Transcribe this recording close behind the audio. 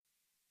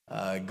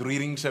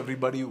Greetings,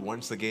 everybody.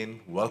 Once again,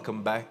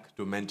 welcome back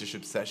to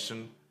Mentorship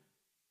session.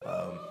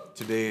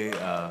 Today,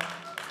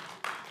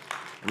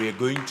 we are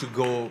going to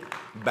go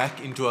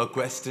back into our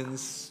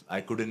questions.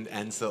 I couldn't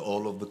answer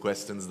all of the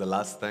questions the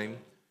last time,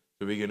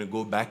 so we're going to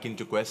go back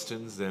into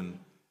questions, and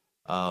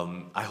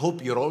I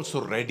hope you're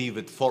also ready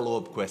with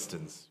follow-up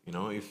questions. You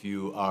know, if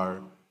you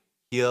are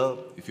here,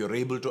 if you're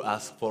able to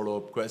ask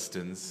follow-up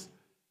questions,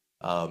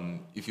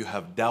 if you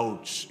have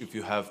doubts, if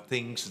you have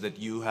things that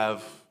you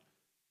have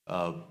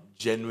uh,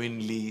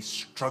 genuinely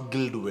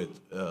struggled with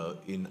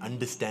in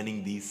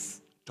understanding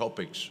these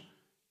topics,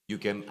 you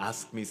can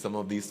ask me some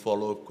of these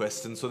follow-up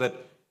questions so that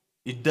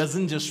it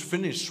doesn't just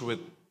finish with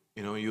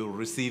you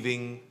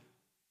receiving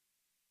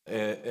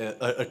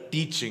a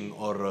teaching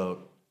or a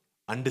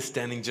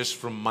understanding just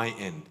from my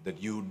end.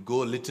 That you would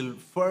go a little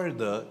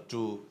further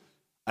to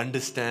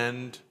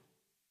understand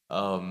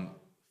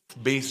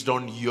based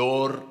on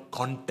your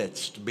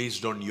context,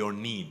 based on your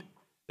need,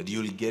 that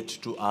you'll get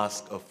to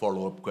ask a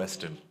follow-up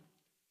question.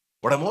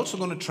 What I'm also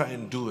going to try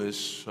and do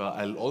is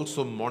I'll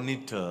also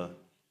monitor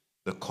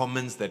the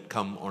comments that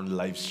come on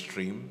live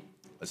stream.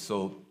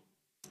 So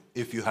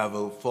if you have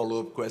a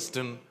follow-up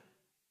question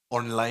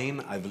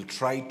online, I will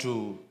try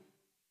to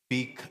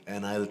speak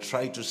and I'll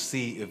try to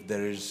see if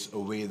there is a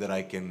way that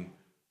I can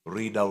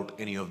read out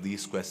any of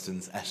these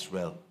questions as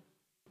well.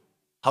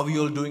 How are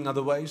you all doing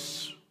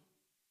otherwise?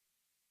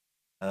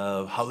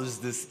 How has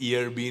this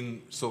year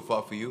been so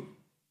far for you?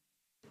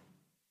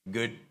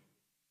 Good.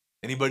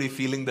 Anybody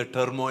feeling the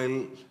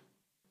turmoil?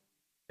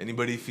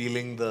 Anybody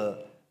feeling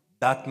the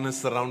darkness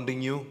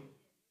surrounding you?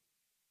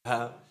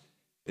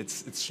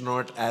 It's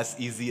not as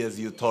easy as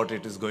you thought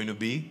it is going to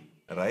be,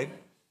 right?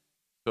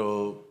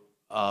 So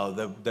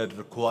that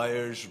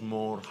requires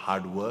more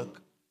hard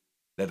work,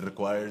 that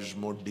requires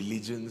more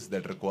diligence,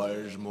 that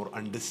requires more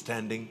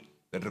understanding,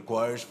 that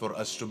requires for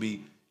us to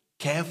be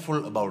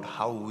careful about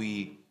how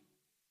we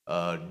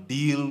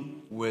deal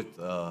with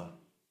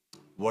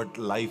what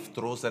life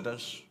throws at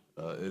us.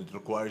 It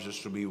requires us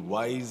to be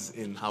wise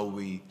in how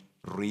we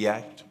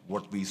react,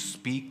 what we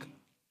speak.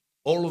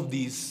 All of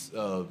these,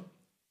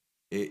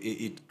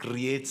 it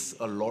creates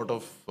a lot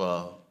of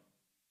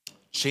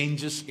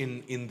changes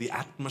in the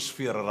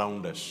atmosphere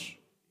around us,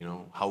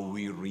 how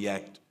we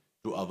react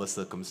to our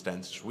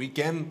circumstances. We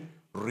can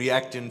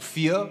react in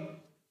fear,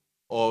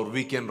 or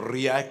we can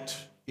react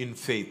in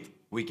faith.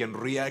 We can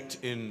react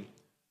in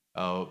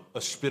a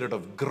spirit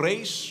of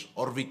grace,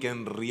 or we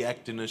can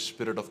react in a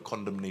spirit of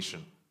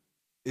condemnation.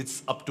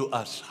 It's up to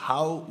us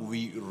how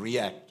we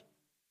react,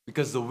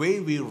 because the way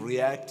we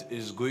react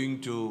is going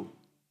to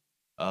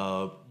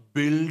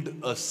build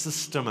a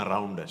system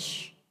around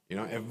us.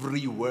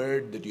 Every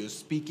word that you're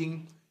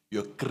speaking,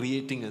 you're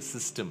creating a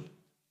system.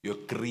 You're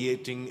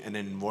creating an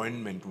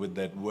environment with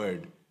that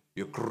word.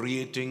 You're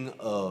creating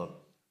a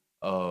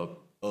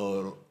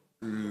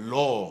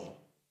law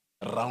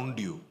around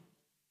you,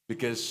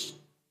 because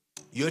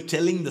you're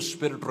telling the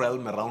spirit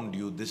realm around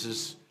you, this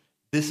is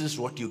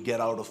what you get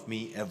out of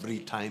me every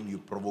time you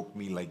provoke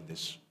me like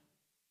this.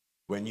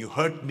 When you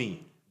hurt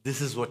me,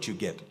 this is what you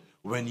get.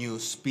 When you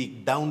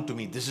speak down to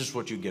me, this is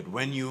what you get.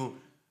 When you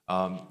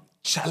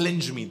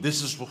challenge me,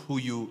 this is who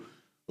you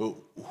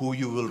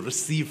will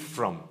receive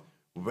from.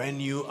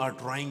 When you are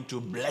trying to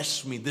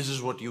bless me, this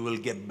is what you will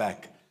get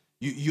back.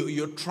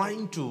 You're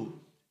trying to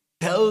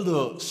tell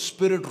the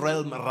spirit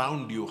realm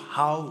around you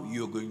how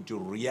you're going to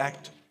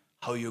react,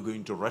 how you're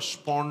going to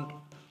respond,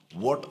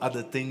 what are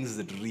the things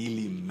that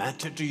really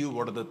matter to you,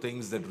 what are the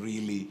things that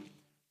really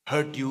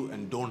hurt you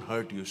and don't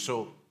hurt you.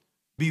 So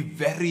be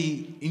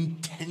very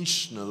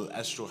intentional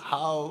as to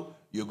how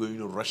you're going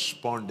to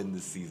respond in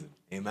this season.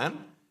 Amen?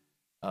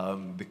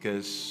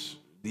 Because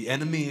the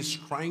enemy is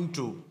trying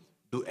to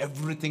do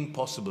everything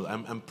possible.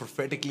 I'm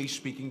prophetically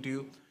speaking to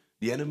you.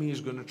 The enemy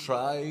is going to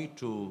try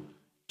to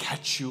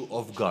catch you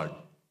off guard.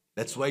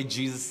 That's why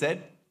Jesus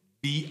said,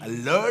 be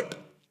alert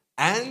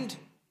and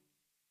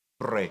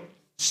pray.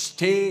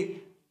 Stay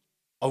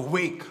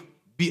awake,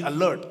 be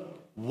alert,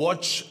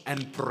 watch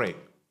and pray.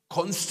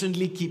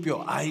 Constantly keep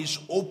your eyes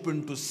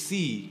open to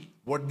see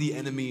what the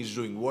enemy is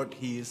doing, what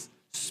he is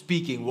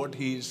speaking, what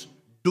he is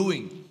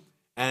doing.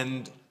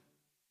 And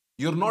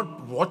you're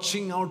not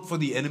watching out for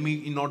the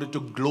enemy in order to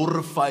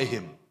glorify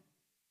him.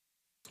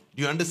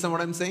 Do you understand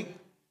what I'm saying?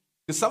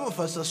 Because some of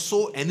us are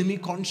so enemy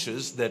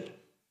conscious that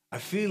I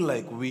feel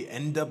like we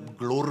end up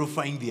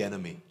glorifying the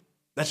enemy.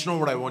 That's not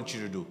what I want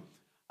you to do.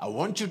 I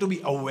want you to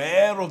be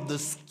aware of the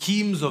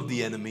schemes of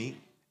the enemy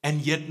and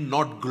yet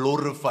not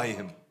glorify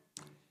him,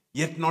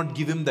 yet not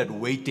give him that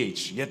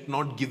weightage, yet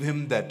not give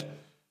him that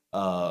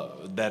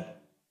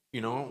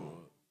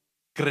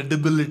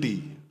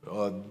credibility,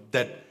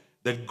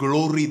 that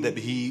glory that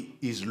he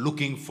is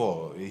looking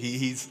for.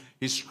 He's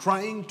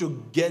trying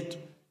to get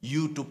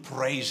you to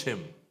praise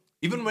him,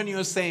 even when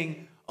you're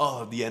saying,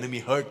 "Oh, the enemy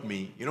hurt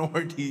me." You know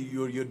what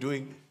you're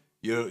doing?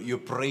 You're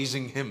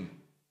praising him.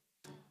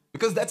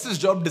 Because that's his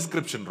job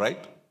description,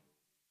 right?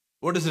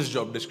 What is his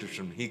job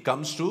description? He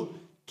comes to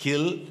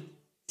kill,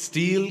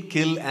 steal,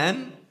 kill,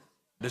 and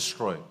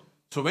destroy.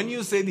 So when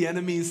you say the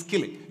enemy is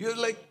killing, you're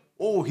like,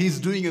 oh, he's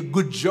doing a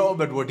good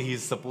job at what he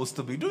is supposed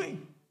to be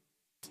doing.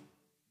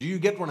 Do you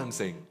get what I'm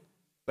saying?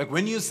 Like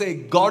when you say,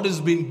 God has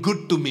been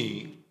good to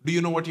me, do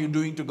you know what you're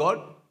doing to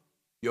God?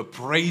 You're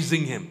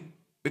praising him.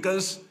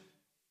 Because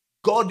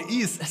God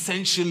is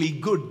essentially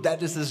good.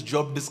 That is his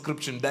job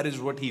description. That is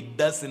what he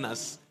does in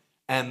us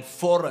and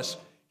for us.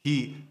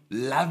 He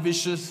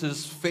lavishes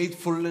his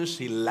faithfulness.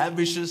 He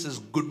lavishes his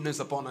goodness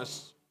upon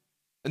us.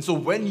 And so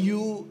when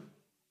you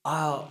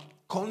are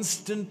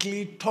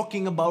constantly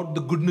talking about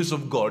the goodness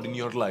of God in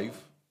your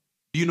life,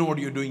 do you know what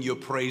you're doing? You're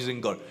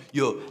praising God.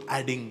 You're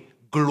adding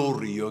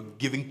glory. You're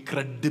giving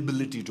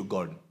credibility to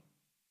God.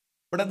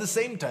 But at the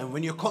same time,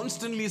 when you're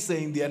constantly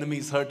saying the enemy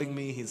is hurting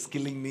me, he's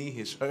killing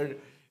me,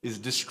 is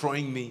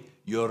destroying me,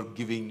 you're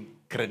giving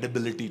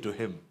credibility to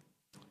him.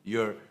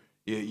 You're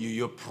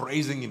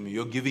praising him,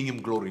 you're giving him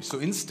glory. So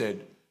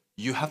instead,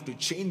 you have to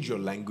change your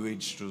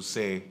language to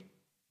say,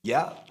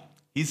 yeah,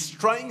 he's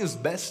trying his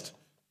best,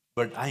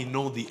 but I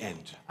know the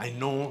end. I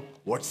know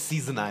what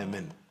season I am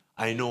in.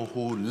 I know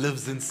who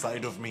lives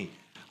inside of me.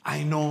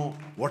 I know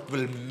what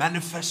will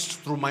manifest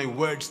through my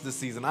words this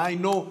season. I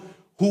know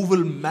who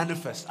will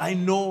manifest. I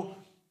know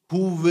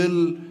who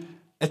will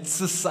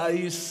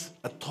exercise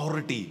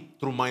authority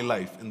through my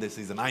life in this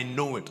season. I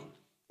know it.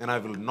 And I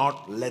will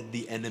not let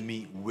the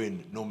enemy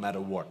win no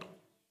matter what.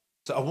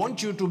 So I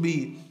want you to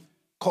be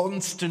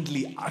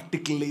constantly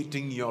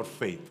articulating your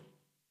faith.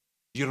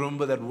 Do you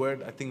remember that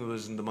word? I think it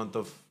was in the month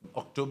of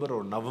October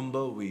or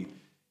November. We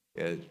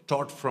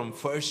taught from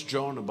 1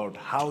 John about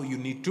how you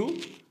need to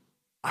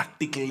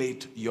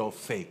articulate your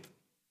faith.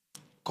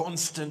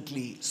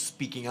 Constantly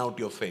speaking out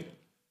your faith.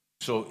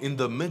 So in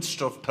the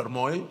midst of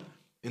turmoil,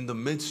 in the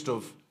midst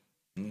of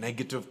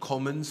negative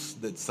comments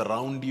that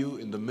surround you,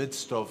 in the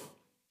midst of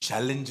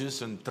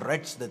challenges and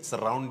threats that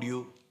surround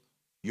you,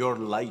 your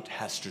light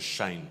has to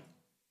shine.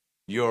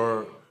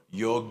 Your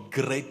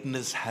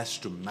greatness has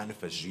to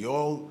manifest.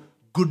 Your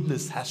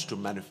goodness has to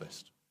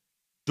manifest.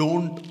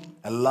 Don't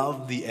allow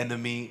the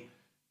enemy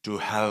to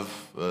have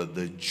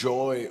the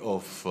joy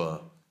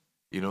of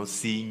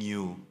seeing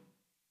you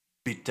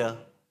bitter,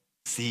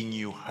 seeing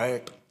you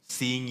hurt,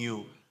 seeing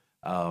you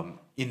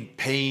in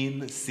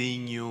pain,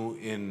 seeing you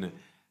in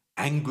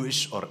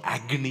anguish or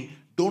agony.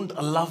 Don't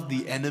allow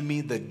the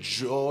enemy the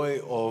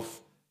joy of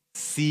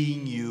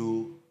seeing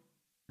you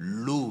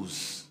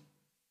lose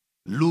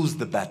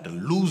the battle,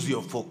 lose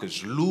your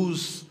focus,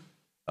 lose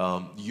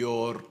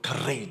your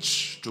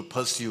courage to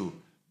pursue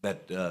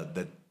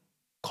that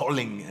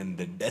calling and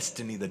the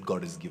destiny that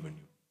God has given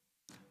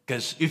you.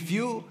 Because if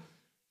you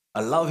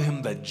allow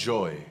him that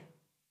joy,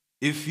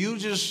 if you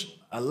just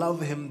allow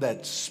him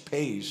that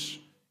space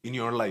in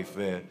your life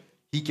where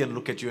he can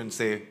look at you and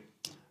say,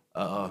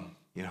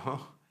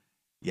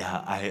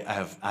 yeah,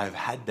 I've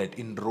had that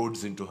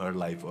inroads into her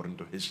life or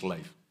into his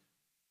life.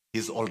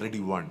 He's already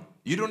won.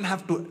 You don't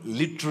have to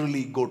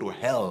literally go to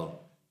hell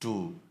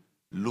to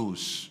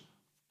lose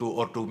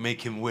or to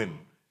make him win.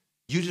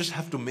 You just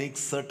have to make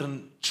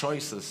certain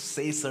choices,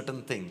 say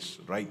certain things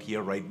right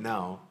here, right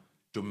now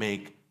to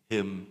make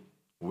him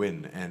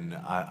win. And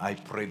I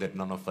pray that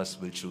none of us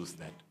will choose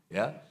that.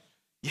 Yeah?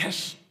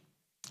 Yes,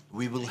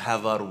 we will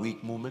have our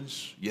weak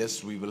moments.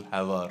 Yes, we will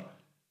have our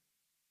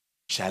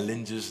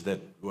challenges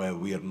where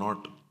we are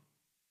not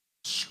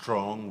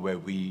strong, where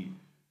we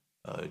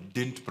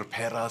didn't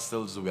prepare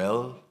ourselves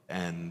well,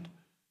 and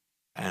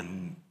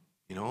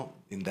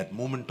in that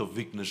moment of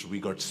weakness we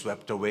got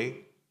swept away.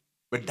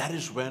 But that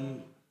is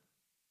when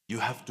you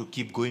have to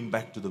keep going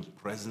back to the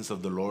presence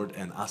of the Lord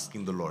and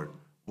asking the Lord,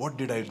 what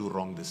did I do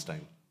wrong this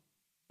time?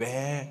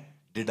 Where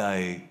did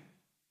I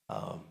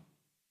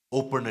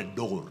open a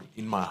door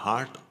in my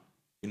heart,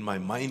 in my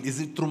mind? Is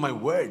it through my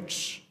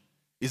words?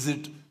 Is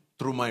it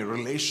through my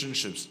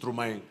relationships, through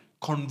my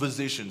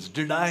conversations?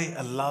 Did I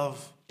allow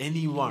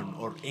anyone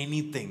or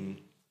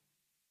anything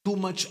too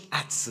much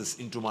access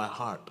into my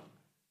heart?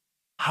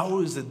 How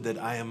is it that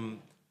I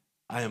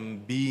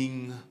am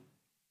being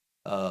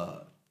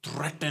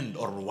threatened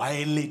or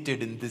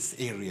violated in this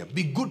area?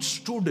 Be good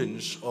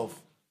students of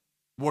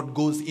what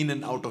goes in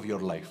and out of your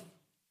life.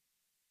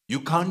 You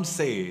can't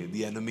say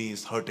the enemy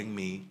is hurting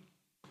me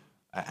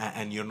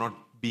and you're not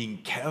being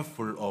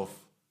careful of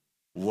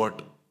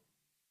what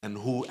and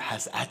who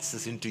has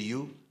access into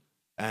you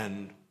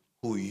and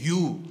who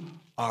you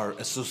are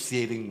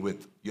associating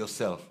with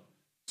yourself.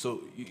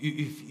 So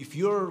if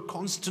you're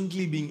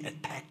constantly being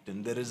attacked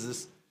and there is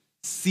this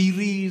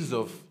series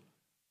of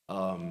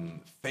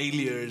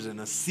failures and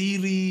a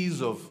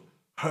series of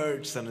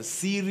hurts and a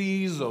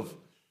series of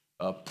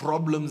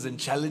problems and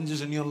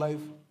challenges in your life,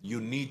 you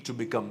need to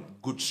become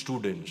good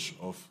students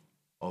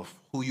of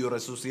who you're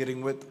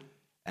associating with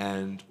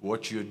and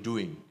what you're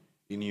doing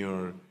in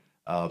your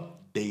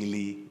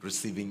daily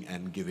receiving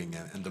and giving.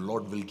 And the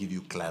Lord will give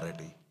you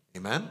clarity.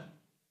 Amen?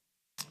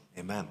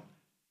 Amen.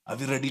 Are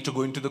we ready to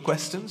go into the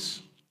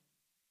questions?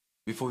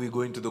 Before we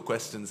go into the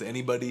questions,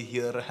 anybody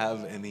here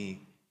have any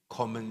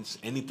comments,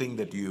 anything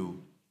that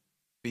you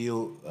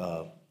feel,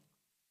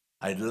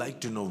 I'd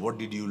like to know, what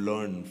did you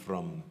learn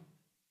from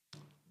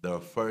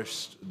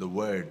the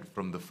word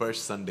from the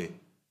first Sunday,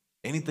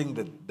 anything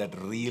that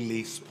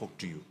really spoke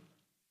to you.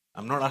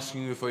 I'm not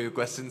asking you for your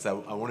questions. I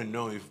want to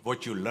know if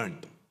what you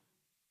learned.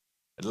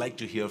 I'd like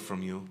to hear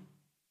from you.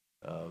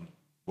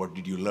 What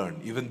did you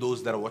learn? Even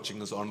those that are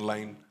watching us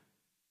online,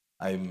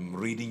 I'm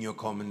reading your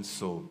comments,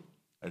 so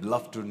I'd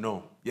love to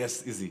know.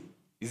 Yes, Izzy.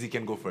 Izzy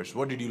can go first.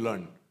 What did you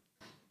learn?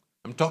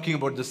 I'm talking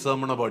about the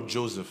sermon about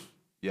Joseph.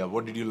 Yeah,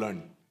 what did you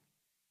learn?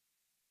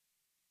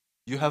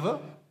 You have a?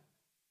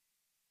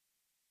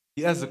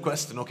 He has a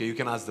question. Okay, you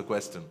can ask the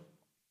question.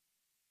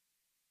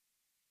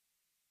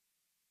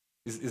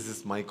 Is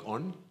this mic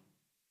on?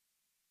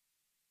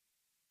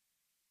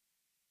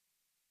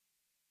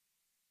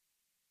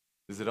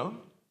 Is it on?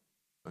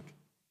 Okay.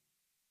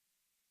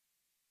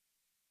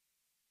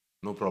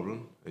 No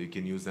problem. You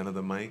can use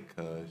another mic.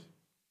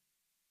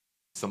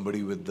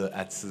 Somebody with the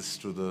access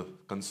to the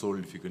console,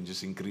 if you can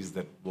just increase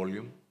that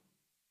volume.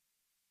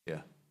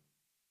 Yeah.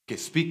 Okay,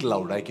 speak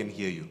loud. I can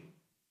hear you.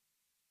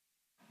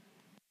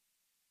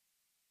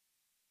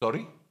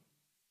 Sorry?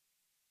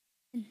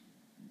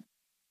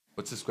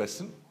 What's his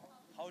question?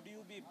 How do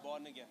you be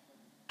born again?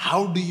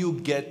 How do you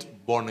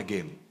get born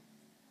again?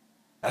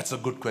 That's a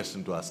good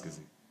question to ask,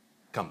 Izzy.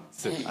 Come,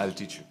 sit. I'll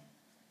teach you.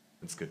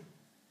 That's good.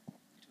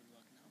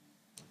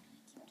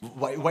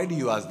 Why do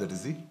you ask that,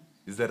 Izzy?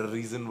 Is there a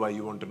reason why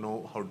you want to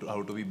know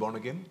how to be born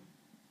again?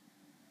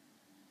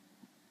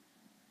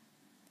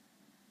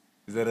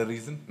 Is there a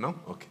reason? No?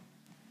 Okay.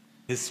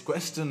 His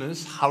question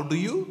is, how do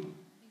you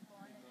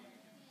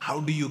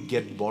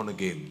get born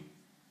again?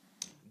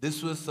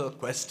 This was a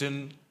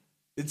question,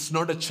 it's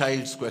not a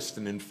child's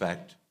question, in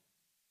fact.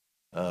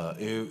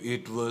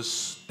 It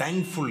was,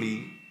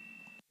 thankfully,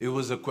 it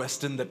was a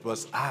question that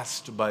was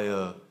asked by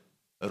a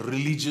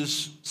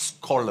religious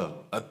scholar,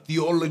 a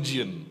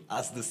theologian,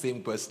 asked the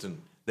same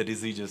question that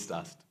Izzy just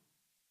asked.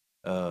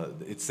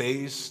 It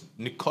says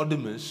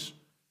Nicodemus,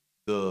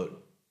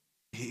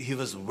 he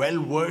was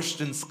well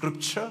versed in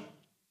scripture.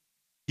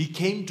 He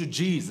came to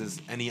Jesus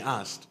and he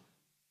asked,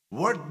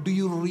 what do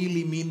you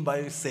really mean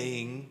by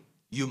saying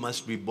you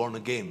must be born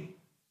again?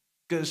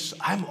 Because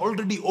I'm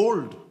already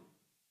old.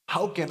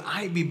 How can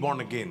I be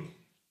born again?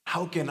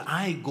 How can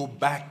I go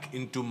back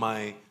into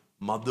my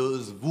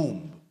mother's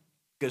womb?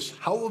 Because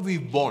how are we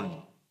born?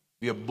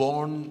 We are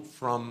born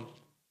from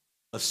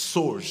a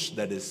source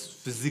that is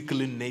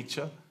physical in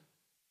nature,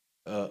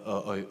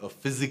 a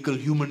physical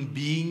human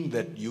being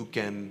that you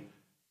can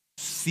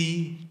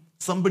see,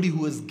 somebody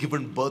who has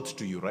given birth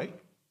to you, right?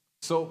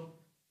 So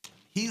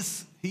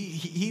he's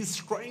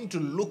trying to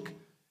look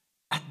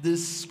at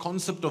this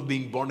concept of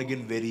being born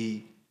again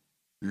very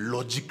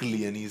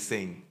logically, and he's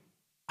saying,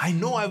 I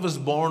know I was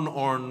born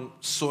on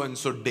so and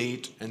so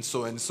date and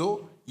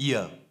so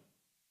year.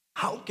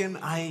 How can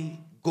I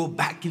go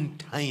back in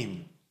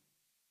time?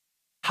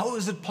 How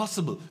is it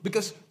possible?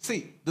 Because,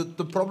 see,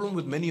 the problem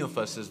with many of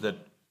us is that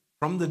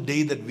from the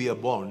day that we are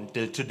born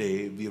till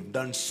today, we have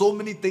done so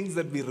many things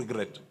that we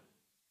regret.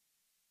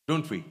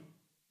 Don't we?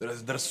 There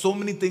are so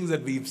many things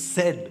that we've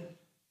said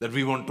that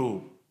we want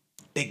to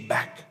take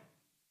back.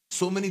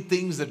 So many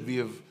things that we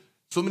have,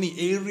 so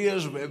many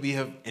areas where we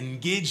have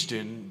engaged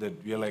in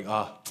that we are like,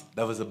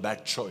 that was a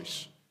bad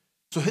choice.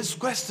 So his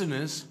question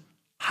is,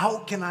 how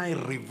can I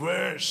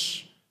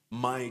reverse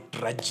my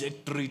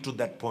trajectory to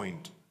that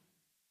point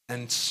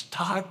and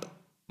start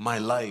my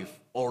life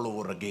all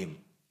over again?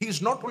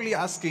 He's not only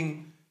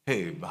asking,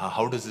 hey,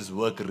 how does this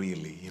work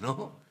really,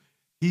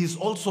 He's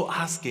also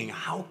asking,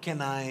 how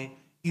can I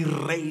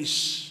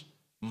erase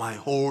my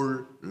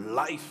whole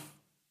life?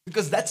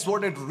 Because that's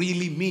what it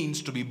really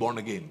means to be born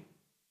again.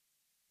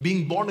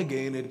 Being born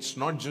again, it's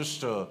not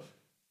just a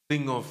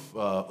thing of,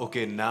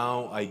 okay,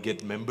 now I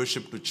get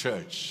membership to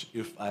church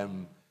if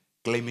I'm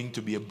claiming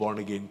to be a born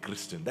again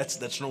Christian.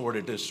 That's not what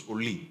it is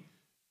only.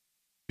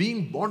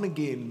 Being born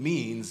again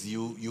means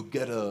you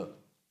get a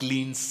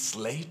clean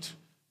slate,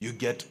 you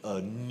get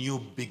a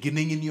new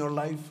beginning in your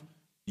life,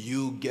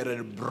 you get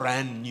a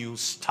brand new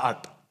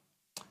start.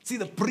 See,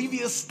 the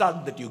previous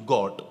start that you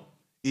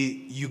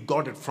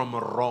got it from a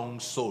wrong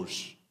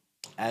source.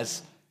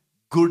 As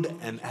good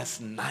and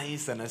as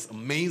nice and as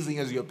amazing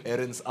as your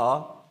parents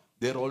are,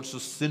 they're also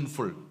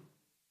sinful.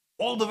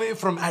 All the way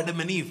from Adam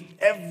and Eve,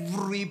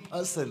 every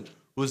person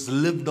who's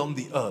lived on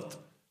the earth,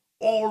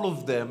 all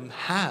of them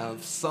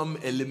have some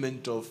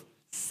element of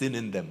sin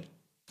in them.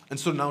 And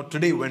so now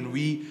today when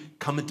we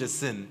commit a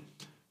sin,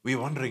 we're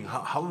wondering,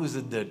 how is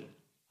it that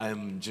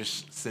I'm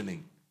just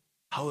sinning?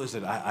 How is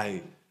it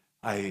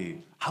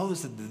how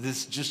is it that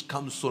this just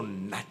comes so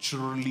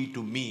naturally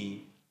to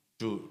me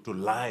to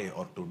lie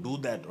or to do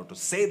that or to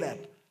say that?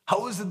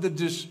 How is it that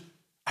just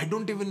I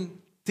don't even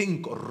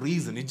think or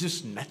reason, it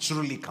just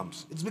naturally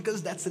comes? It's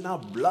because that's in our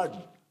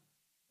blood.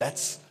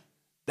 That's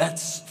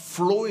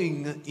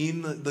flowing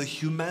in the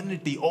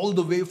humanity all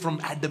the way from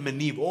Adam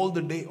and Eve, all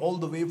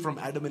the way from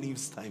Adam and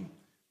Eve's time.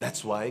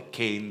 That's why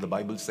Cain, the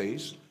Bible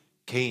says,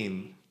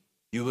 Cain,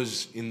 he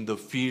was in the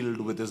field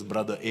with his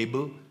brother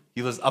Abel.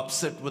 He was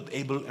upset with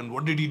Abel, and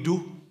what did he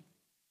do?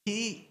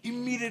 He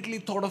immediately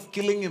thought of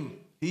killing him.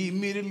 He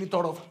immediately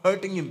thought of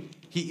hurting him.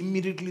 He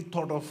immediately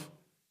thought of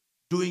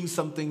doing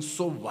something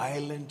so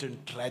violent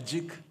and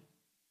tragic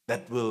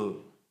that will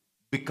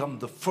become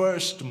the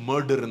first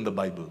murder in the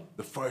Bible,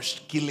 the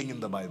first killing in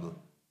the Bible.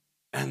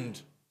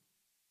 And,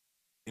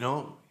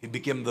 he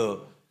became the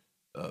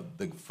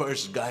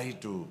first guy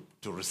to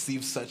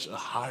receive such a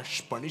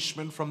harsh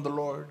punishment from the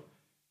Lord.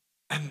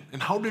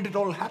 And how did it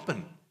all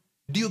happen?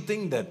 Do you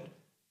think that,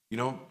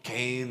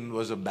 Cain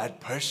was a bad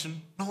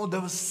person? No,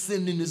 there was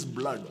sin in his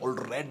blood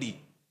already.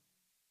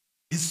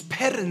 His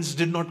parents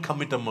did not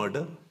commit a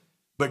murder,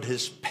 but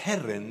his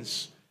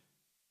parents,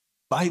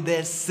 by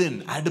their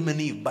sin, Adam and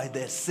Eve, by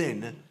their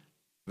sin,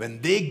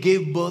 when they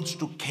gave birth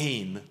to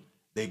Cain,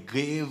 they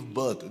gave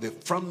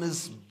birth, from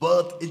his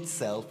birth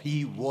itself,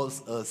 he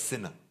was a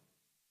sinner.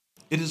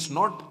 It is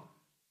not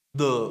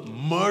the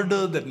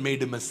murder that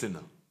made him a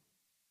sinner.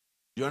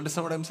 You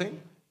understand what I'm saying?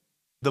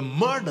 The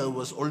murder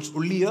was also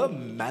only a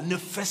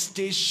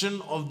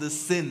manifestation of the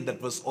sin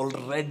that was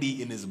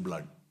already in his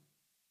blood.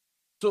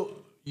 So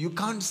you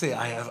can't say,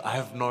 I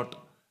have not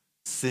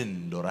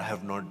sinned, or I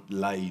have not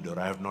lied, or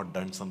I have not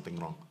done something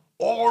wrong.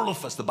 All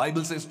of us, the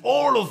Bible says,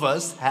 all of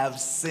us have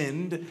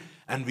sinned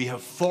and we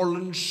have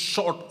fallen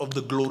short of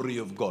the glory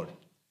of God.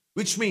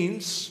 Which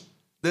means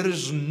there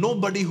is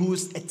nobody who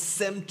is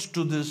exempt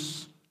to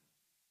this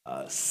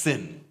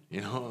sin.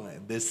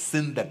 This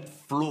sin that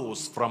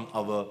flows from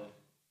our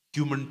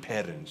human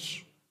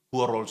parents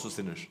who are also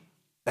sinners.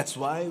 That's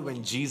why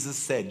when Jesus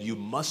said, you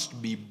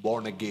must be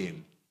born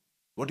again,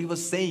 what he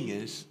was saying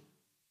is,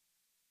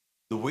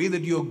 the way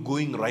that you're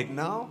going right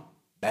now,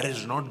 that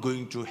is not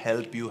going to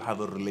help you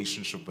have a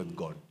relationship with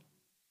God.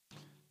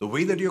 The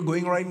way that you're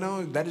going right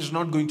now, that is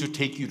not going to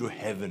take you to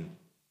heaven.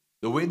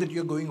 The way that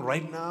you're going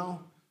right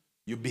now,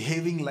 you're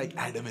behaving like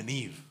Adam and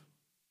Eve.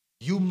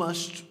 You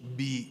must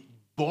be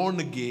born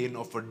again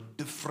of a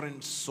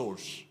different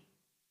source.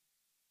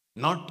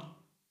 Not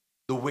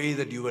the way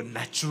that you were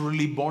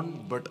naturally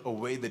born, but a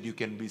way that you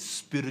can be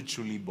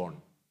spiritually born.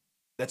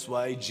 That's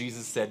why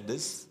Jesus said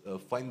this.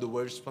 Find the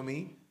verse for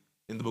me.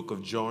 In the book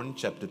of John,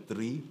 chapter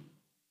 3,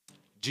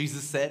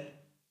 Jesus said,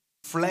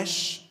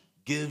 flesh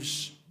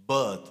gives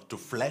birth to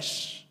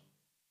flesh,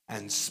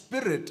 and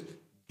spirit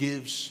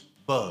gives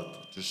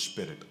birth to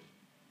spirit.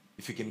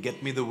 If you can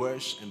get me the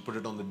verse and put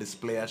it on the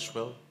display as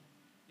well.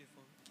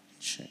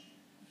 Sure.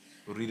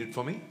 Read it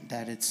for me.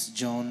 That it's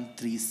John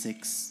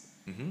 3:6.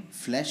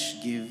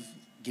 Flesh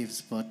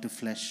gives birth to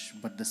flesh,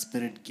 but the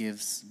spirit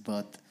gives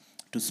birth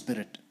to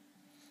spirit.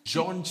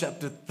 John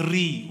chapter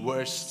 3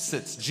 verse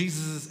 6.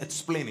 Jesus is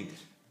explaining.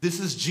 This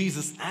is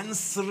Jesus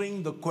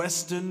answering the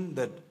question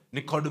that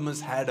Nicodemus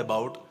had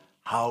about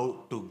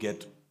how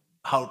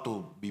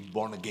to be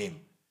born again.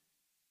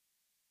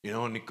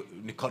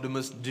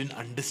 Nicodemus didn't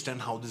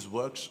understand how this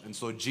works. And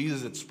so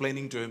Jesus is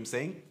explaining to him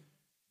saying,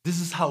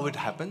 this is how it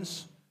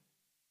happens.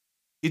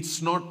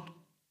 It's not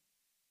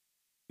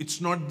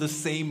the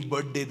same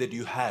birthday that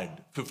you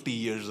had 50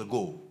 years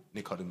ago,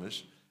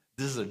 Nicodemus.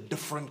 This is a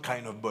different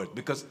kind of birth,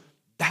 because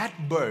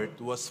that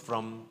birth was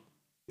from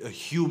a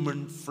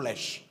human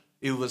flesh.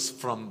 It was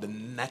from the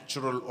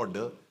natural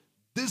order.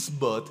 This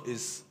birth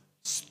is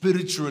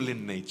spiritual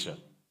in nature.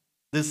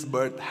 This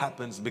birth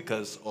happens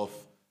because of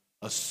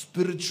a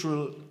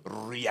spiritual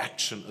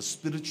reaction, a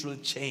spiritual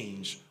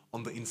change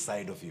on the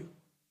inside of you.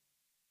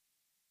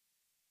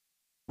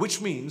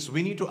 Which means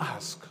we need to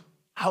ask,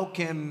 how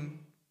can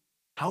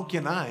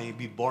I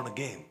be born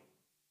again?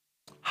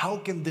 How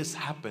can this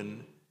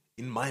happen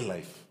in my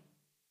life?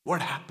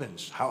 What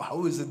happens?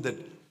 How is it that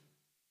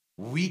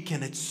we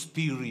can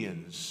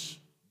experience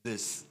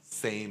this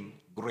same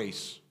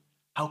grace?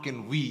 How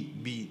can we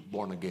be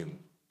born again?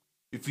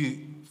 If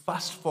we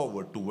fast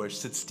forward to verse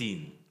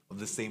 16 of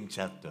the same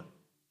chapter,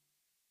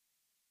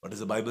 what does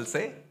the Bible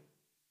say?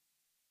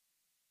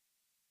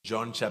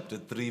 John chapter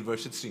 3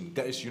 verse 16.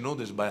 Guys, you know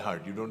this by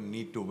heart. You don't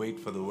need to wait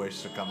for the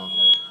verse to come up.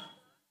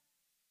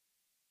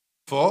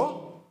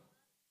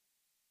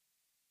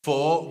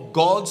 For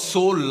God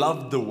so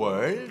loved the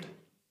world.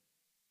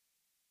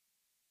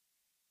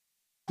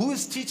 Who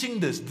is teaching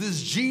this? This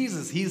is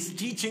Jesus. He is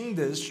teaching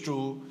this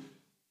to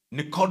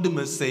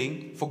Nicodemus,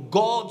 saying, for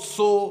God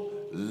so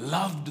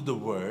loved the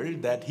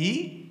world that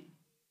he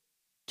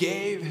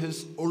gave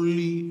his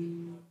only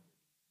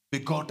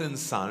begotten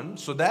Son,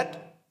 so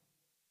that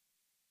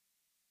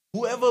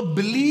whoever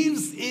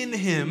believes in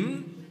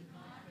him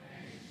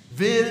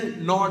will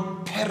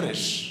not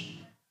perish,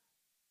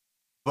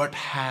 but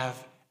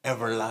have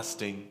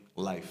everlasting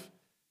life.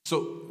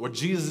 So what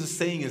Jesus is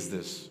saying is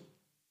this: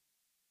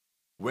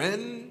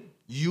 when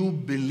you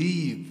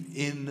believe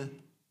in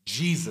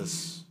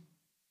Jesus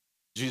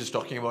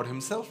talking about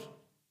himself?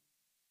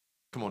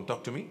 Come on,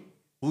 talk to me.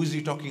 Who is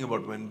he talking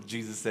about when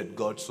Jesus said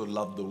God so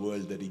loved the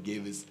world that he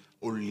gave his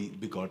only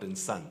begotten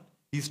Son?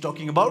 He's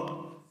talking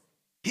about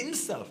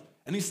himself.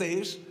 And he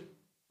says,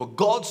 for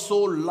God so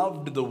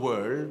loved the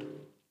world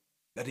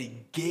that he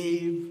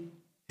gave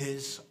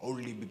his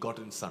only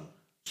begotten Son.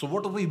 So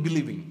what are we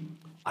believing?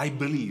 I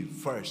believe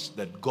first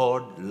that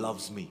God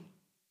loves me.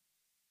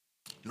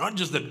 Not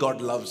just that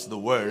God loves the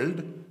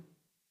world,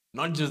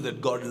 Not just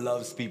that God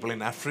loves people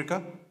in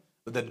Africa,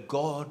 but that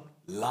God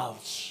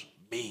loves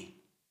me.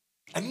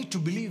 I need to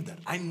believe that.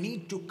 I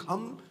need to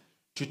come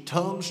to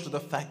terms to the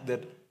fact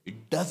that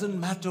it doesn't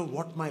matter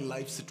what my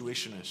life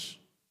situation is.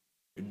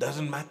 It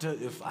doesn't matter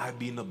if I've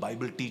been a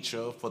Bible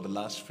teacher for the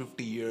last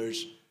 50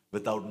 years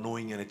without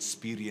knowing and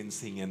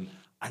experiencing and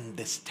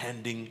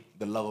understanding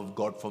the love of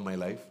God for my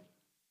life.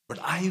 But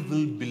I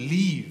will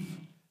believe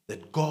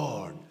that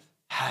God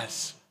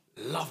has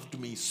loved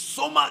me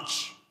so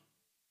much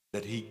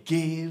that He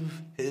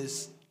gave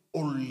His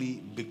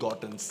only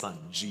begotten Son,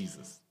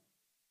 Jesus,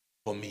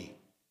 for me.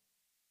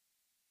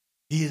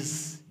 He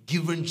has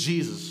given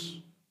Jesus,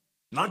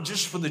 not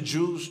just for the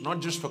Jews,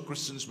 not just for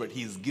Christians, but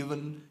He has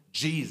given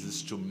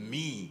Jesus to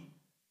me.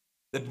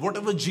 That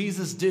whatever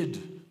Jesus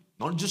did,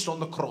 not just on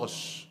the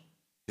cross,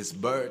 His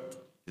birth,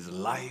 His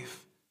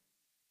life,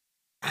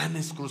 and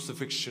His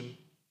crucifixion,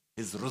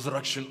 His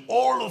resurrection,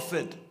 all of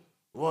it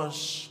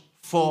was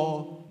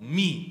for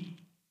me.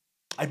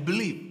 I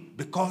believe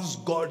because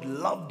God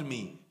loved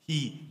me,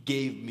 He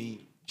gave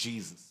me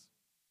Jesus.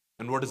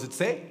 And what does it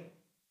say?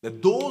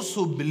 That those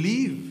who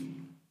believe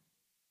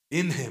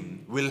in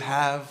Him will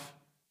have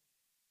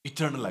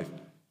eternal life.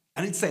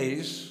 And it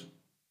says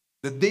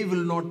that they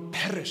will not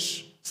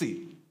perish.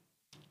 See,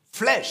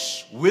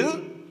 flesh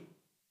will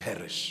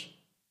perish.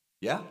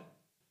 Yeah?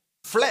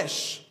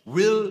 Flesh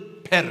will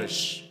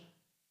perish.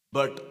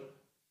 But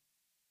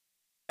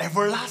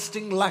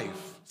everlasting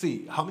life.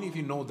 See, how many of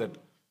you know that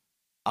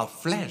our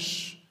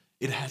flesh,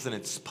 it has an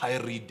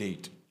expiry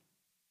date?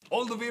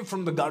 All the way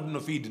from the Garden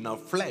of Eden, our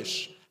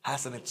flesh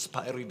has an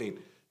expiry date.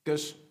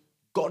 Because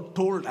God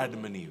told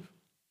Adam and Eve,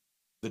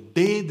 the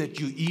day that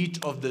you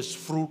eat of this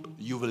fruit,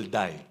 you will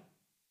die.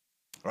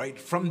 Right?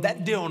 From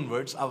that day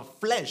onwards, our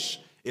flesh,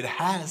 it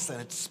has an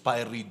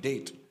expiry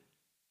date.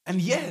 And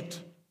yet,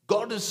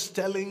 God is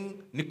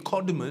telling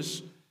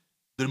Nicodemus,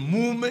 the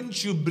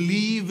moment you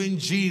believe in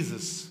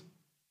Jesus,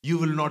 you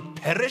will not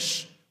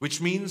perish, which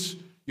means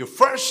your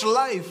first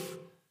life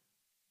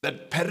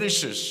that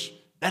perishes,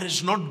 that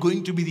is not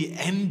going to be the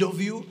end of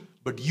you,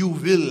 but you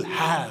will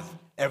have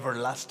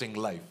everlasting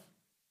life.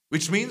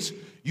 Which means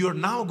you are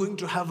now going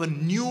to have a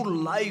new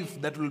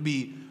life that will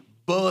be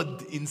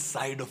birthed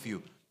inside of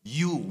you.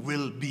 You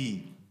will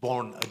be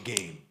born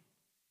again.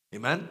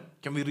 Amen?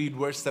 Can we read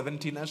verse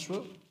 17 as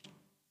well?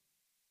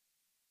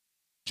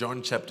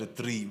 John chapter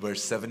 3,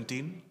 verse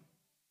 17.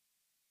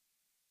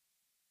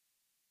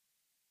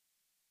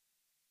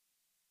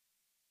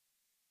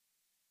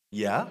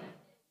 Yeah?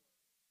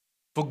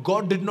 For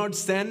God did not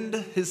send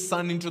His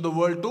Son into the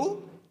world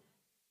to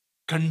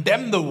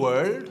condemn the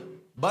world,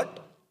 but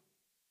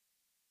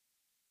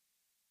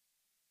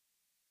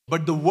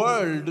the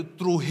world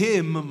through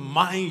Him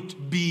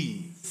might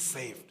be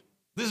saved.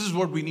 This is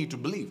what we need to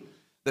believe.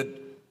 That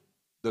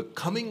the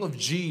coming of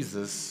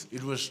Jesus,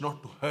 it was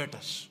not to hurt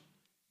us.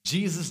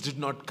 Jesus did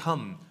not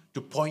come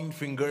to point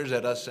fingers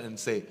at us and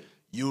say,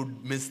 you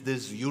missed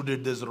this, you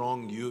did this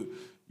wrong,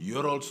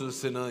 you're also a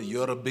sinner,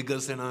 you're a bigger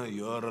sinner,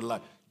 you're a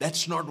liar.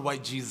 That's not why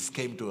Jesus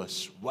came to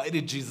us. Why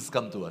did Jesus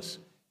come to us?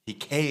 He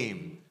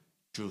came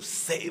to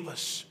save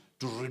us,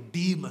 to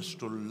redeem us,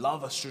 to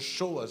love us, to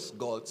show us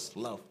God's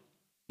love.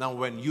 Now,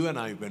 when you and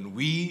I, when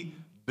we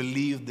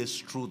believe this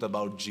truth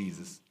about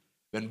Jesus,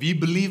 when we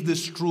believe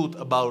this truth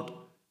about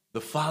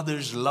the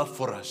Father's love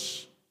for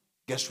us,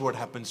 guess what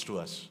happens to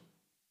us?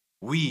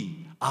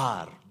 We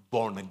are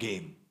born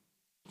again.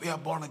 We are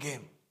born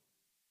again.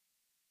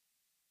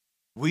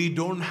 We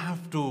don't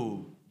have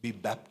to be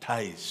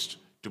baptized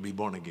to be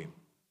born again.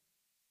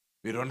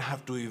 We don't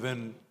have to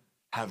even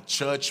have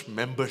church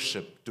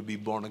membership to be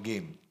born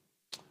again.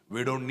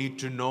 We don't need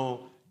to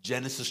know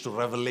Genesis to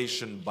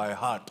Revelation by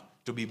heart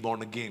to be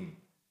born again.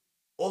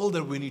 All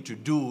that we need to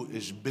do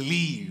is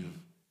believe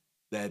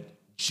that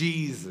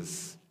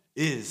Jesus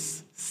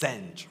is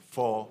sent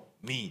for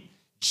me.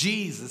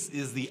 Jesus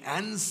is the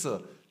answer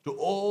to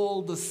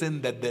all the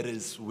sin that there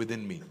is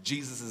within me.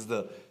 Jesus is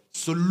the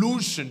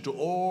solution to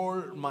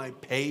all my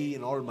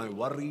pain, all my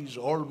worries,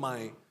 all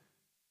my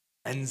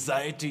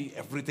anxiety,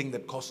 everything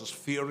that causes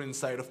fear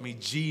inside of me.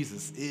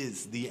 Jesus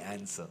is the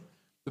answer.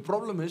 The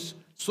problem is,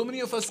 so many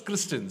of us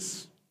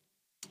Christians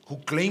who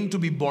claim to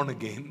be born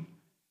again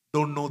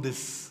don't know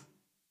this.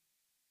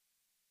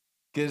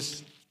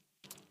 Because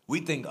we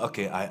think,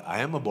 okay, I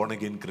am a born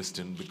again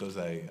Christian because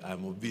I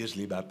am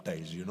obviously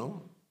baptized, you know.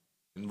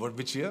 In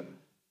which year?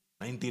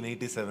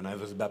 1987, I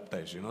was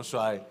baptized, you know. So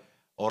I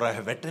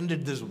have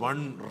attended this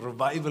one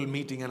revival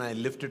meeting and I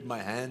lifted my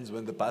hands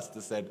when the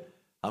pastor said,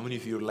 how many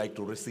of you would like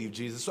to receive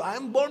Jesus? So I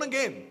am born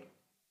again.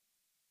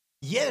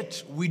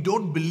 Yet we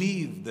don't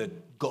believe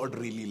that God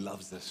really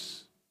loves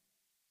us.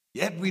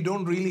 Yet we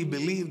don't really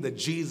believe that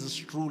Jesus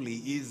truly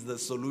is the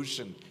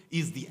solution,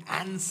 is the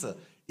answer,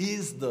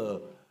 is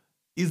the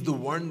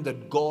one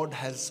that God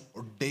has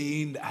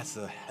ordained as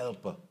a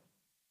helper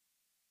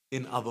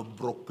in our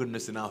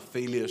brokenness, in our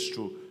failures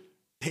to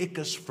take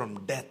us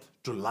from death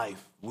to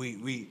life.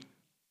 We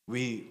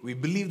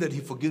believe that He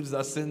forgives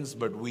our sins,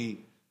 but we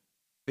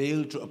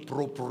fail to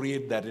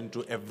appropriate that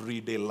into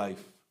everyday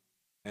life.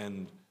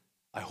 And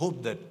I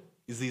hope that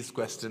Izzy's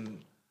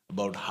question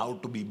about how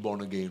to be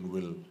born again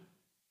will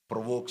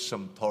provoke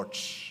some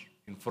thoughts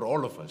for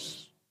all of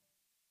us.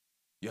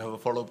 You have a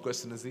follow-up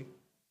question, Izzy?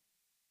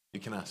 You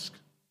can ask.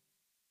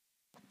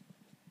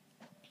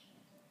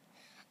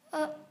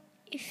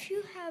 If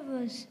you have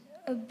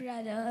a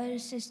brother or a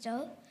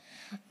sister,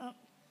 uh,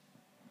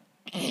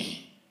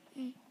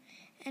 and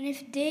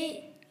if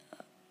they,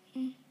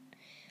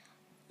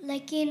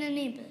 like Cain and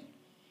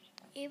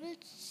Abel,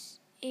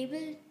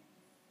 Abel,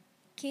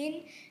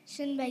 Cain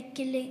sinned by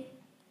killing.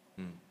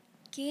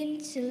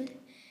 Cain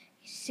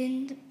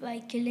sinned by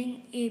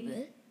killing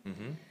Abel.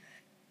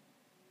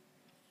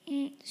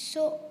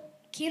 So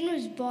Cain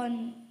was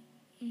born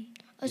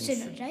a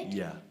sinner, right?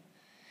 Yeah,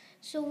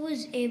 So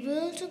was Abel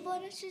also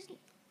born a sinner?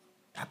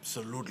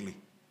 absolutely.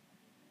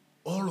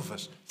 All of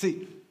us.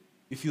 See,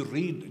 if you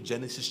read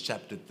Genesis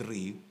chapter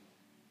 3,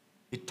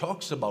 it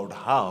talks about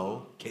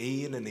how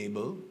Cain and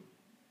Abel,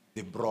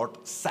 they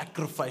brought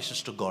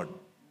sacrifices to God.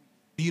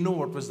 Do you know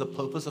what was the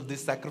purpose of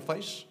this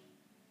sacrifice?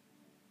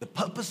 The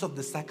purpose of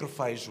the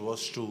sacrifice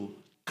was to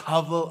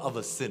cover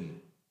our sin.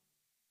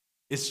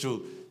 Is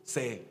to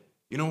say,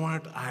 you know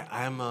what,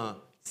 I am a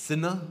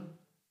sinner,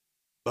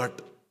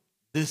 but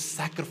this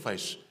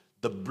sacrifice,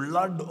 the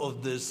blood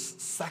of this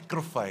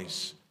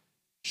sacrifice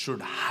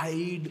should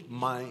hide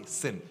my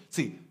sin.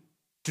 See,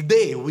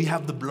 today we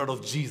have the blood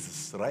of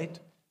Jesus, right?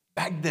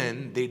 Back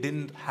then, they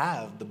didn't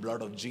have the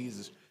blood of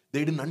Jesus.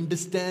 They didn't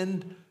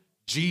understand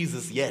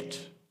Jesus yet,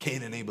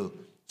 Cain and Abel.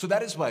 So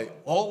that is why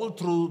all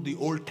through the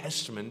Old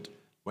Testament,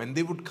 when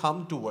they would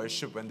come to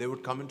worship, when they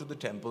would come into the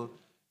temple,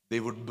 they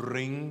would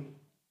bring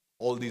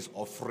all these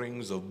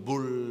offerings of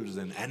bulls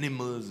and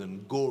animals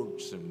and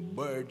goats and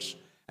birds,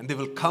 and they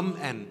will come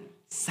and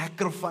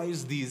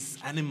sacrifice these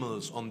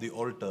animals on the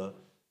altar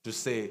to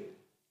say,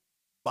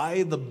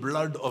 by the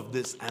blood of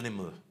this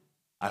animal,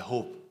 I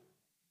hope,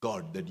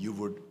 God, that you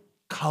would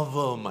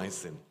cover my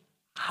sin,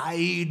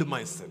 hide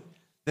my sin.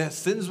 Their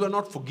sins were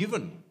not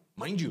forgiven.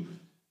 Mind you,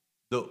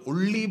 the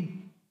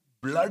only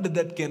blood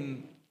that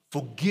can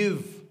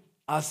forgive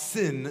our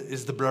sin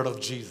is the blood of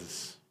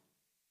Jesus.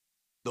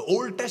 The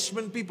Old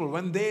Testament people,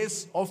 when they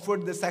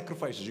offered their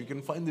sacrifices, you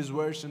can find this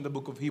verse in the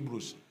book of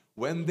Hebrews,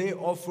 when they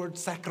offered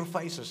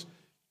sacrifices,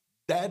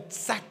 that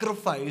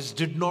sacrifice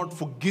did not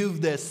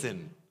forgive their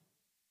sin.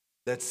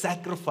 That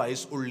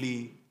sacrifice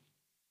only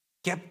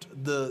kept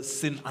the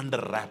sin under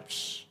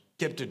wraps,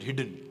 kept it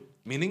hidden.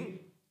 Meaning,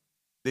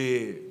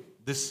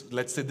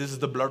 let's say this is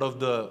the blood of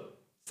the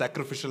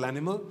sacrificial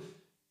animal,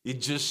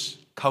 it just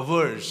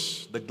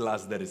covers the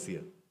glass that is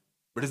here.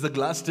 But is the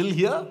glass still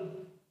here?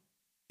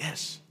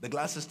 Yes, the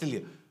glass is still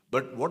here.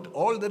 But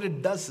all that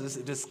it does is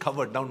it is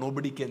covered. Now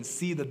nobody can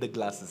see that the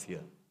glass is here.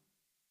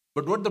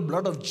 But what the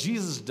blood of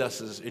Jesus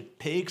does is it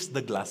takes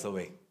the glass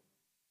away.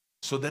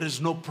 So there is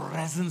no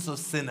presence of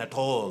sin at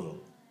all.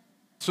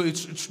 So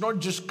it's not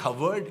just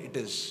covered, it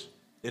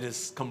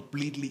is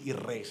completely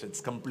erased.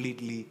 It's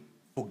completely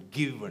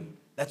forgiven.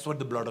 That's what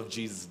the blood of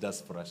Jesus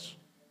does for us.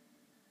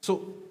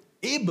 So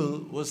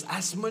Abel was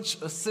as much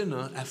a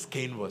sinner as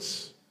Cain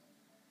was.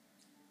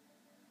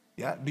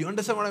 Yeah, do you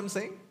understand what I'm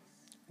saying?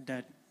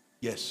 That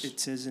Yes. it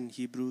says in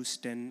Hebrews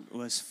 10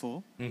 verse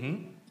 4,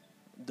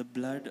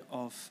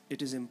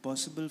 it is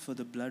impossible for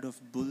the blood of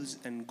bulls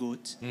and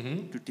goats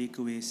to take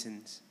away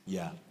sins.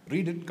 Yeah.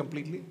 Read it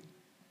completely.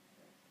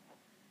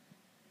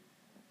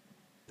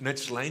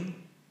 Next line.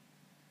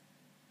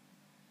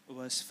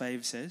 Verse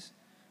 5 says,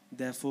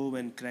 therefore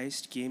when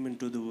Christ came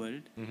into the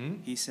world,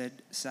 he said,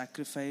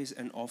 sacrifice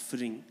and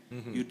offering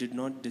you did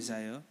not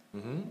desire,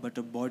 but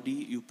a body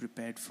you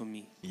prepared for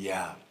me.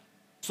 Yeah.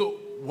 So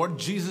what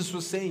Jesus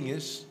was saying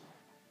is,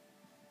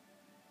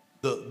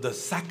 the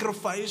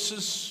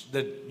sacrifices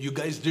that you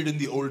guys did in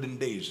the olden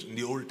days, in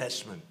the Old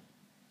Testament,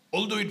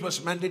 although it was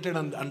mandated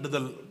under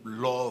the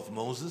law of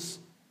Moses,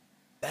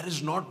 that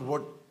is not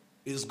what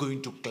is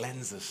going to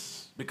cleanse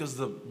us. Because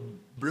the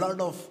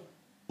blood of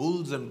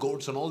bulls and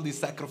goats and all these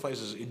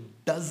sacrifices, it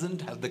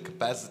doesn't have the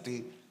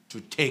capacity to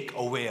take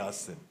away our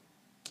sin.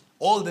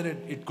 All that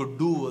it could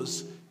do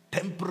was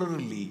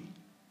temporarily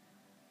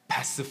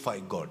pacify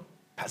God,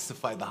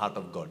 pacify the heart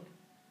of God,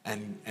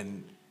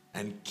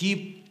 and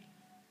keep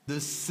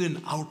this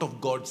sin out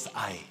of God's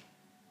eye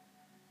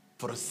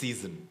for a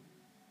season.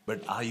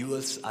 But are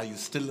you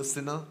still a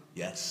sinner?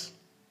 Yes.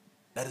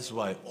 That is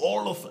why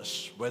all of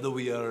us, whether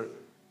we are,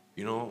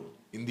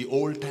 in the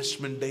Old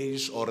Testament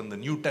days or in the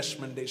New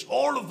Testament days,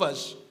 all of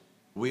us,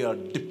 we are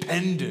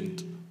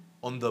dependent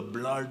on the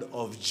blood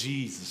of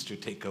Jesus to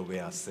take away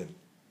our sin.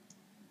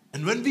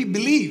 And when we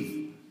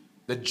believe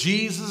that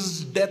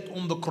Jesus' death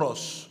on the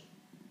cross,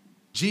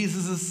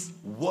 Jesus'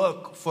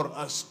 work for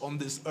us on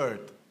this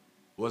earth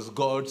was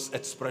God's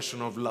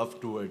expression of love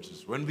towards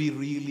us, when we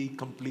really,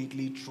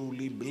 completely,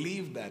 truly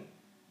believe that,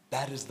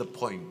 that is the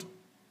point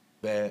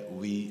where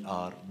we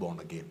are born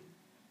again.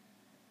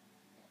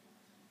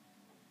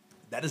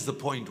 That is the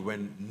point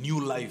when new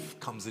life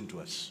comes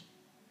into us,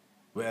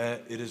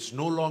 where it is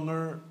no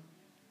longer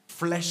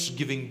flesh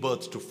giving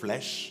birth to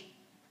flesh,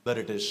 but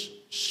it is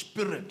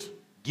spirit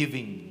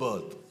giving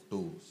birth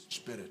to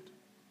spirit.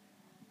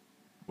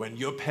 When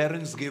your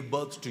parents gave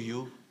birth to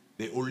you,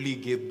 they only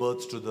gave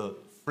birth to the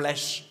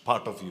flesh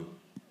part of you.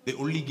 They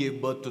only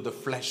gave birth to the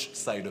flesh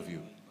side of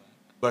you.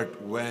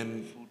 But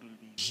when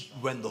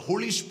the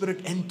Holy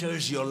Spirit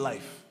enters your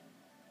life,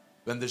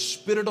 when the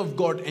Spirit of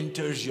God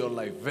enters your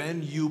life,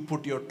 when you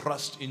put your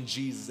trust in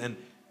Jesus and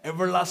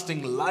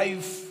everlasting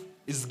life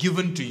is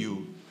given to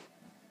you,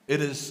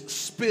 it is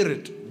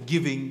Spirit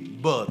giving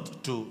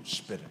birth to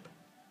Spirit.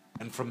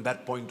 And from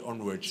that point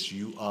onwards,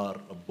 you are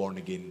a born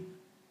again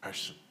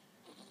person.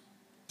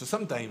 So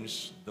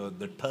sometimes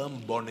the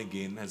term born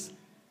again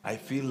I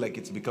feel like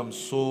it's become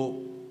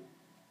so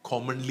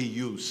commonly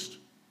used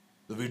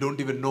that we don't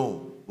even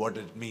know what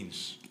it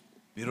means.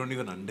 We don't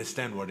even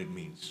understand what it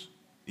means.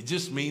 It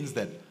just means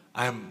that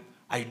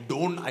I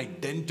don't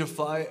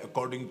identify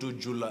according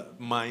to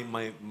my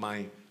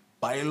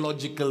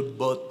biological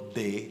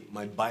birthday,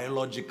 my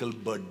biological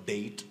birth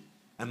date,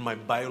 and my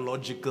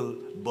biological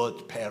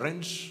birth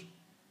parents.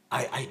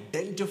 I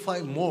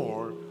identify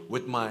more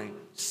with my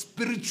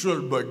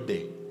spiritual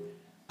birthday.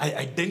 I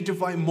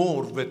identify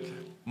more with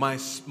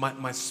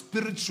my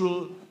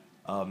spiritual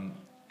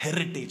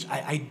heritage.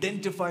 I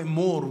identify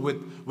more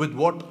with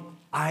what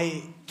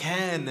I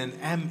can and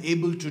am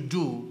able to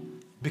do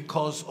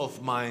because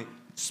of my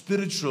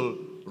spiritual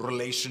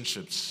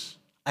relationships.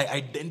 I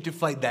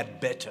identify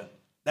that better.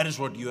 That is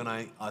what you and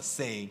I are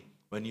saying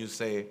when you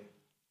say,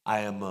 I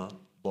am a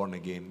born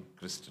again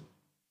Christian.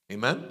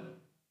 Amen?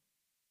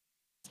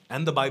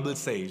 And the Bible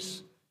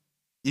says,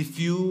 if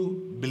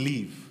you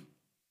believe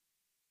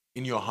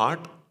in your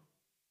heart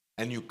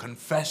and you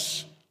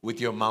confess with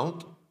your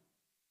mouth,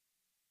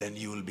 then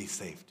you will be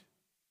saved.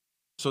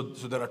 So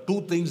there are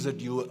two things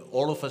that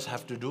all of us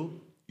have to do.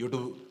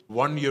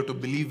 One, you have to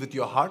believe with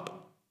your heart,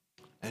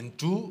 and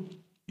two,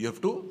 you have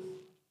to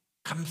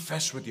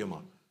confess with your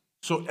mouth.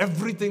 So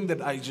everything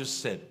that I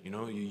just said,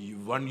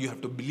 one, you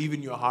have to believe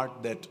in your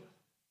heart that,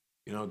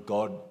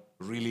 God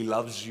really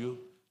loves you.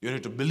 You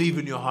need to believe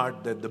in your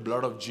heart that the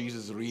blood of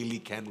Jesus really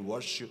can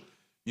wash you.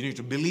 You need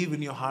to believe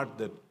in your heart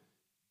that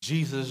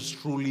Jesus is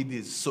truly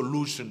the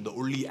solution, the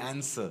only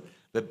answer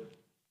that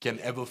can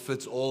ever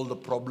fix all the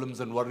problems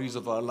and worries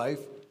of our life.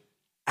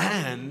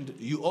 And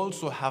you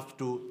also have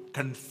to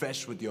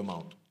confess with your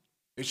mouth,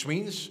 which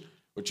means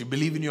what you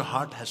believe in your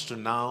heart has to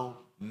now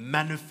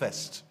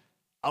manifest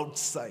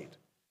outside.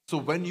 So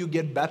when you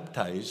get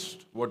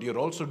baptized, what you're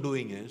also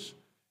doing is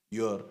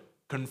you're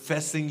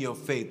confessing your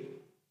faith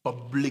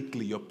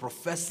publicly. You're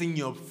professing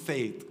your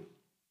faith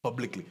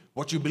publicly.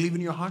 What you believe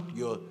in your heart,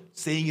 you're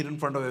saying it in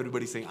front of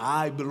everybody, saying,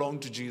 I belong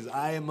to Jesus.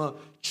 I am a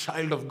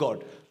child of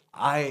God.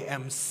 I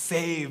am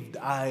saved.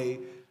 I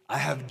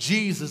have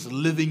Jesus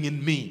living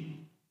in me.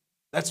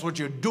 That's what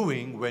you're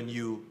doing when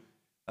you,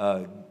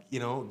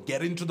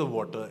 get into the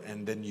water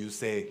and then you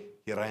say,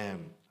 here I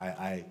am.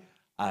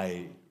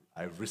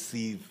 I've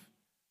received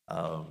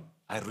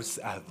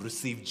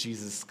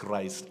Jesus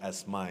Christ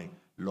as my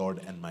Lord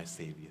and my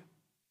Savior.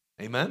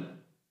 Amen?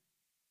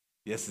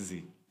 Yes,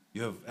 Izzy.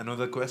 You have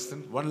another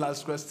question? One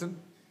last question?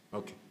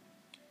 Okay.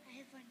 I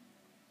have one.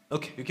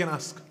 Okay, you can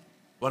ask.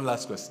 One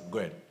last question. Go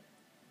ahead.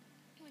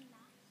 One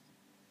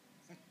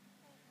last.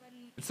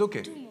 It's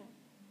okay. Two more.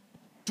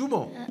 Two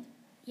more?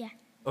 Yeah.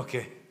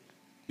 Okay.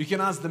 You can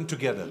ask them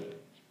together.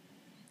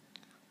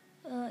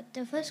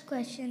 The first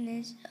question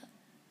is,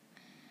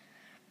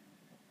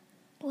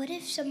 what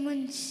if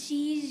someone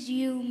sees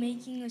you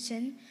making a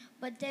sin,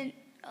 but then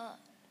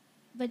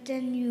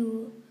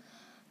you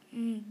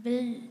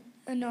build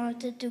an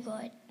altar to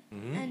God,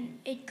 and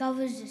it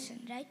covers the sin,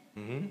 right?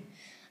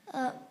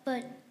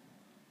 But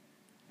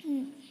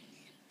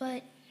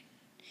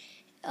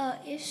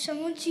if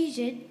someone sees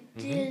it,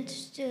 they'll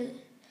still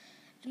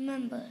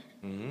remember.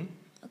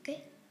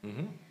 Okay.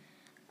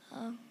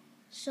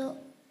 So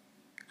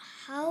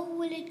how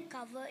will it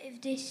cover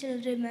if they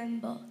still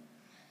remember?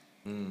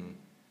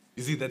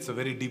 You see, that's a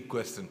very deep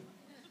question.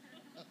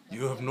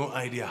 You have no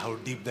idea how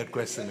deep that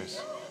question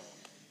is.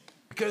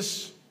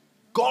 Because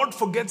God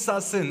forgets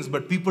our sins,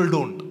 but people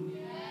don't.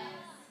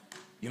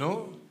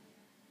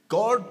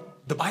 God,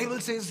 the Bible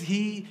says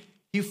He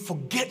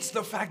forgets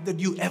the fact that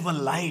you ever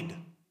lied.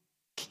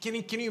 Can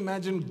you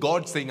imagine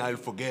God saying, I'll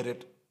forget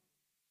it?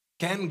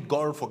 Can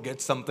God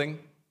forget something?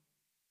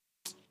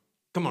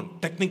 Come on,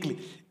 technically,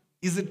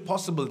 is it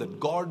possible that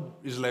God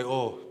is like,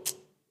 oh,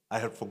 I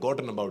had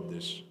forgotten about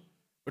this?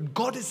 But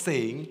God is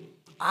saying,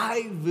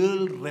 I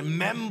will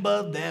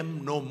remember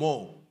them no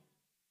more.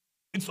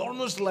 It's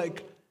almost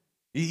like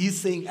He's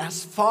saying,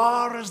 as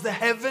far as the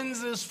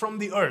heavens is from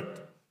the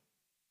earth,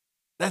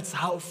 that's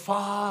how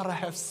far I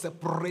have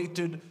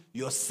separated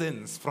your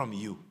sins from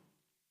you.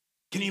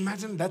 Can you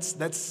imagine? That's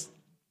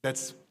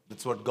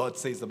what God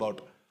says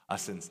about our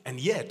sins. And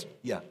yet,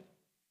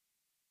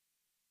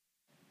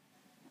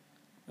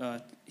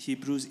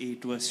 Hebrews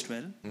 8 verse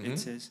 12, it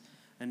says,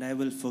 and I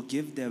will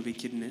forgive their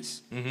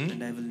wickedness,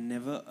 and I will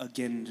never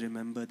again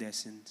remember their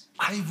sins.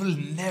 I will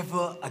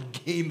never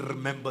again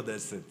remember their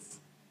sins.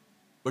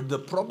 But the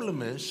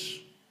problem is,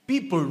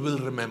 people will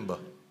remember.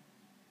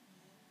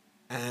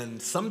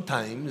 And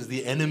sometimes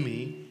the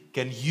enemy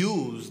can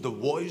use the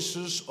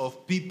voices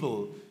of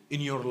people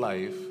in your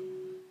life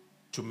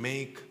to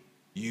make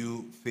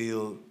you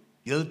feel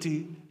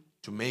guilty,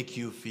 to make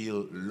you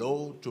feel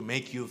low, to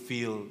make you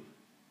feel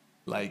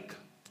like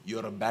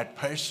you're a bad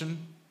person.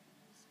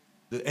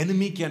 The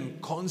enemy can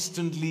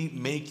constantly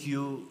make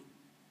you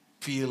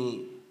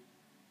feel,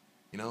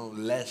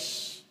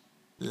 less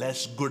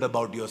good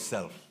about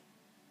yourself.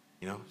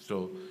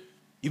 So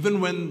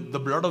even when the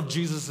blood of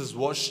Jesus has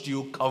washed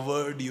you,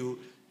 covered you,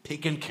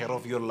 taken care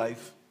of your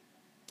life,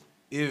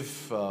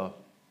 if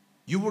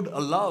you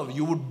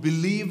would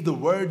believe the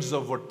words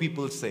of what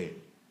people say,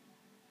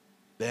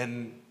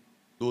 then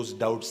those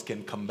doubts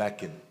can come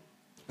back in.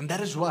 And that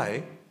is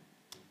why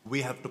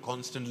we have to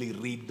constantly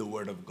read the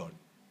Word of God.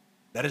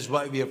 That is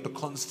why we have to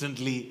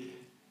constantly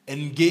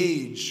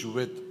engage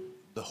with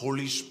the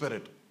Holy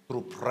Spirit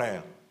through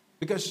prayer.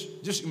 Because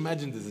just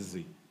imagine this,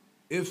 Izzy.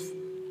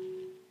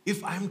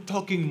 If I'm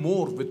talking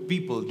more with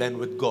people than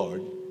with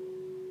God,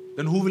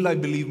 then who will I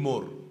believe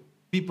more?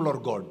 People or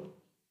God?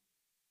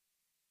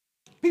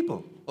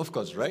 People, of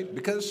course, right?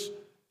 Because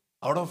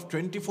out of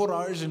 24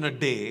 hours in a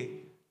day,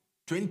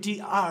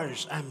 20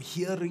 hours I'm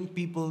hearing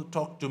people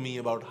talk to me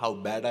about how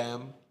bad I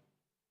am,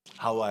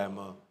 how I am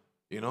a,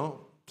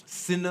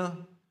 sinner,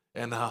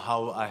 and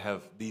how I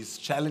have these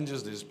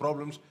challenges, these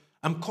problems.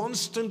 I'm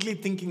constantly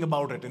thinking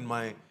about it in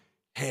my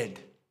head.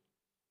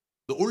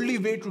 The only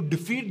way to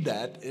defeat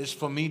that is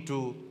for me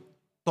to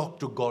talk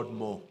to God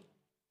more,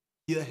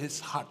 hear His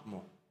heart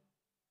more.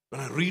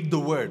 When I read the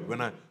Word,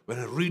 when I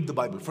read the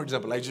Bible, for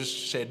example, I just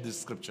shared this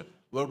scripture.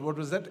 What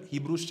was that?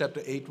 Hebrews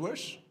chapter 8,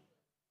 verse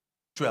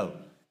 12.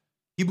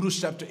 Hebrews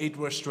chapter 8,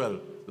 verse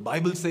 12. The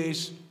Bible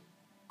says,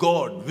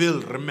 God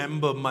will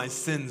remember my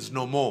sins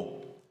no more.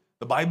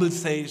 The Bible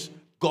says,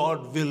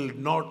 God will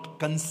not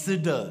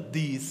consider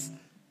these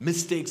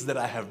mistakes that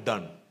I have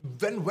done.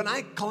 When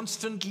I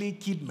constantly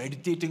keep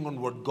meditating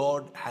on what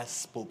God has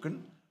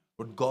spoken,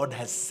 what God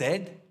has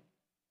said,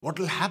 what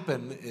will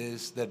happen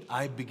is that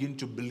I begin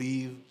to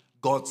believe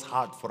God's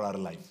heart for our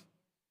life.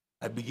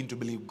 I begin to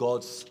believe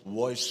God's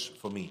voice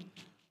for me.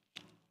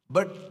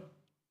 But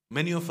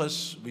many of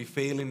us, we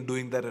fail in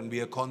doing that, and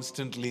we are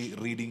constantly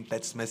reading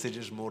text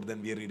messages more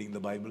than we are reading the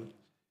Bible.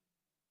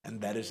 And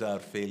that is our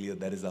failure,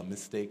 that is our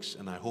mistakes,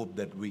 and I hope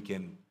that we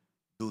can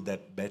do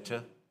that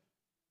better.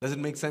 Does it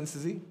make sense,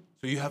 Izzy?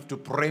 So you have to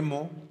pray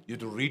more, you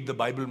have to read the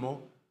Bible more,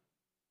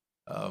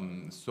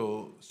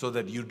 so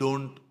that you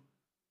don't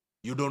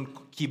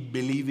keep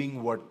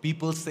believing what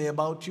people say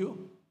about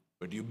you,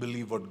 but you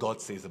believe what God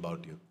says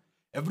about you.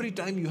 Every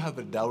time you have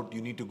a doubt,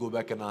 you need to go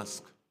back and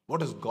ask, what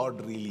does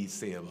God really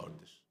say about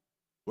this?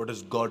 What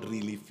does God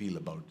really feel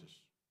about this?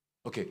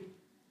 Okay.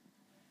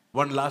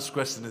 One last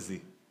question,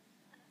 Izzy.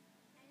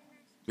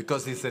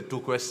 Because he said 2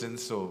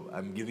 questions, so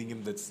I'm giving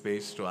him that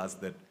space to ask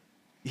that.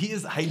 He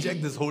has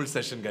hijacked this whole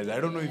session, guys. I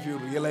don't know if you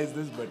realize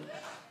this, but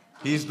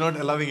he's not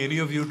allowing any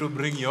of you to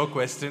bring your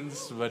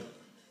questions, but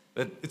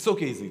it's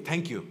okay, Izzy.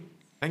 Thank you.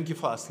 Thank you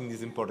for asking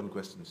these important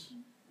questions.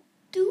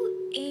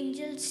 Do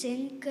angels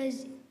sin?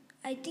 Because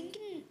I think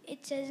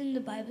it says in the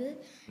Bible,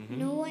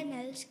 no one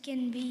else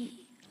can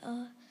be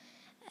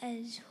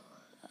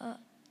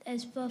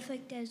as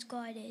perfect as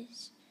God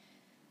is.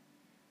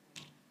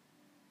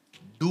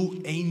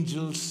 Do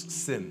angels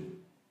sin?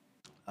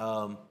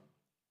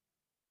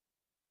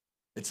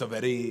 It's a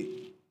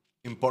very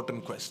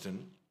important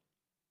question.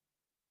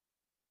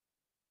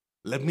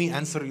 Let me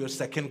answer your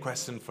second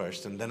question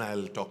first, and then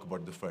I'll talk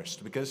about the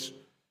first. Because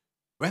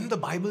when the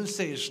Bible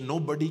says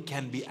nobody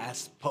can be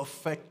as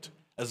perfect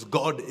as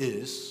God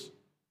is,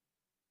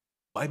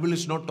 Bible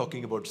is not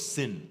talking about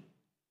sin.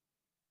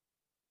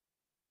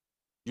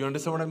 You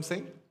understand what I'm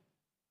saying?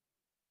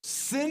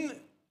 Sin,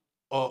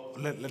 or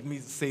let me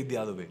say it the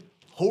other way.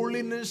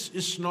 Holiness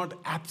is not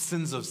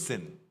absence of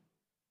sin.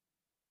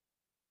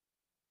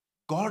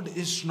 God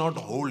is not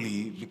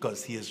holy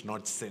because He has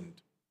not sinned.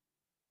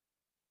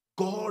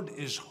 God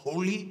is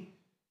holy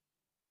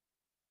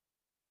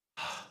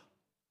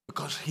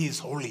because He is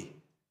holy.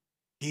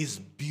 He is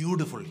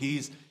beautiful.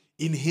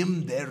 In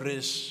Him there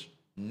is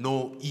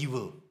no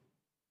evil.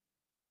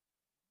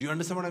 Do you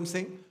understand what I'm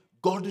saying?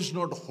 God is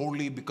not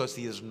holy because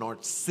He has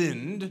not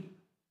sinned.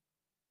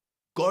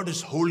 God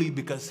is holy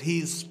because He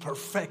is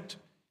perfect.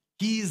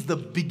 He is the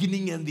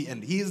beginning and the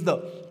end. He is the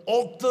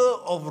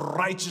author of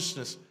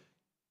righteousness.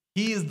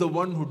 He is the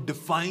one who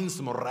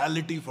defines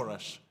morality for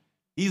us.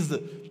 He is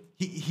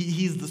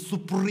the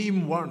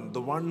supreme one, the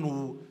one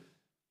who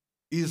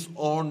is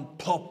on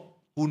top,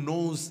 who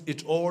knows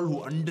it all,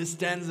 who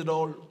understands it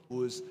all,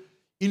 who is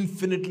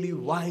infinitely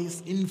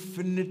wise,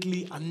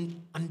 infinitely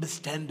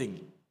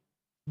understanding.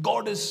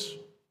 God is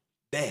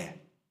there,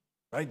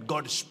 right?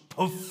 God is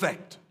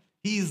perfect.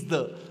 He is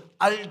the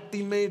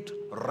ultimate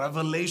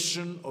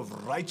revelation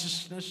of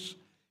righteousness.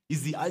 He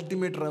is the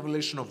ultimate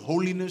revelation of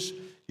holiness.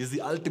 He is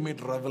the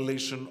ultimate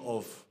revelation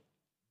of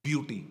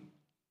beauty.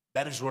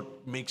 That is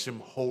what makes Him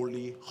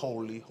holy,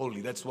 holy,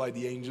 holy. That's why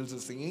the angels are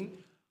singing,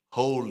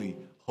 holy,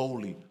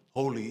 holy,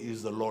 holy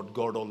is the Lord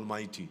God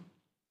Almighty.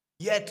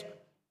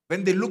 Yet,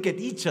 when they look at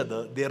each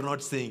other, they are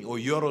not saying, oh,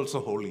 you're also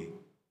holy.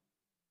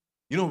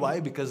 You know why?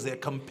 Because they're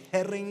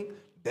comparing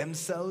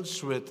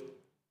themselves with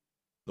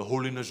the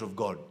holiness of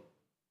God.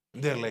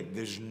 They're like,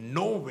 there's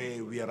no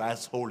way we are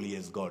as holy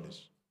as God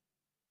is.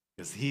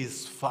 Because He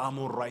is far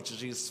more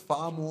righteous. He is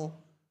far more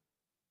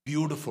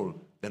beautiful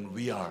than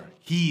we are.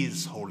 He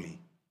is holy.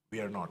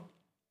 We are not.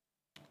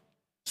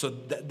 So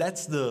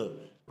that's the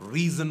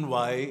reason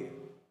why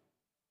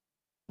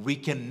we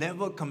can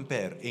never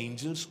compare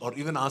angels or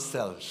even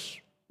ourselves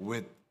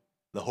with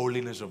the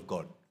holiness of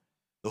God.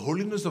 The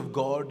holiness of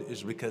God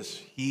is because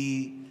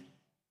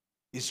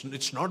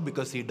it's not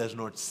because He does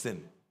not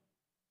sin.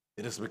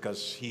 It is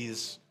because He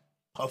is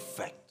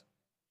perfect.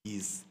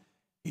 He's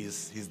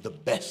the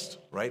best,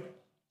 right?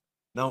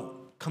 Now,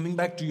 coming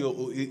back to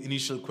your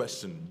initial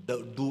question,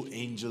 do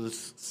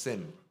angels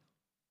sin?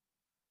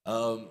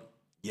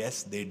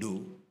 Yes, they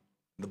do.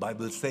 The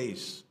Bible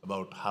says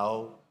about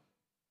how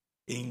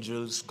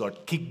angels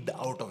got kicked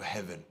out of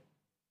heaven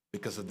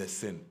because of their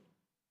sin.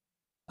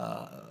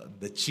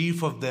 The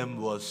chief of them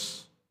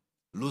was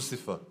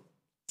Lucifer.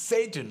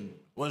 Satan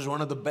was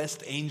one of the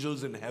best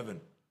angels in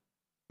heaven,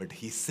 but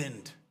he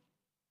sinned.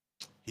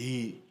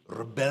 He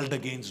rebelled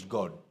against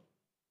God.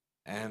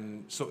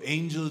 And so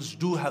angels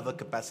do have a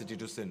capacity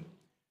to sin.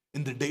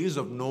 In the days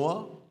of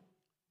Noah,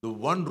 the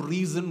one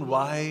reason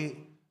why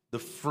the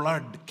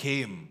flood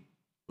came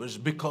was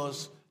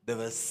because there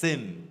was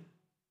sin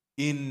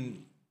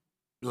in,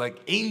 like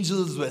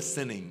angels were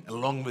sinning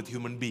along with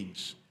human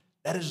beings.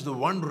 That is the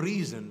one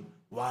reason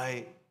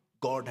why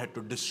God had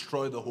to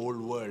destroy the whole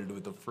world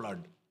with a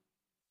flood.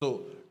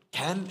 So,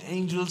 can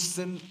angels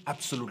sin?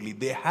 Absolutely.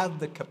 They have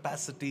the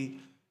capacity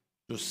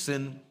to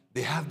sin.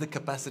 They have the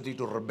capacity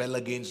to rebel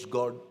against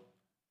God.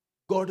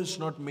 God has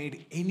not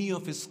made any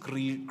of His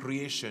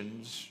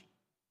creations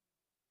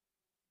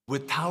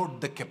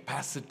without the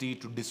capacity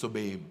to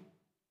disobey Him.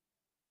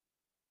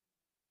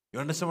 You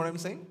understand what I'm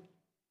saying?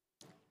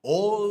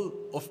 All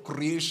of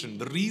creation,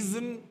 the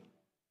reason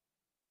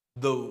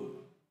the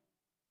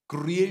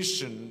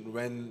creation,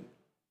 when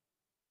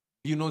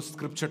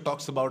scripture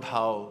talks about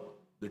how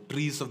the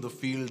trees of the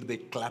field, they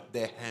clap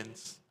their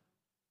hands.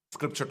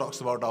 Scripture talks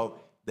about how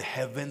the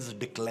heavens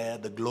declare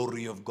the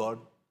glory of God.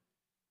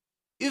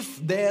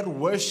 If their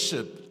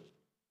worship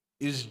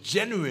is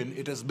genuine,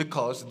 it is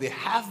because they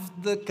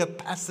have the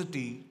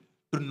capacity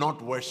to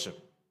not worship.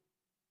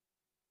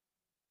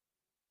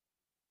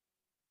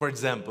 For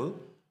example,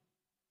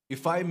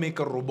 if I make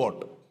a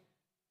robot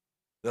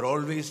that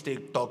always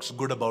talks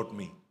good about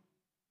me,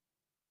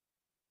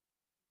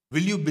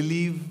 will you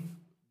believe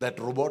that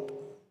robot?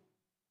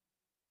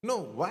 No.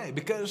 Why?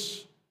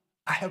 Because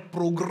I have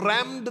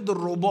programmed the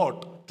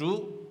robot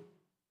to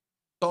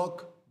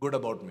talk good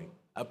about me.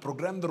 I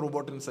programmed the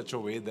robot in such a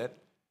way that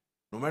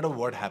no matter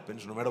what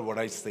happens, no matter what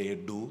I say or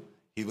do,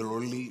 he will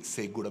only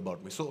say good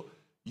about me. So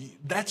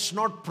that's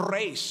not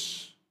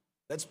praise.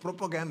 That's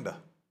propaganda.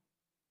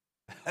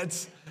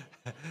 That's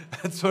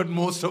what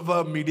most of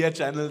our media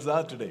channels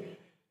are today.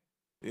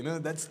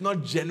 That's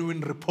not genuine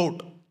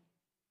report.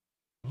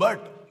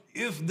 But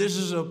if this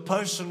is a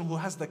person who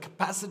has the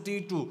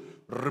capacity to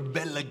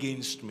rebel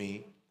against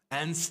me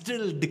and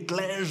still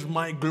declares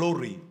my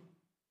glory,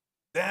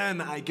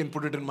 then I can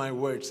put it in my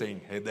word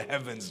saying, hey, the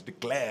heavens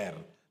declare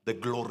the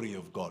glory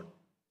of God.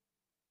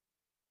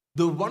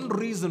 The one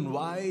reason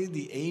why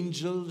the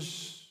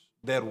angels,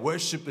 their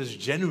worship is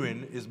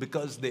genuine is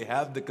because they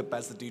have the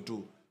capacity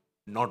to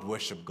not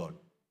worship God.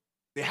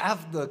 They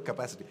have the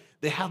capacity.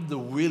 They have the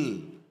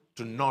will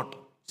to not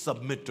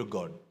submit to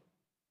God.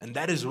 And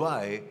that is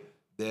why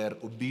their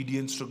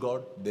obedience to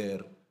God, their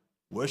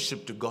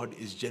worship to God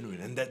is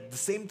genuine. And that the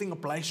same thing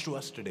applies to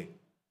us today.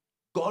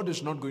 God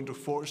is not going to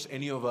force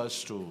any of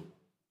us to,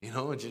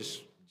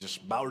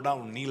 just bow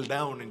down, kneel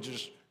down, and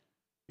just,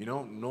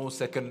 no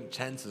second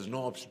chances,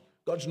 no option.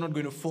 God's not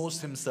going to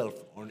force Himself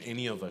on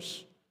any of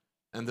us.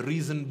 And the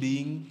reason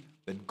being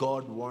that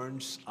God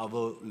wants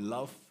our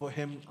love for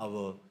Him,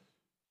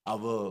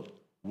 our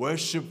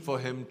worship for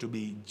Him to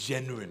be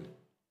genuine.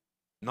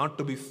 Not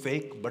to be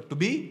fake, but to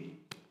be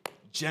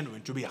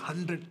genuine, to be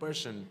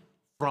 100%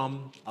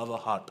 from our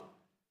heart,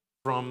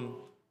 from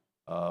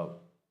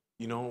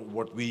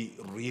what we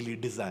really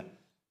desire.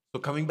 So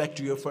coming back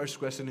to your first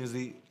question, is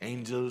the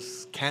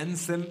angels can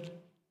sin?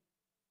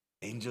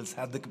 Angels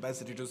have the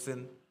capacity to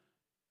sin.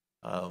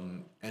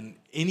 And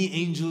any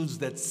angels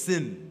that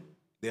sin,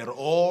 they are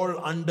all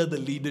under the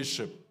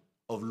leadership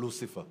of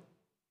Lucifer,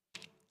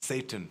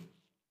 Satan.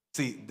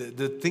 See,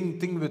 the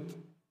thing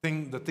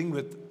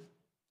with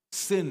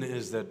sin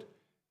is that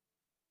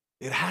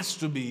it has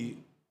to be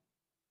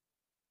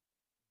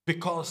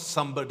because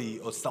somebody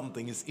or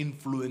something is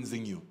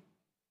influencing you.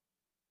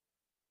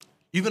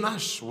 Even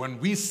us, when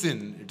we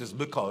sin, it is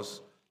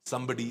because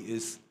somebody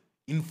is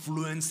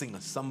influencing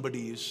us,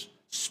 somebody is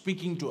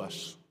speaking to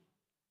us.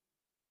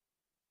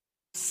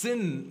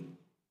 Sin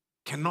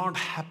cannot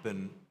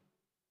happen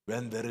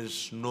when there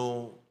is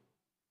no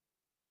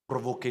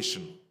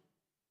provocation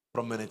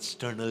from an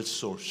external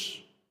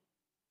source.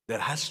 There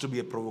has to be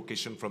a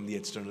provocation from the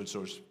external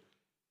source.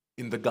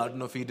 In the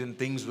Garden of Eden,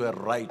 things were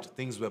right,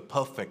 things were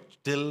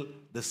perfect, till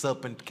the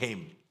serpent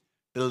came.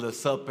 Till the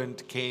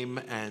serpent came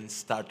and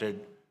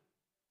started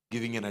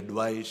giving an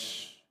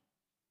advice,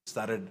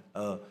 started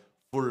a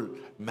full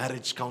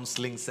marriage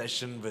counseling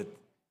session with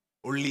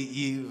only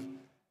Eve,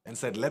 and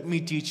said, let me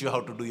teach you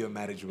how to do your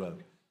marriage well.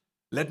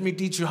 Let me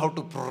teach you how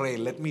to pray.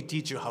 Let me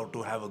teach you how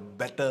to have a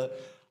better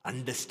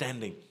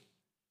understanding.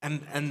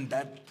 And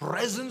that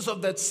presence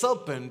of that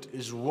serpent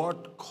is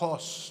what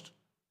caused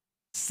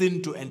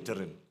sin to enter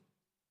in.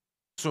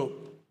 So,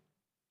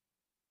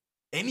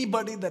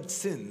 anybody that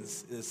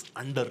sins is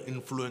under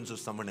influence of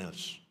someone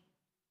else.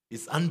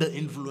 Is under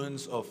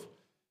influence of,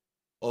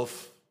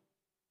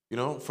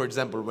 for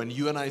example, when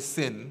you and I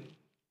sin,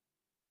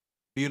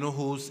 do you know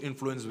whose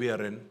influence we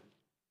are in?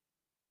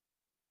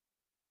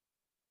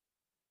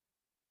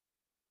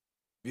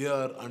 We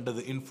are under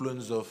the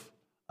influence of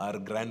our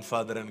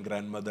grandfather and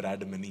grandmother,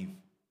 Adam and Eve.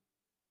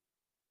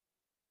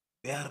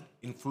 They are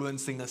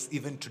influencing us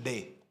even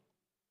today.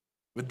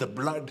 With the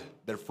blood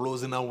that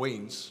flows in our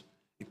veins,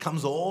 it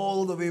comes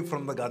all the way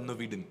from the Garden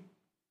of Eden.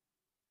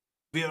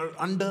 We are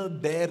under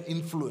their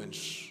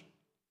influence.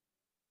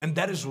 And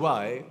that is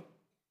why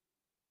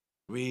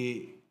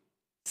we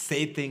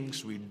say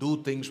things, we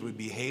do things, we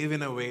behave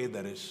in a way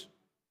that is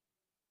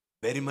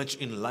very much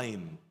in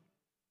line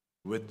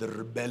with the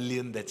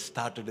rebellion that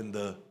started in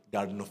the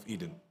Garden of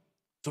Eden.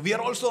 So we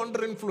are also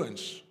under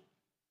influence.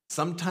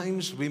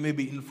 Sometimes we may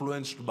be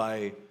influenced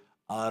by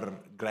our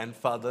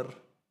grandfather,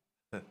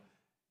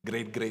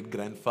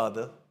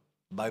 great-great-grandfather.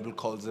 The Bible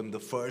calls him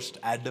the first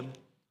Adam.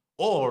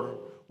 Or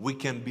we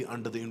can be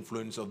under the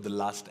influence of the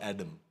last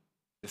Adam,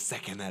 the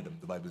second Adam,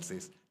 the Bible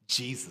says,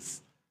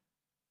 Jesus.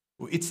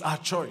 It's our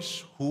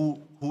choice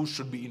who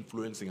should be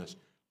influencing us.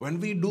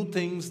 When we do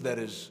things that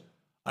is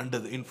under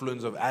the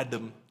influence of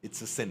Adam,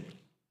 it's a sin.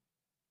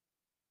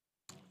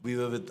 We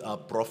were with our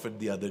prophet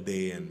the other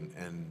day,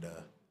 and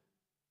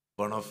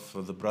one of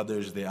the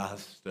brothers, they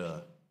asked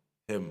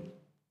him,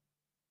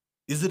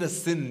 is it a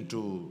sin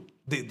to,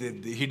 they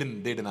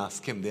didn't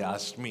ask him, they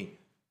asked me,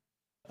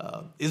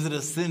 is it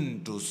a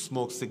sin to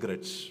smoke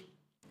cigarettes?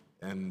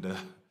 And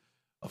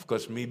of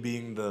course, me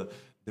being the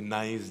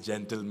nice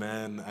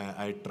gentleman,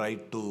 I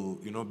tried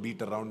to,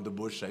 beat around the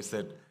bush. I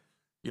said,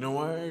 you know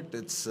what,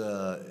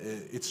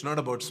 it's not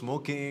about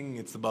smoking,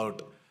 it's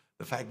about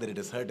the fact that it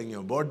is hurting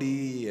your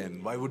body,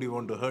 and why would you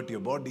want to hurt your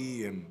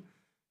body?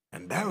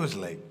 And that was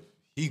like,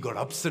 he got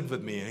upset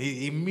with me.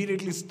 He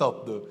immediately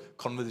stopped the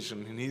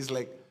conversation, and he's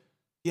like,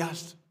 he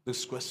asked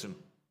this question,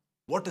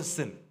 what is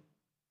sin?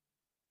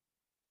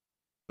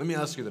 Let me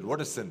ask you that, what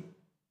is sin?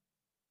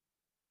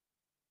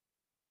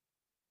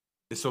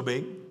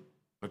 Disobeying,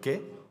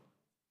 okay?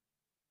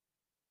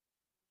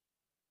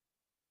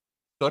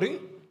 Sorry?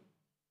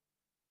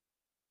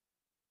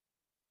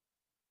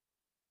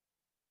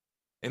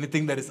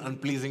 Anything that is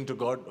unpleasing to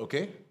God,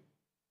 okay?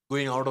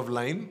 Going out of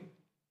line,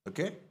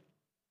 okay?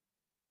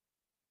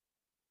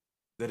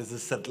 There is a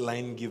set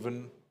line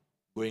given,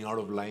 going out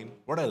of line.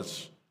 What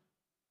else?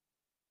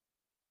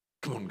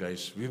 Come on,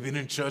 guys. We've been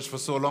in church for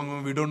so long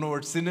and we don't know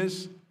what sin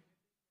is.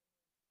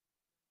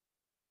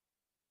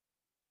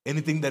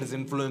 Anything that is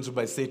influenced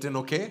by Satan,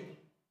 okay?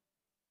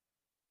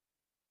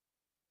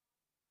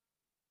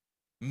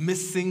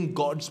 Missing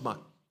God's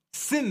mark.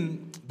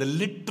 Sin, the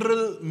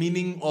literal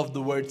meaning of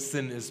the word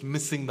sin is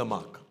missing the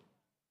mark.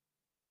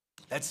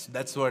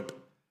 That's what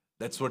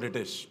it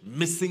is.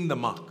 Missing the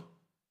mark.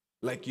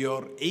 Like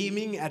you're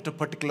aiming at a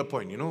particular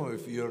point.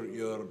 If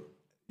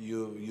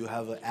you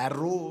have an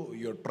arrow,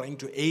 you're trying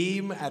to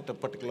aim at a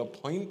particular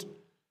point,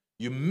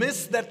 you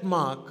miss that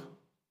mark,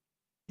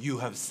 you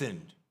have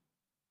sinned.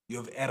 You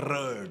have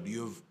erred.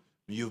 You've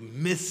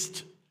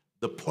missed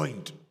the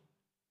point.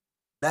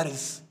 That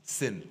is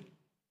sin.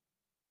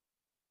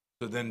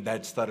 So then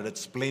that started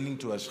explaining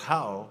to us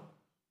how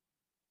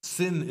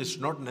sin is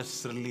not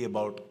necessarily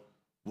about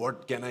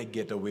what can I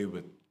get away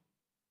with.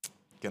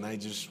 Can I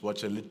just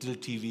watch a little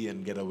TV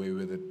and get away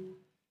with it?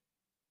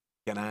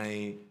 Can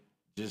I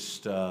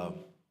just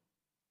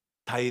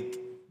tithe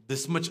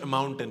this much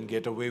amount and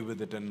get away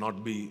with it and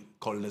not be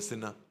called a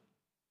sinner?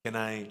 Can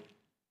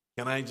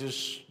I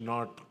just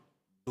not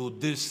do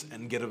this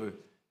and get away?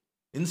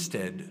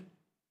 Instead,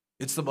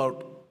 it's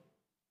about,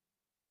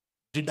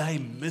 did I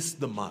miss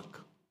the mark?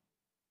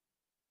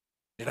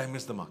 Did I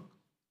miss the mark?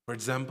 For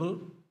example,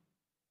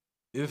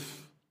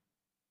 if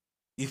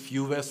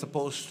you were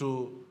supposed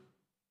to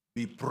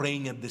be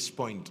praying at this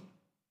point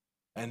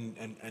and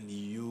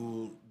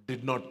you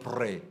did not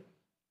pray,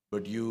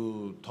 but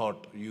you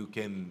thought you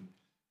can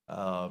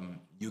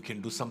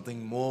do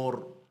something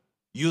more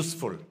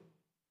useful,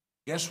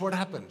 guess what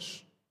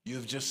happens?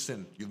 You've just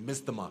sinned. You've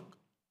missed the mark.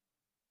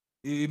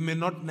 It may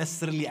not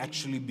necessarily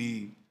actually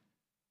be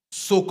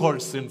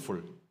so-called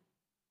sinful,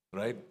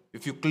 right?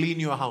 If you clean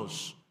your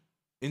house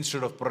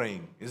instead of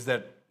praying, is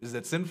that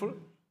sinful?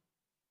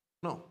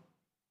 No.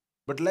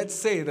 But let's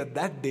say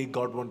that day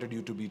God wanted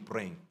you to be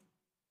praying.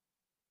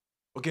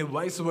 Okay,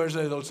 vice versa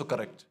is also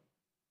correct.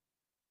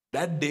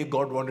 That day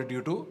God wanted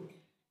you to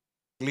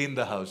clean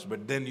the house.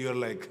 But then you're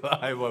like,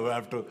 I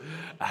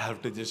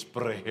have to just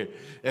pray.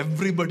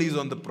 Everybody's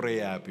on the pray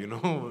app, you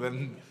know.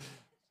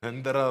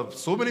 And there are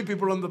so many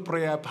people on the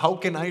pray app. How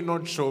can I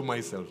not show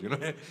myself? You know,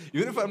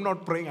 even if I'm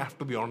not praying, I have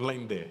to be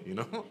online there, you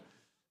know.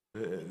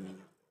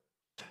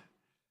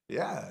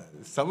 Yeah,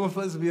 some of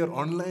us, we are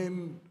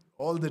online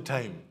all the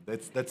time.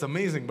 That's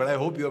amazing. But I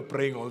hope you are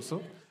praying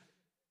also.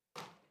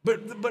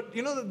 But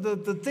you know,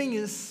 the thing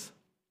is,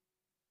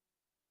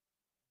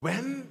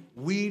 when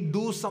we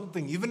do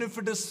something, even if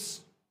it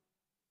is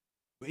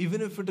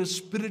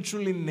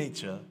spiritual in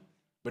nature,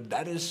 but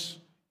that is,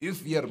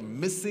 if we are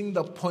missing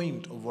the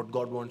point of what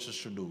God wants us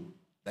to do,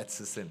 that's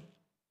a sin.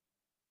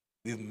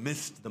 We've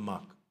missed the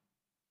mark.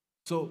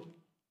 So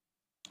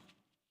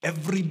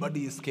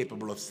everybody is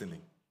capable of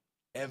sinning.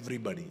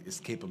 Everybody is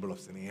capable of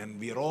sinning. And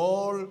we are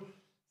all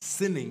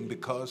sinning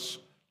because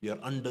we are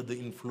under the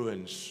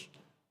influence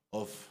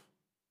of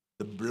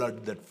the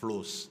blood that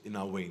flows in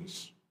our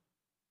veins.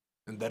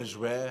 And that is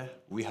where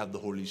we have the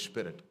Holy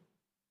Spirit.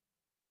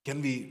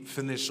 Can we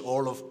finish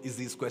all of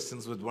these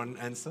questions with one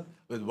answer,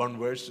 with one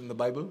verse in the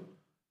Bible?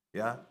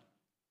 Yeah?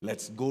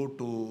 Let's go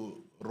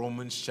to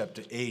Romans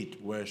chapter 8,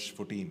 verse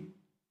 14.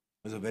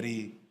 It's a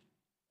very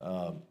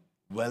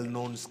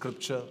well-known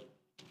scripture.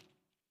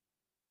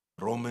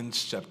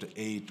 Romans chapter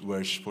 8,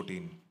 verse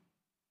 14.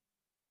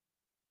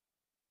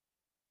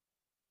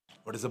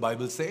 What does the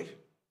Bible say?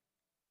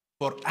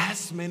 For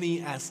as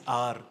many as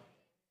are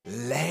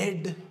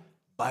led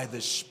by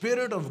the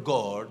Spirit of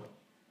God,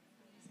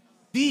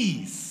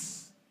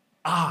 these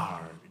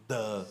are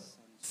the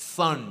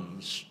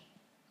sons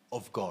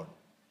of God.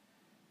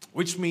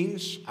 Which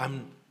means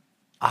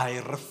I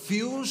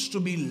refuse to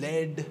be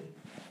led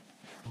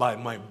by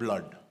my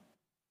blood,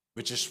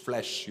 which is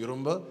flesh. You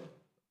remember?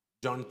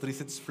 John 3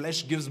 says,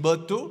 flesh gives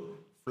birth to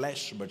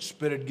flesh, but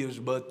spirit gives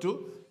birth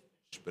to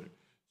spirit.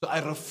 So I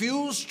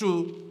refuse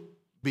to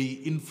be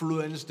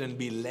influenced and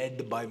be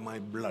led by my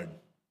blood.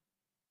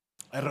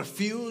 I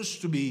refuse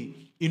to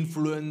be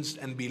influenced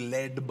and be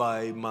led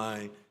by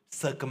my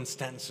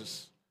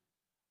circumstances.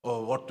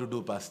 Or what to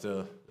do,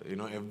 Pastor? You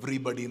know,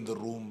 everybody in the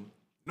room.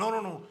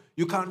 No.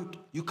 You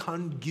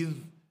can't give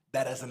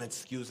that as an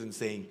excuse in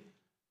saying,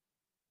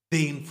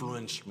 they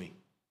influenced me.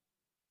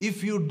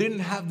 If you didn't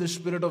have the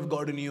Spirit of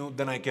God in you,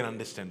 then I can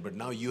understand. But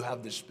now you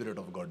have the Spirit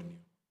of God in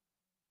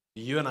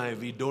you. You and I,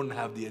 we don't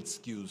have the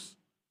excuse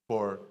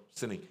for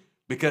sinning.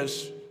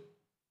 Because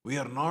we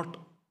are not,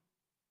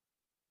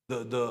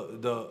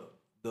 the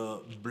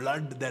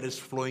blood that is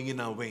flowing in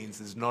our veins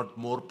is not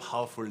more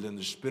powerful than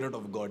the Spirit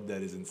of God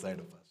that is inside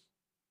of us.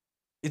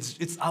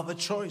 It's our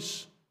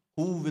choice.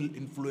 Who will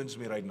influence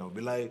me right now?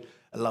 Will I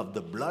love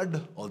the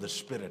blood or the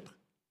Spirit?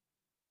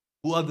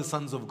 Who are the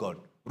sons of God?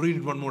 Read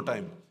it one more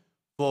time.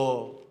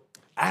 For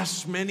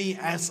as many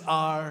as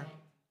are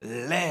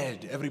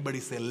led, everybody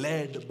say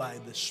led by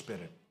the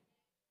Spirit.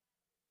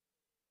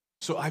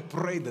 So I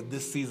pray that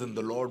this season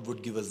the Lord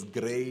would give us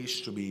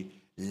grace to be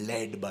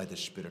led by the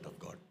Spirit of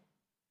God.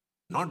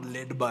 Not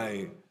led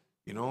by,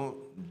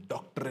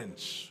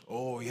 doctrines.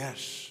 Oh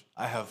yes,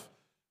 I have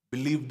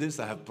believed this,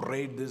 I have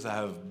prayed this,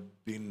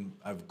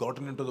 I've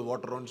gotten into the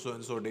water on so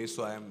and so day,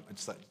 so I am,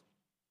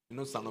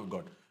 son of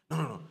God.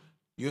 No.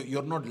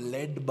 You're not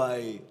led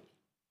by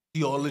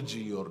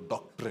theology or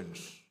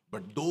doctrines,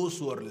 but those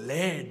who are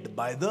led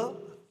by the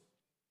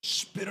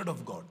Spirit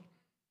of God.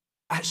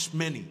 As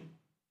many.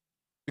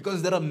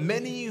 Because there are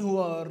many who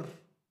are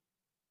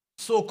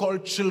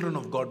so-called children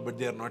of God, but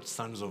they are not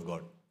sons of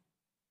God.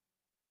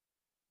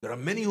 There are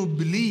many who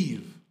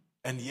believe,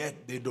 and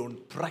yet they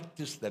don't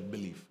practice that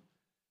belief.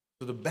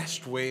 So the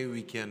best way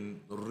we can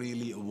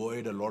really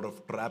avoid a lot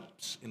of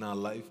traps in our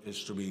life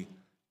is to be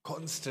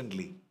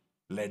constantly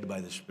led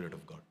by the Spirit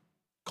of God.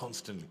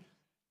 Constantly.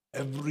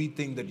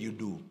 Everything that you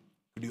do,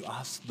 could you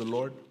ask the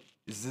Lord,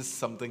 is this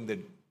something that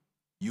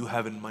you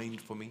have in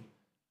mind for me?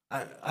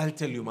 I'll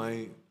tell you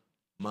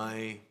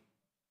my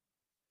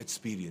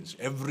experience.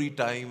 Every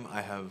time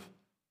I have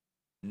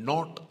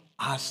not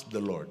asked the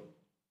Lord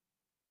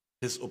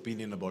His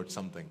opinion about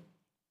something,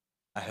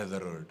 I have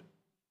erred.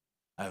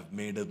 I have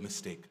made a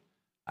mistake.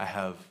 I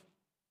have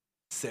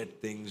said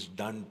things,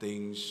 done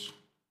things,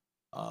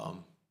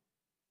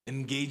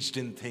 engaged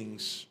in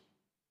things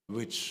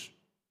which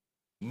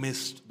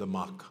missed the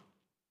mark,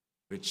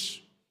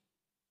 which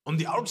on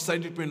the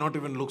outside it may not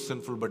even look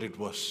sinful, but it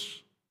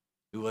was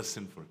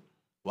sinful.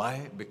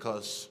 Why?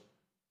 Because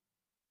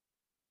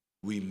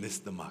we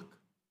missed the mark.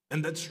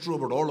 And that's true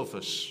about all of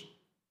us.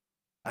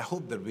 I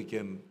hope that we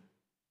can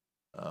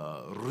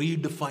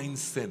redefine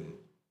sin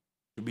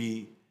to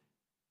be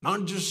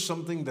not just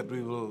something that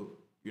we will,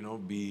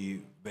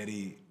 be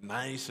very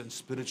nice and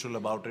spiritual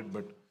about it,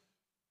 but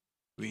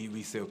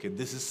we say, okay,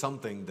 this is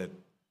something that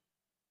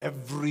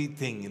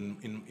everything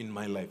in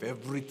my life,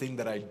 everything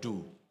that I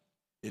do,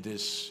 it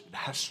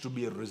has to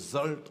be a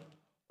result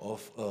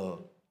of a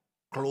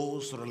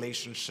close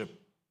relationship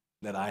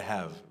that I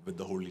have with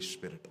the Holy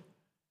Spirit.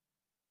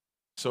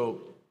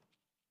 So,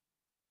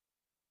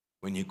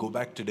 when you go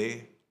back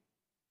today,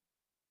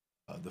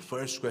 the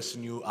first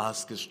question you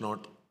ask is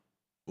not,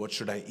 What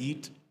should I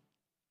eat?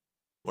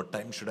 What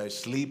time should I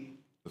sleep?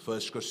 The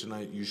first question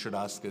you should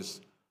ask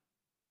is,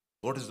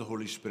 what is the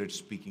Holy Spirit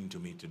speaking to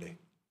me today?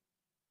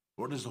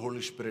 What is the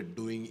Holy Spirit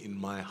doing in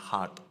my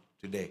heart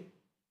today?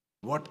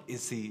 What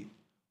is He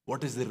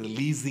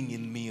releasing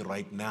in me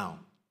right now?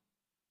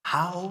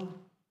 How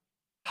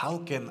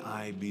can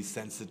I be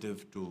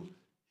sensitive to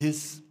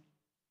His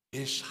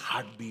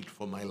heartbeat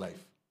for my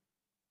life?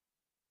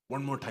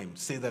 One more time,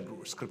 say that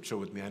scripture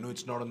with me. I know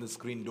it's not on the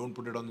screen. Don't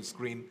put it on the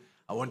screen.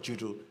 I want you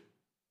to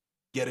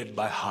get it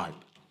by heart.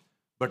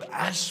 But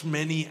as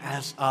many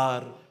as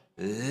are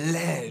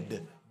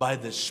led by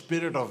the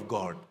Spirit of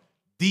God,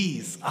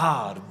 these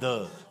are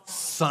the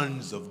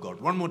sons of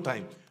God. One more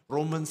time,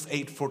 Romans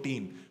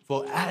 8:14.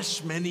 For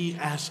as many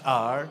as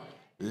are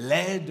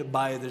led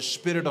by the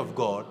Spirit of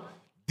God,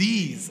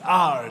 these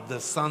are the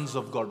sons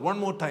of God. One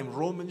more time,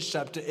 Romans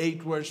chapter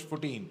 8, verse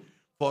 14.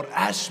 For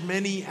as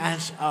many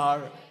as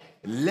are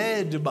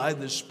led by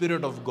the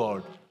Spirit of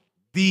God,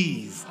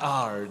 these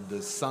are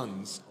the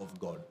sons of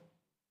God.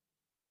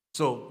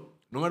 So,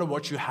 no matter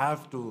what you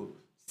have to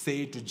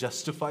say to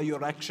justify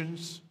your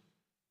actions,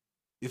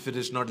 if it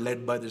is not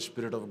led by the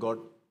Spirit of God,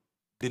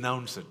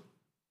 denounce it.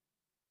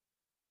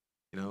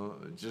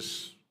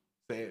 Just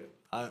say,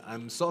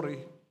 I'm sorry,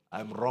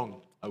 I'm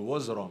wrong, I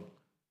was wrong,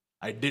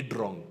 I did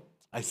wrong,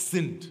 I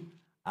sinned,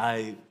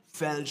 I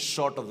fell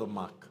short of the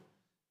mark.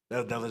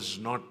 That was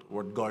not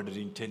what God had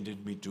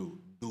intended me to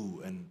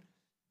do, and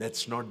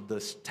that's not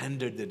the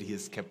standard that He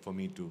has kept for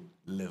me to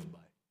live by.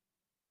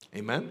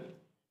 Amen?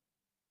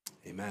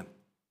 Amen.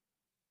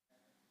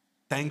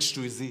 Thanks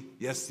to Izzy.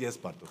 Yes,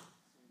 Partha.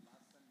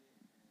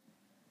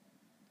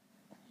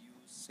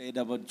 Said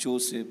about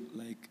Joseph,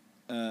 like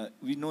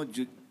we know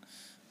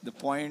the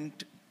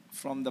point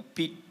from the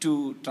pit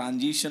to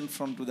transition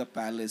from to the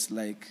palace,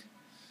 like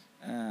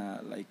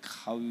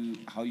how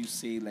you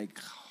say, like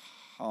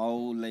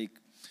how, like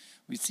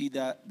we see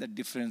the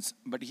difference.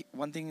 But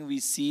one thing we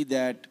see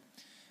that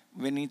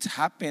when it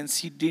happens,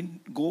 he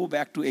didn't go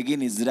back to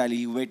again Israel.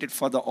 He waited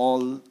for the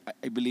all.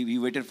 I believe he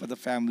waited for the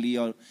family,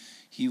 or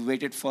he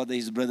waited for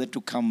his brother to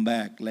come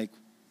back. Like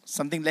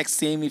something like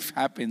same if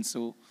happens.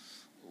 So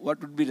what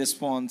would be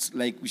response?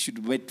 Like we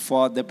should wait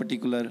for the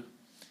particular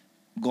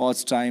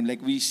God's time.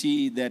 Like we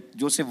see that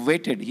Joseph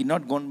waited. He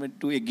not gone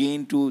to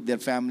again to their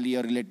family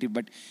or relative,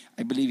 but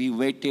I believe he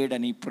waited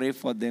and he prayed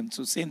for them.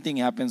 So same thing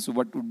happens. So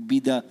what would be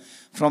the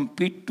from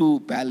pit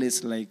to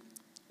palace? Like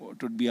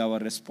what would be our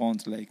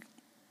response? Like.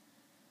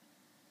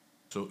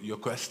 So your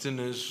question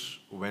is,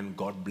 when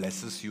God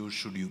blesses you,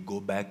 should you go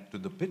back to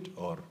the pit,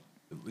 or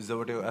is that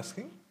what you're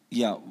asking?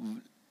 Yeah,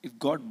 if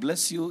God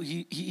bless you,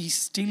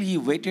 he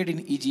waited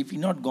in Egypt. He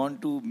not gone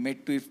to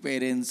meet to his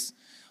parents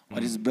or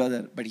his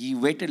brother, but he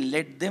waited,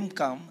 let them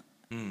come,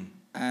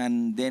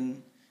 and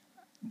then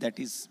that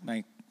is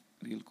my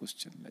real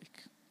question.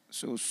 Like,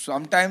 so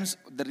sometimes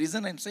the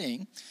reason I'm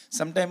saying,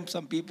 sometimes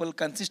some people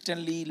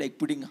consistently like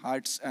putting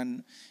hearts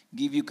and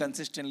give you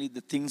consistently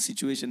the thing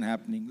situation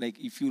happening. Like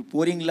if you're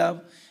pouring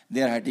love,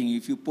 they are hurting you.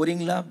 If you're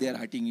pouring love, they are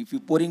hurting you. If you're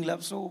pouring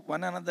love, so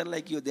one another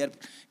like you, they're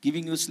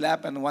giving you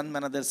slap and one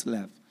another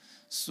slap.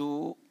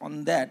 So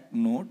on that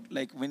note,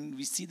 like when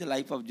we see the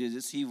life of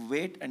Jesus, he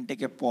wait and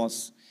take a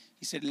pause.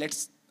 He said,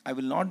 I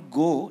will not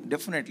go,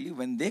 definitely.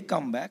 When they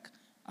come back,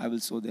 I will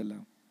show their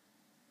love.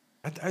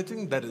 I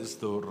think that is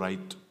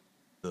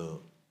the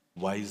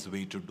wise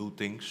way to do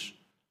things.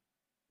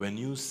 When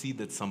you see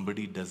that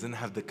somebody doesn't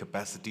have the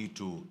capacity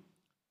to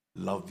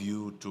love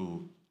you,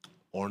 to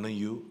honor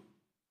you,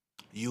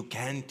 you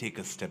can take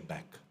a step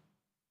back.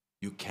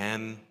 You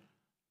can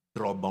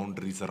draw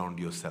boundaries around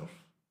yourself.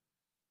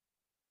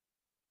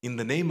 In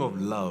the name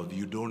of love,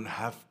 you don't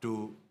have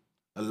to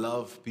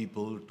allow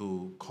people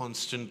to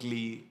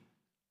constantly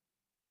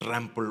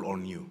trample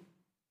on you.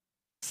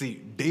 See,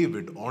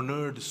 David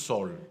honored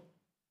Saul,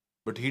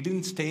 but he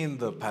didn't stay in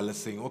the palace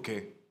saying,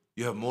 okay,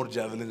 you have more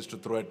javelins to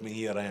throw at me,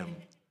 here I am.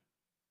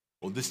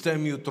 Oh, this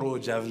time you throw a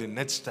javelin,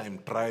 next time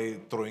try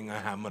throwing a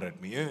hammer at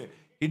me.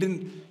 He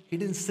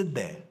didn't sit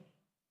there.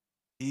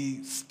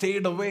 He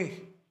stayed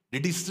away.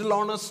 Did he still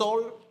honor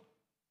Saul?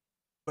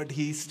 But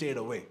he stayed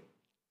away.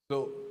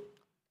 So,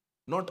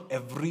 not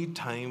every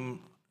time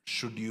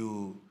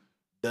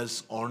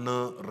does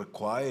honor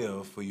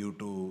require for you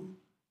to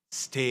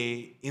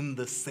stay in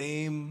the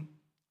same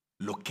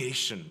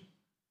location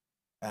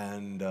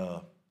and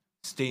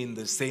stay in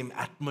the same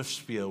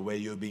atmosphere where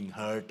you're being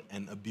hurt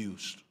and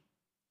abused.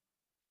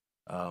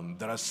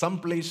 There are some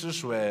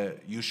places where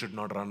you should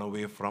not run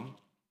away from.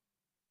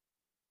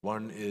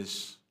 One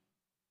is,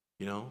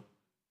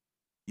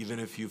 even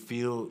if you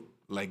feel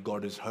like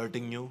God is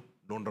hurting you,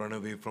 don't run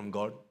away from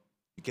God.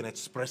 You can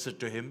express it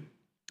to Him.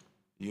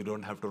 You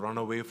don't have to run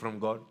away from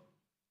God.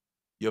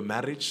 Your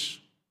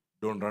marriage,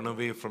 don't run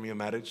away from your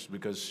marriage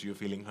because you're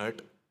feeling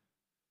hurt.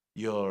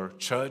 Your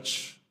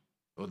church,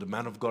 or the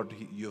man of God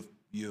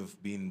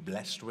you've been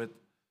blessed with,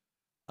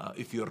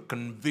 if you're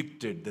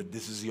convicted that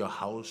this is your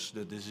house,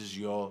 that this is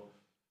your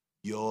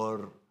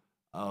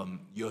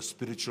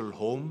spiritual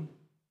home,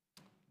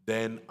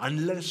 then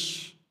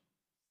unless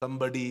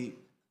somebody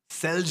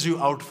sells you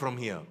out from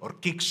here or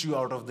kicks you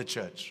out of the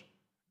church,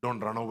 don't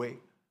run away.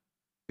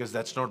 Because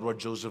that's not what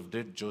Joseph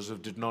did.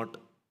 Joseph did not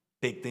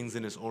take things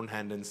in his own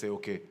hand and say,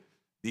 okay,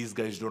 these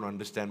guys don't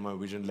understand my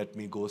vision. Let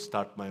me go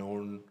start my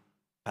own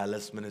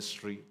palace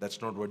ministry.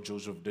 That's not what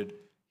Joseph did.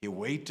 He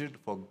waited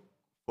for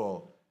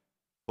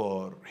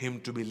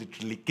him to be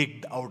literally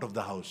kicked out of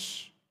the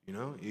house. You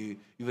know, he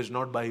was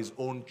not by his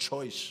own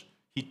choice.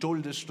 He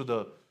told this to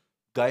the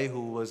guy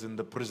who was in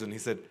the prison. He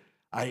said,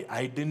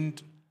 I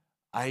didn't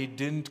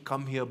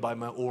come here by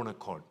my own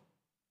accord.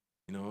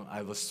 You know,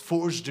 I was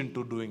forced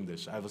into doing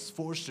this. I was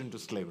forced into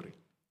slavery.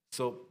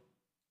 So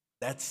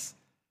that's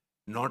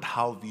not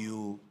how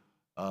you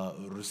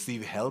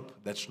receive help.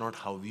 That's not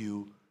how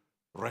you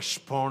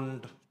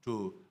respond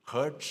to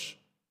hurts.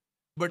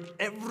 But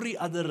every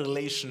other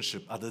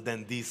relationship other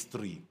than these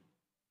three,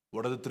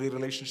 what are the three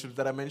relationships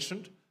that I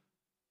mentioned?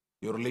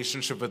 Your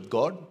relationship with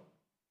God,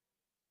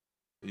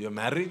 your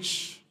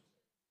marriage,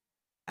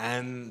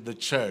 and the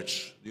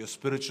church, your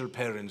spiritual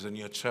parents and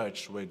your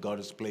church where God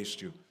has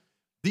placed you.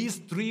 These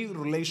three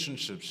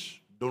relationships,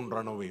 don't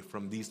run away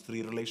from these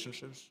three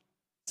relationships.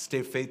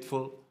 Stay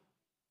faithful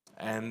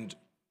and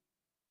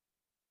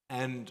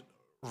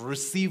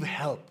receive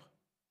help,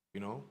 you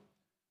know.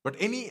 But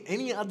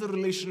any other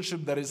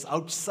relationship that is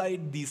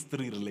outside these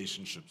three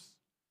relationships,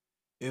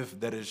 if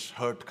there is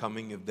hurt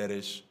coming, if there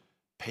is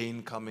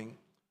pain coming,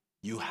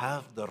 you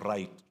have the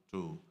right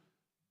to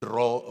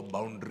draw a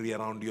boundary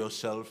around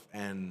yourself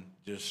and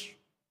just,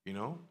 you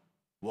know,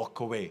 walk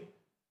away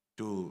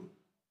to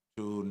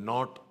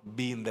not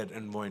be in that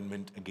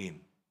environment again.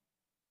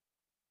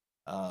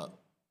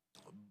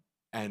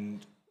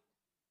 And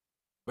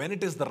when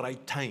it is the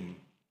right time,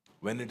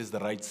 when it is the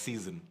right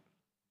season,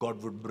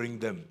 God would bring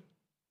them,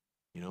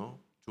 you know,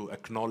 to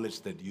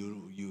acknowledge that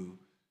you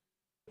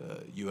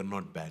are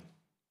not bad.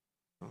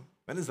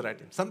 When is the right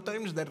time?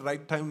 Sometimes that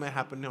right time may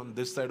happen on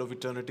this side of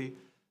eternity.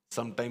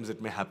 Sometimes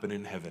it may happen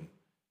in heaven.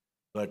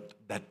 But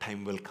that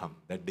time will come.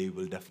 That day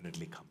will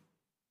definitely come.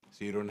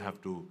 So you don't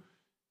have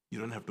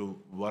to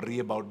worry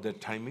about the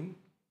timing.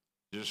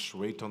 Just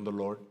wait on the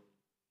Lord.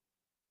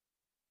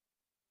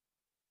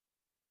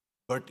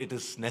 But it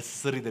is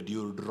necessary that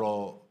you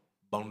draw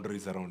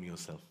boundaries around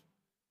yourself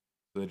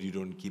so that you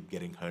don't keep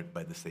getting hurt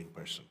by the same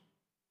person.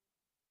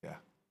 Yeah.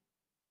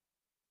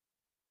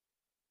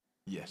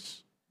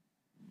 Yes.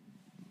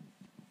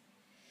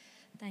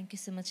 Thank you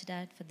so much,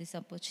 Dad, for this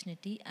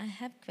opportunity. I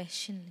have a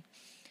question.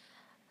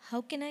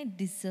 How can I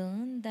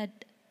discern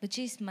that which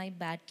is my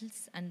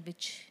battles and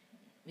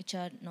which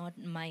are not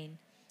mine?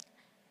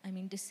 I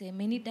mean to say,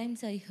 many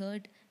times I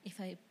heard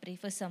if I pray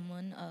for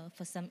someone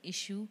for some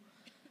issue,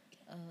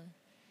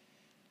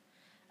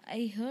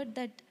 I heard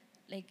that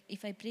like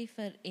if I pray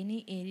for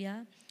any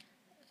area,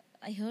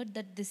 I heard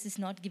that this is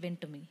not given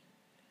to me.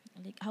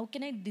 Like how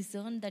can I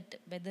discern that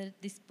whether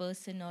this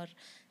person or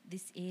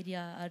this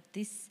area or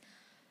this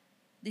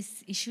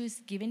issue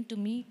is given to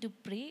me to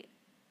pray,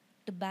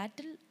 to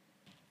battle,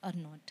 or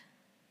not?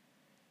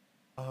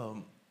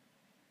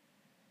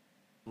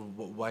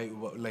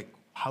 Like,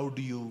 how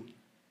do you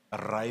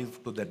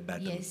arrive to that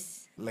battle?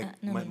 Yes.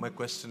 Like, No. my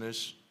question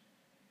is,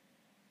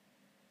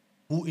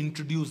 who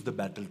introduced the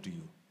battle to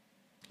you?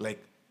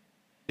 Like,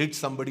 did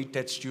somebody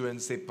text you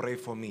and say, pray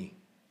for me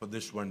for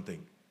this one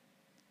thing?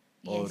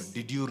 Or Yes.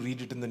 did you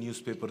read it in the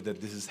newspaper that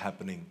this is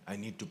happening? I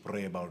need to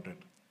pray about it.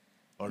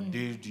 Or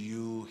did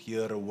you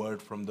hear a word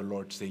from the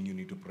Lord saying you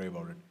need to pray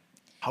about it?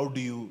 How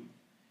do you,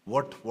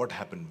 what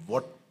happened?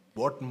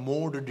 What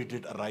mode did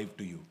it arrive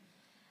to you?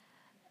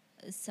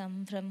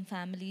 Some from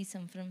family,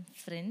 some from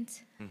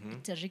friends.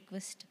 It's a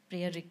request,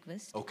 prayer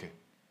request. Okay.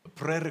 A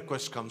prayer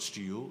request comes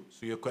to you.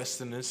 So your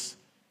question is,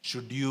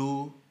 should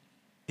you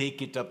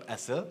take it up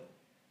as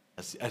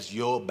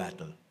your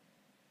battle?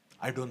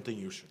 I don't think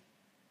you should.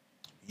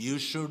 You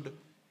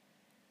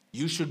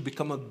should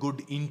become a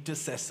good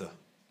intercessor.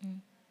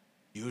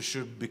 You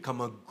should become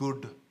a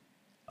good,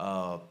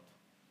 a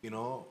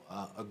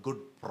good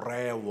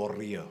prayer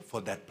warrior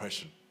for that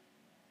person.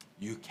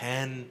 You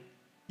can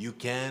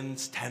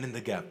stand in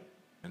the gap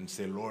and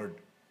say, Lord,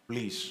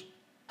 please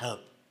help.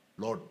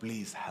 Lord,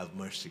 please have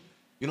mercy.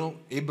 You know,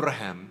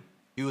 Abraham,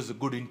 he was a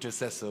good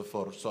intercessor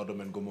for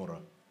Sodom and Gomorrah.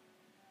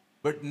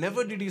 But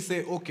never did he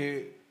say,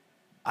 okay,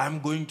 I'm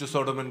going to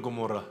Sodom and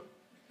Gomorrah.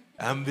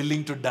 I'm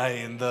willing to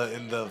die in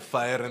the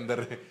fire and the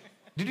rain.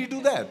 Did he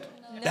do that?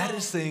 No. That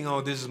is saying, oh,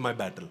 this is my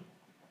battle.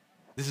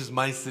 This is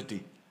my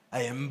city.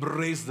 I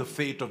embrace the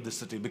fate of the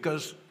city,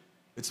 because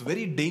it's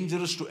very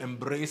dangerous to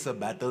embrace a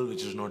battle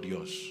which is not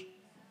yours.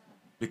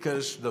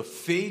 Because the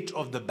fate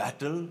of the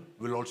battle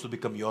will also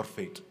become your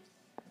fate.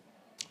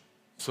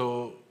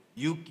 So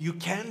you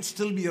can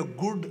still be a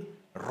good,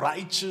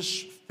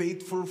 righteous,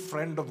 faithful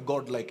friend of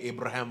God like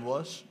Abraham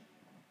was,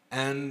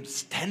 and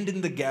stand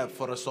in the gap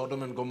for a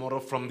Sodom and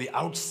Gomorrah from the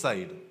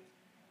outside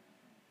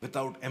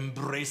without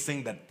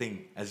embracing that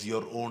thing as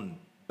your own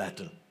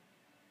battle.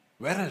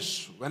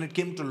 Whereas when it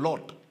came to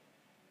Lot,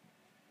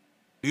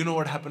 do you know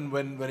what happened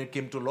when it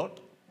came to Lot?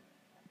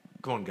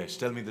 Come on, guys,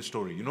 tell me the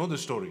story. You know the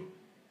story.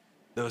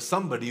 There was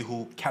somebody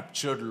who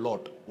captured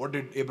Lot. What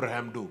did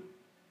Abraham do?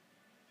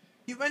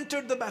 He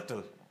entered the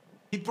battle.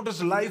 He put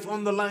his life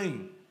on the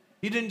line.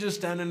 He didn't just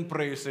stand and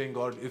pray saying,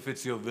 God, if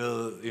it's your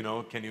will,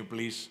 can you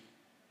please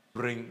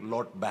bring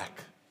Lot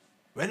back?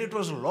 When it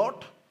was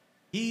Lot,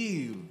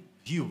 he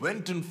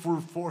went in full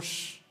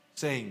force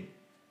saying,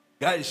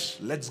 guys,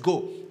 let's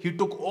go. He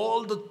took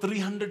all the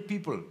 300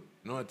 people,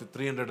 at the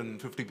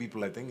 350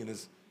 people, I think, in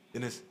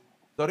his,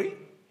 sorry?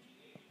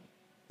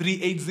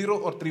 380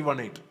 or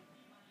 318?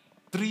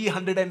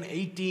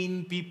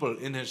 318 people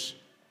in his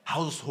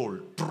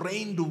household,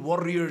 trained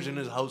warriors in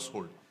his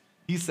household.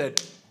 He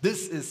said,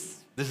 this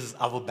is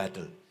our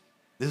battle.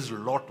 This is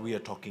Lot we are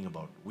talking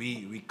about.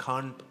 We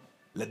can't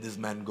let this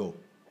man go.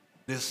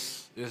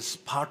 This is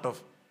part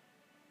of,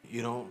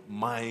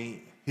 my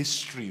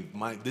history.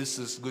 This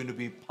is going to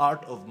be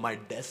part of my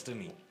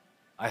destiny.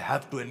 I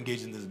have to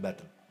engage in this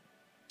battle.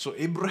 So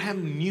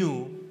Abraham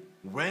knew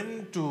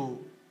when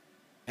to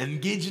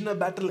engage in a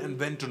battle and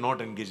when to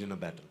not engage in a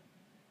battle.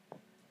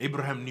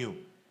 Abraham knew.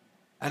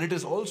 And it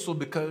is also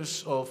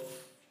because of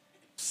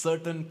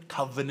certain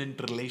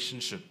covenant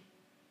relationship.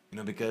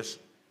 Because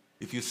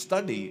if you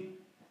study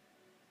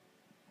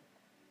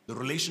the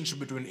relationship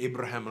between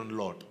Abraham and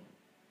Lot,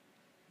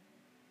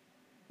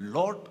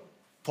 Lot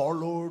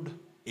followed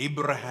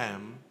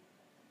Abraham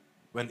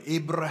when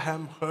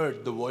Abraham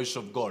heard the voice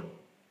of God.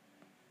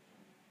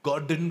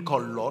 God didn't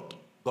call Lot,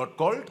 God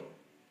called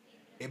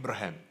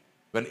Abraham.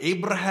 When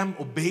Abraham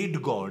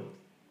obeyed God,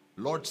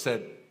 Lot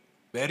said,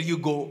 where you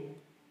go,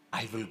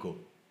 I will go.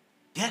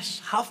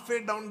 Yes,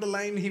 halfway down the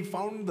line, he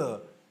found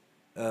the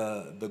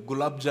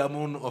gulab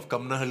jamun of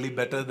Kamnahalli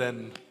better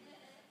than,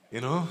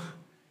 the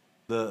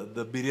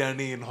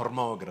biryani in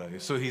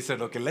Hormaogra. So he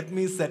said, okay, let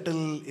me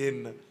settle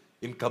in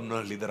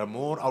Kamnahalli. There are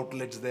more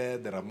outlets there.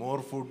 There are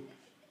more food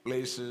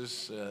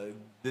places.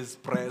 This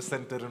prayer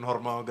center in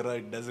Hormaogra,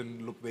 it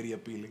doesn't look very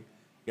appealing.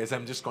 Guys,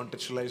 I'm just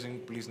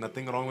contextualizing. Please,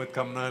 nothing wrong with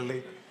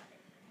Kamnahalli.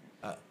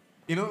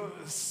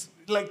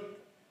 Like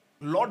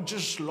Lot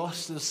just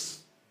lost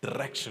his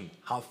direction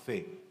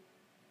halfway.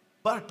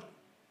 But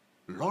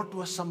Lot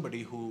was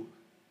somebody who,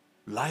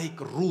 like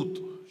Ruth,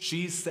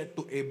 she said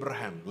to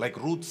Abraham, like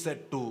Ruth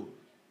said to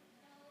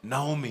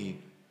Naomi,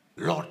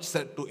 Lot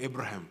said to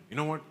Abraham, you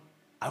know what?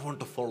 I want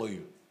to follow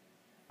you.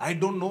 I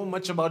don't know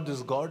much about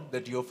this God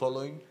that you're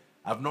following.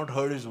 I've not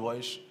heard his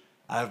voice.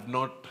 I have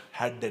not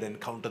had that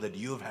encounter that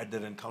you have had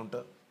that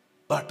encounter.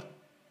 But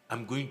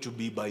I'm going to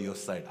be by your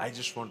side. I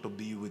just want to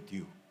be with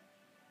you.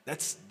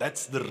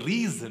 That's the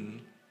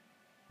reason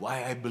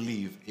why I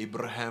believe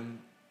Abraham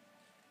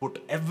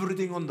put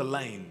everything on the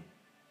line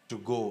to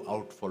go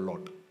out for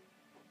Lot.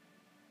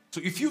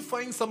 So if you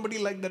find somebody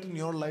like that in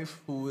your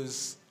life who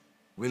is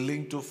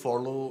willing to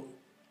follow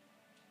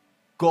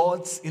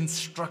God's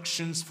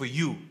instructions for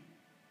you,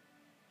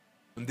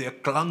 and they are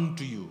clung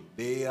to you,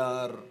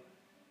 they're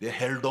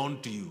held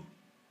on to you,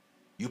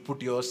 you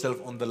put yourself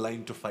on the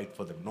line to fight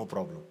for them, no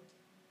problem.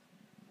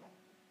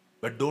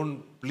 But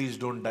please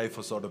don't die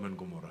for Sodom and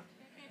Gomorrah.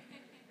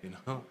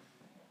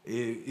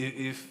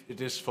 If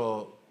it is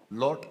for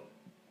Lot,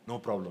 no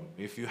problem.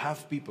 If you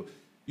have people,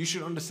 you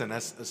should understand,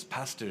 as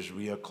pastors,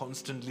 we are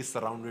constantly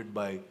surrounded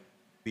by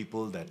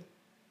people that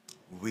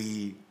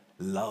we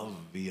love.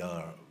 We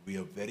are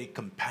very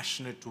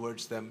compassionate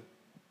towards them.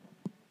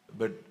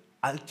 But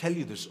I'll tell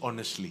you this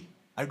honestly,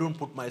 I don't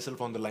put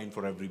myself on the line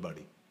for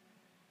everybody.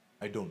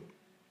 I don't.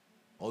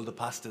 All the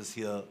pastors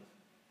here,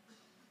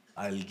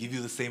 I'll give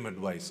you the same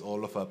advice.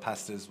 All of our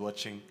pastors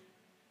watching,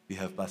 we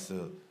have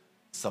Pastor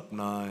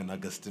Sapna and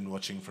Augustine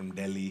watching from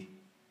Delhi.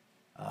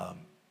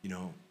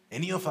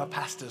 Any of our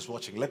pastors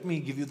watching, let me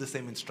give you the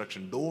same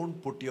instruction.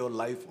 Don't put your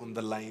life on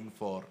the line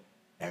for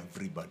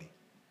everybody.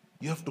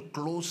 You have to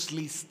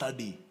closely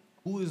study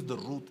who is the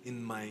Ruth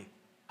in my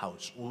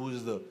house, who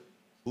is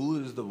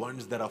the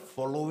ones that are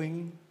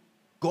following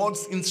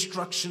God's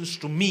instructions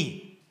to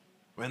me.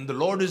 When the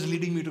Lord is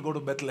leading me to go to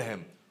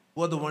Bethlehem,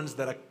 who are the ones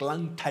that are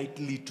clung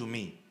tightly to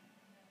me?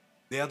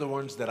 They are the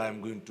ones that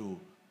I'm going to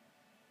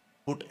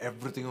put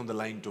everything on the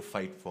line to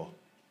fight for.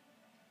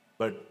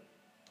 But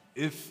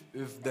if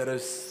there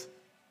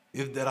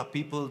are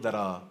people that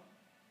are,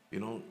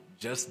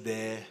 just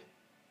there,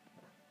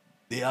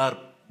 they are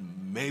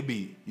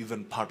maybe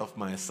even part of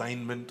my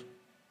assignment,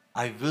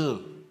 I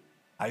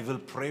will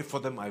pray for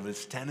them. I will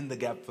stand in the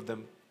gap for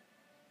them.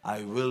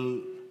 I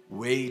will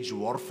wage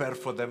warfare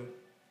for them.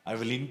 I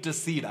will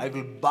intercede. I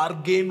will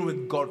bargain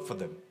with God for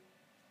them.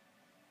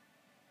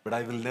 But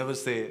I will never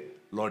say,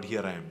 Lord,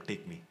 here I am,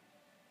 take me.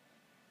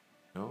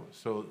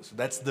 So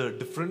that's the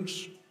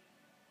difference.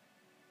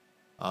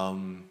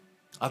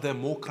 Are there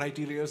more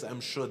criteria?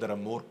 I'm sure there are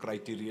more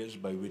criteria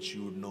by which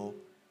you would know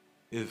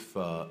if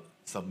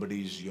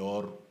somebody is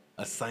your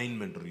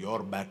assignment or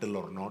your battle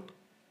or not.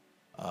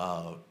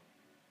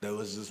 There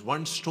was this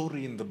one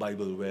story in the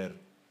Bible where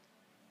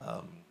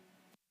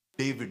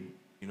David,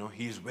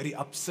 he's very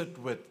upset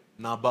with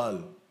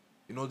Nabal.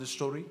 You know this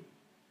story?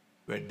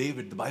 Where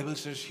David, the Bible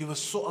says he was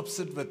so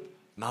upset with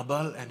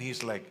Nabal and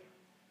he's like,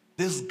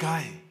 this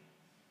guy,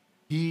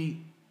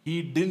 he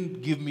He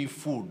didn't give me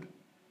food.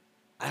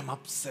 I'm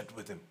upset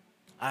with him.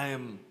 I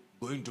am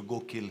going to go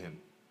kill him.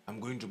 I'm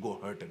going to go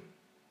hurt him.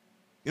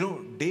 You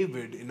know,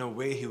 David, in a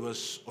way, he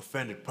was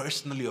offended,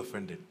 personally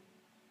offended,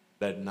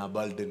 that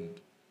Nabal didn't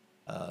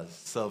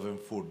serve him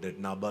food, that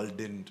Nabal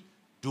didn't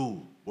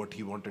do what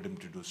he wanted him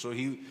to do. So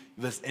he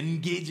was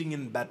engaging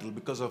in battle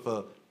because of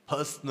a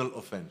personal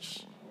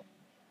offense.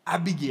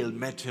 Abigail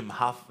met him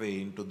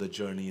halfway into the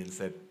journey and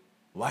said,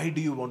 "Why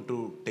do you want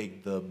to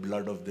take the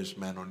blood of this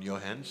man on your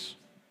hands?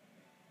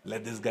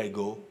 Let this guy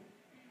go."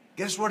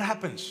 Guess what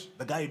happens?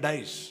 The guy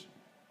dies.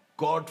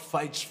 God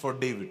fights for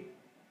David.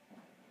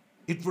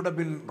 It would have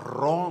been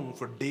wrong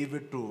for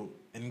David to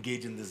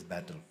engage in this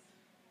battle.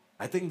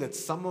 I think that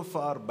some of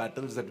our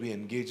battles that we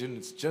engage in,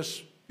 it's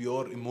just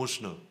pure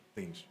emotional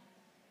things.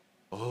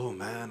 Oh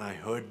man, I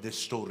heard this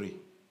story.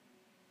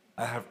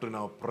 I have to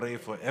now pray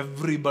for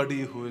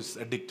everybody who is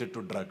addicted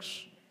to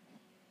drugs.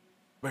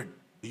 But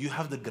do you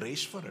have the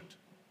grace for it?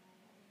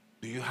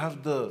 Do you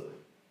have the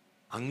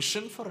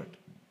unction for it?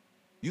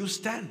 You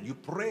stand, you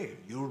pray,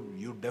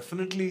 you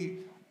definitely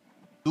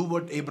do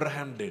what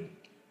Abraham did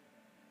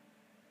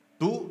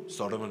to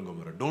Sodom and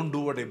Gomorrah. Don't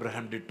do what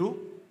Abraham did to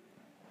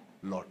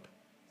Lot.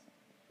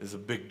 There's a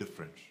big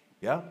difference.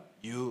 Yeah?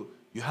 You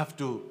have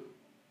to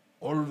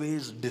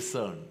always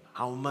discern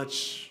how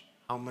much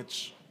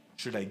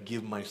should I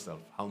give myself?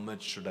 How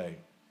much should I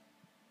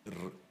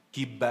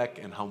keep back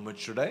and how much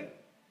should I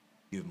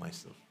give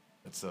myself?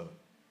 That's a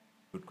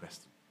good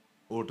question.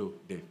 Over to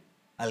Dave.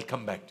 I'll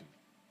come back to you.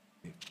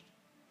 Dave.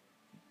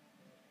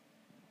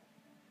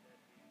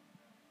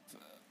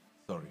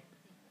 Sorry.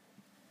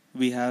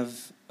 We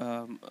have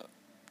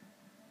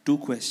 2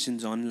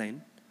 questions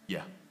online.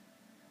 Yeah.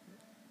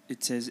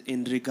 It says,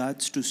 in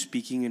regards to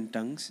speaking in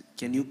tongues,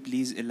 can you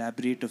please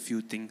elaborate a few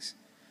things?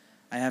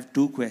 I have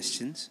 2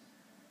 questions.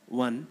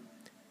 1,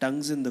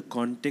 tongues in the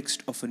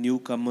context of a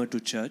newcomer to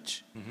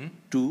church.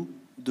 2,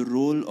 the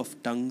role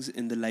of tongues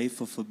in the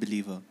life of a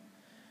believer.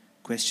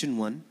 Question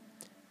 1,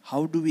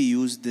 how do we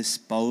use this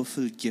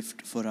powerful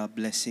gift for our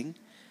blessing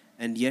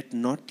and yet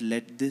not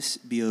let this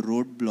be a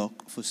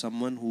roadblock for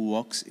someone who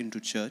walks into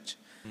church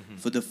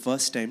for the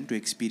first time to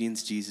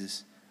experience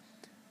Jesus?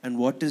 And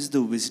what is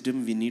the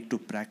wisdom we need to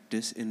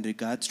practice in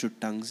regards to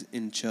tongues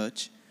in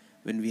church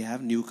when we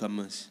have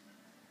newcomers?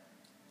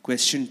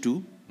 Question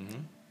 2,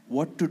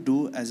 what to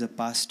do as a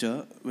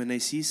pastor when I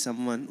see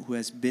someone who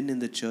has been in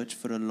the church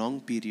for a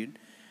long period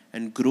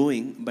and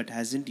growing but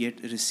hasn't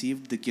yet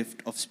received the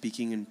gift of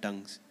speaking in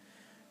tongues?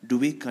 Do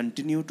we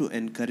continue to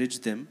encourage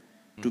them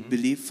to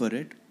believe for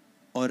it,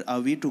 or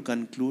are we to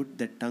conclude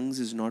that tongues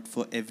is not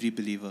for every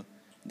believer?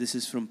 This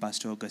is from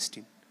Pastor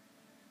Augustine.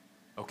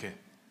 Okay.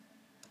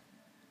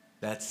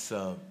 That's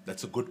a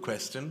good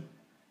question.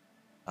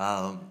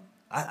 I'll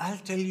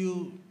tell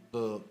you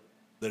the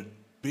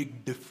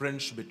big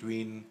difference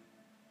between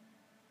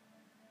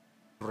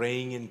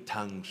praying in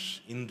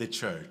tongues in the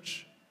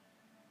church,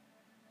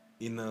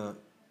 in the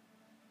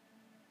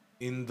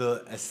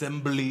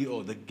assembly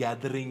or the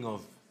gathering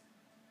of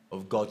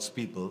God's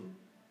people,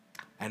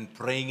 and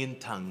praying in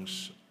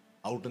tongues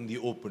out in the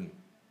open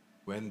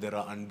when there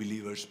are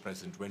unbelievers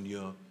present, when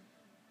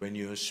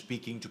you're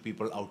speaking to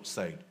people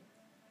outside.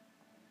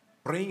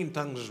 Praying in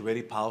tongues is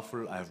very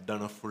powerful. I've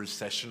done a full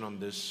session on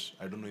this.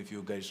 I don't know if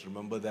you guys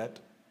remember that.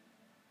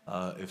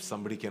 If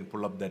somebody can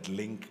pull up that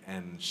link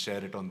and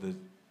share it on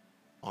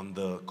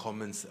the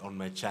comments on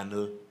my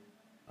channel,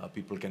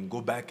 people can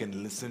go back and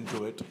listen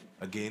to it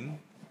again.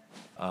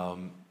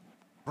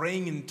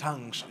 Praying in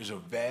tongues is a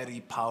very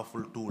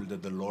powerful tool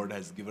that the Lord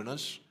has given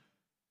us.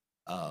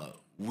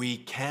 We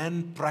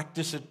can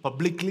practice it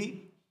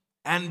publicly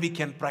and we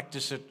can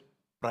practice it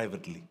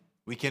privately.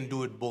 We can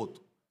do it both.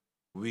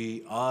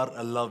 We are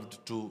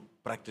allowed to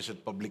practice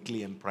it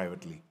publicly and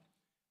privately.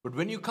 But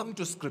when you come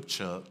to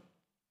scripture,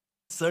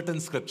 certain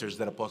scriptures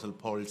that Apostle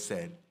Paul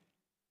said,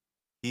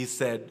 he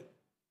said,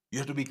 you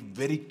have to be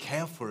very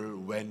careful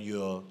when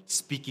you're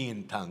speaking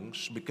in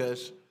tongues,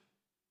 because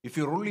if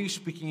you're only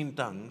speaking in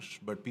tongues,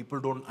 but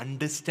people don't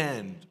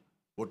understand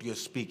what you're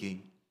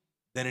speaking,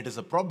 then it is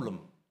a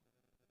problem,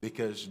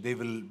 because they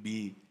will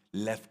be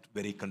left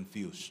very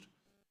confused.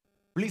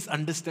 Please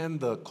understand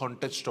the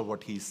context of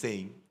what he's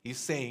saying. He's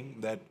saying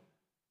that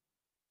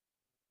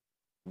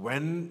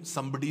when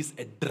somebody is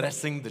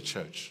addressing the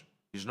church,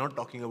 he's not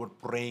talking about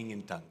praying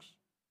in tongues.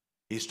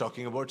 He's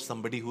talking about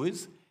somebody who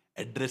is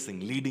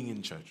addressing, leading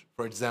in church.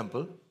 For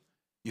example,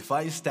 if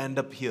I stand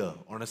up here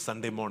on a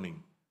Sunday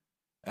morning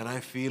and I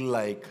feel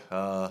like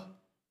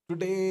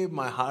today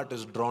my heart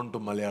is drawn to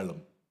Malayalam.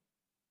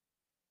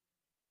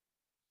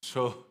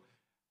 So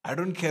I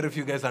don't care if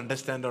you guys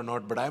understand or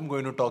not, but I'm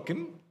going to talk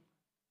in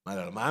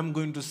Malayalam. I'm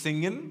going to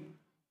sing in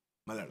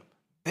Malayalam.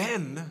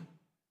 Then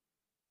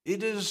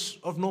it is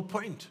of no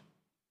point,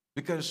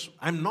 because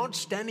I'm not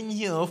standing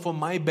here for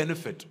my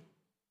benefit.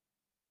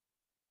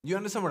 You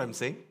understand what I'm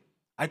saying?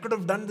 I could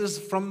have done this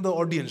from the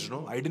audience,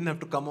 I didn't have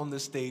to come on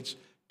this stage,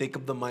 take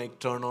up the mic,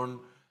 turn on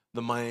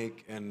the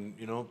mic and,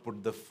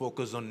 put the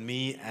focus on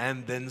me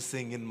and then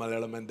sing in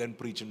Malayalam and then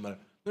preach in Malayalam.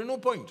 There's no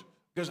point.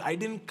 Because I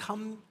didn't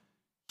come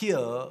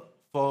here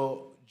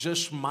for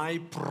just my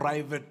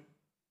private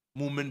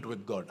moment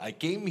with God. I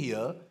came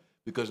here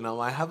because now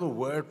I have a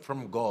word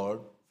from God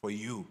for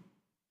you.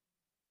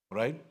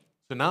 Right?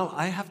 So now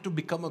I have to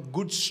become a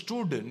good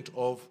student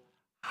of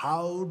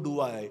how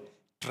do I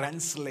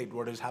translate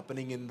what is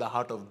happening in the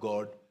heart of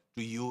God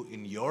to you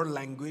in your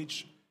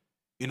language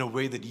in a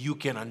way that you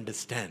can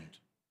understand.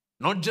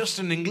 Not just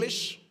in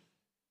English,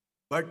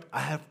 but I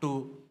have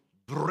to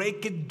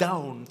break it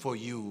down for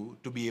you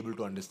to be able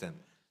to understand.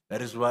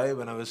 That is why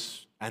when I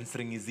was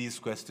answering these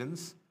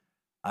questions,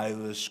 I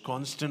was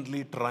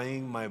constantly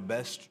trying my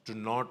best to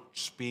not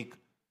speak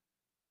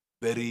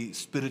very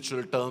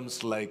spiritual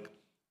terms like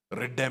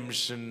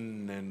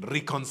redemption and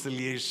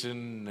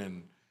reconciliation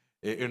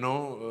and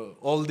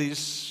all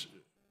these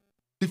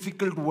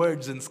difficult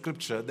words in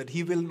scripture that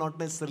he will not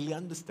necessarily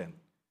understand.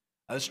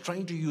 I was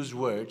trying to use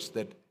words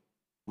that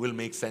will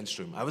make sense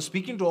to him. I was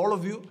speaking to all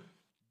of you,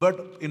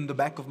 but in the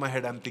back of my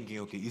head, I'm thinking,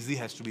 okay, Izzy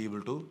has to be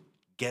able to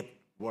get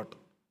what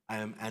I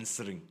am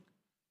answering.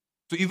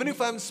 So even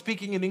if I'm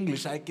speaking in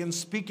English, I can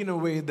speak in a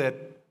way that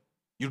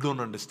you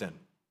don't understand.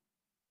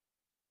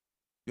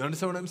 You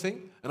understand what I'm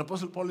saying? And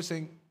Apostle Paul is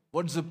saying,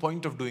 what's the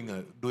point of doing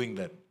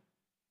that?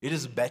 It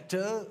is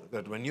better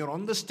that when you're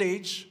on the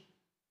stage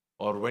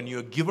or when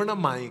you're given a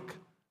mic,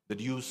 that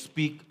you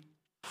speak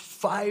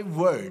 5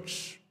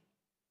 words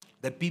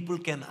that people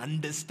can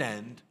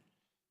understand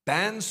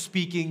than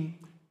speaking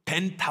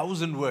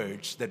 10,000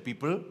 words that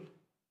people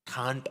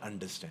can't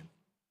understand.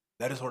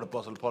 That is what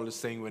Apostle Paul is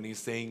saying when he's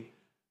saying,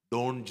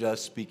 don't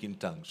just speak in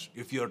tongues.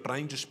 If you're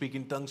trying to speak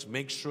in tongues,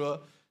 make sure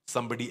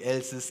somebody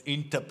else is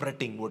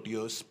interpreting what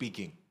you're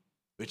speaking.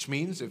 Which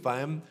means if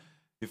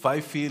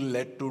I feel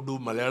led to do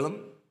Malayalam,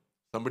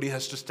 somebody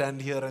has to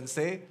stand here and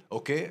say,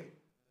 okay,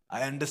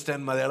 I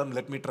understand Malayalam,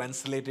 let me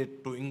translate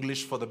it to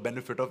English for the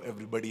benefit of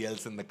everybody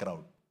else in the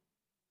crowd.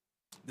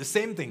 The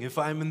same thing, if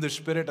I'm in the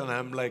spirit and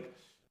I'm like,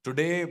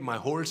 today my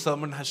whole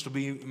sermon has to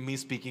be me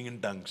speaking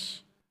in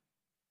tongues,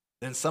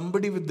 then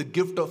somebody with the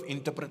gift of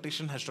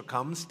interpretation has to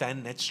come,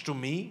 stand next to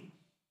me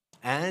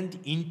and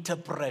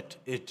interpret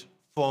it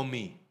for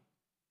me.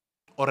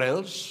 Or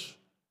else,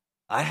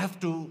 I have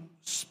to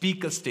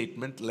speak a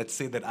statement, let's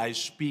say that I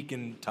speak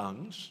in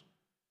tongues,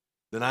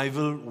 then I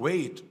will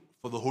wait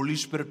for the Holy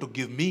Spirit to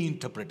give me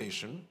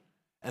interpretation,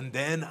 and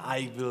then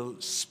I will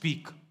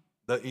speak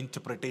the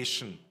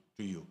interpretation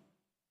to you.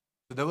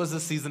 So there was a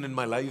season in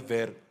my life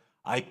where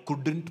I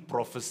couldn't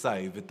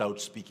prophesy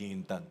without speaking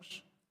in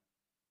tongues,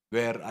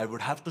 where I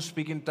would have to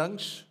speak in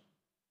tongues,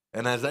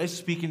 and as I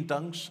speak in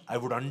tongues, I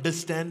would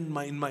understand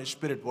in my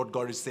spirit what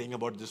God is saying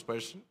about this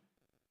person.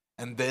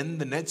 And then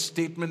the next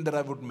statement that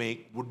I would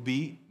make would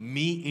be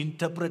me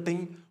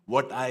interpreting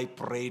what I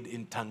prayed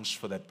in tongues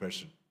for that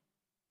person.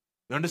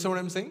 You understand what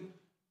I'm saying?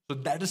 So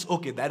that is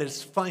okay, that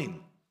is fine.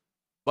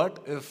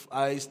 But if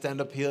I stand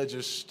up here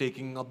just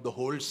taking up the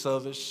whole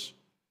service,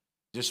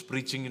 just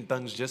preaching in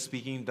tongues, just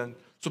speaking in tongues.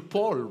 So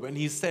Paul, when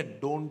he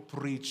said don't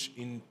preach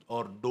in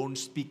or don't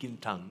speak in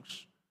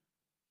tongues,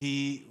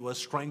 he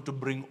was trying to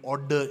bring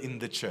order in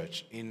the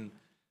church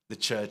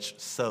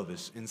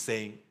service, in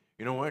saying,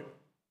 you know what?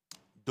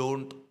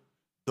 Don't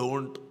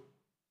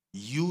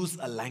use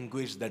a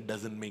language that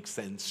doesn't make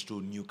sense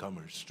to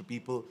newcomers, to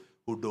people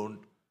who don't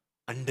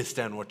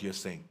understand what you're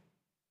saying.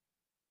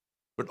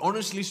 But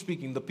honestly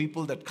speaking, the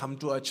people that come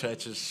to our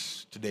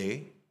churches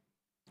today,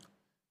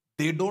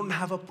 they don't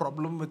have a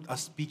problem with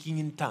us speaking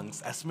in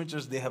tongues as much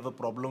as they have a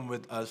problem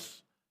with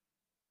us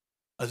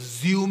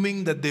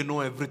assuming that they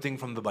know everything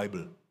from the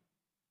Bible.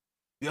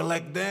 You're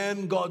like,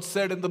 then God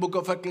said in the book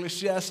of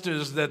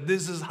Ecclesiastes that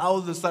this is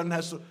how the son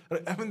has to...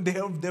 I mean, they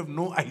have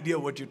no idea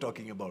what you're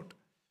talking about.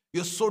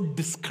 You're so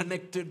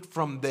disconnected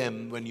from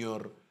them when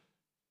you're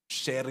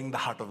sharing the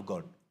heart of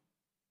God.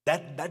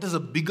 That is a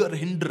bigger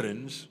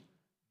hindrance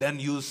than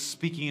you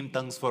speaking in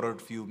tongues for a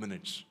few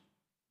minutes.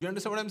 You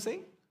understand what I'm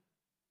saying?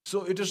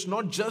 So it is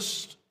not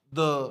just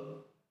the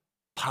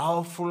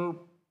powerful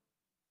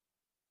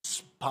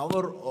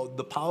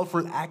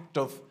act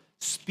of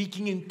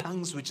speaking in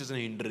tongues which is an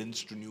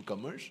hindrance to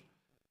newcomers.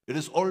 It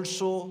is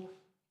also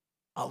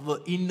our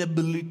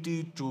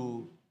inability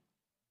to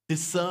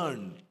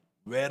discern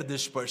where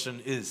this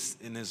person is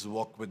in his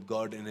walk with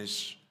God, in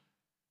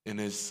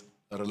his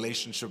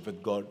relationship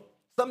with God.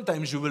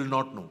 Sometimes you will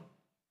not know.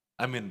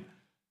 I mean,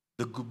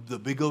 the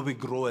bigger we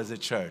grow as a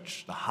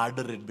church, the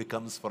harder it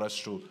becomes for us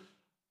to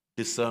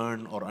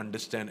discern or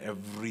understand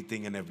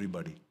everything and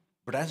everybody.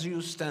 But as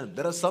you stand,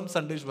 there are some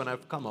Sundays when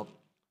I've come up,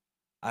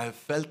 I have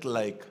felt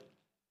like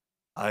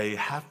I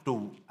have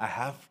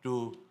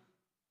to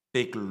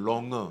take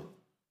longer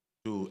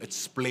to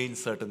explain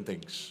certain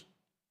things.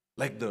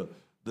 Like the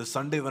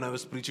Sunday when I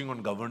was preaching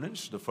on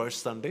governance, the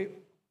first Sunday,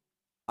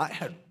 I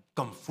had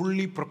come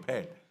fully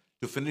prepared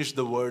to finish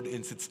the word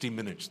in 60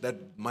 minutes. I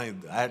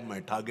had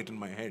my target in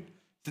my head,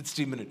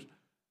 60 minutes.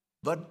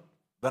 But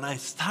when I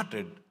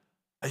started,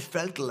 I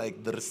felt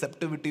like the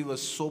receptivity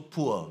was so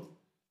poor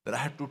that I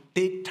had to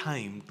take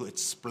time to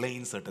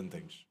explain certain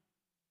things.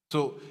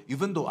 So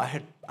even though I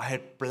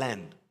had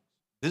planned,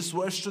 This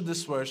verse to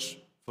this verse,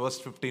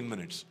 first 15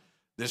 minutes.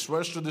 This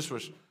verse to this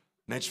verse,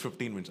 next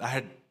 15 minutes. I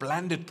had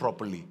planned it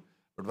properly.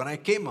 But when I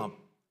came up,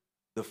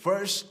 the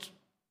first,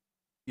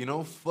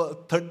 for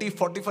 30,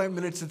 45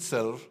 minutes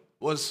itself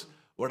was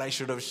what I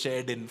should have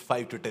shared in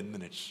 5 to 10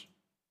 minutes.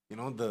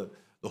 The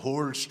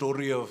whole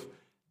story of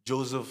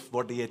Joseph,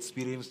 what he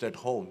experienced at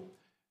home.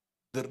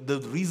 The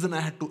reason I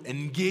had to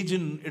engage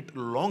in it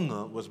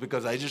longer was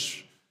because I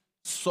just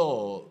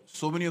saw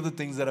so many of the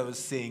things that I was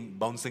saying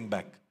bouncing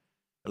back.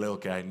 Like,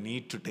 okay, I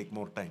need to take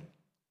more time.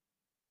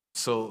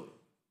 So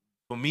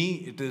for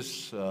me, it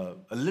is a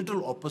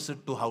little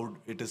opposite to how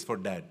it is for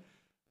Dad.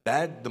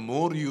 Dad, the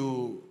more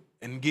you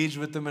engage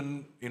with him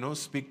and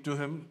speak to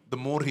him, the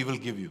more he will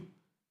give you.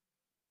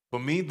 For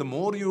me, the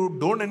more you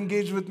don't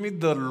engage with me,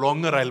 the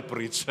longer I'll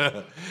preach.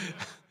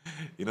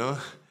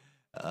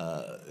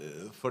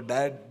 For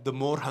Dad, the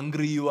more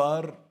hungry you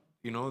are,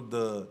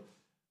 the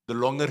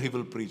longer he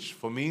will preach.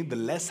 For me, the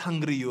less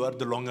hungry you are,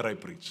 the longer I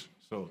preach.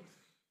 So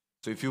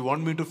if you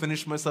want me to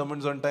finish my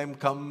sermons on time,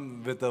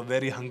 come with a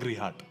very hungry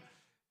heart.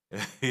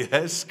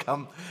 Yes,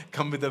 come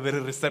with a very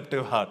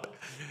receptive heart.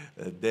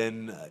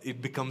 Then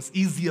it becomes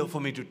easier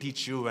for me to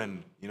teach you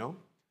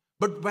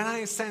But when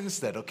I sense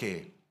that,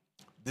 okay,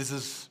 this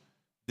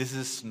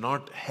is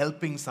not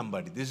helping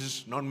somebody, this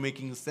is not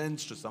making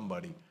sense to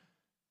somebody.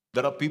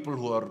 There are people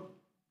who are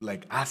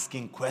like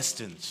asking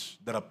questions.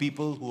 There are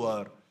people who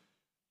are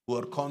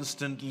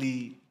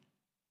constantly,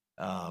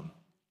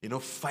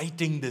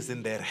 fighting this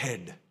in their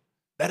head.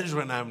 That is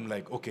when I'm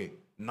like, okay,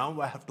 now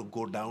I have to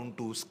go down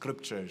to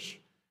scriptures,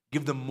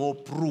 give them more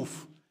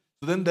proof.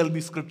 So then there'll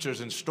be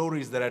scriptures and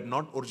stories that I had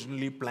not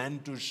originally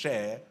planned to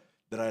share,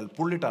 that I'll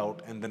pull it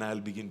out and then I'll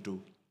begin to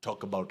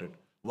talk about it.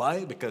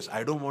 Why? Because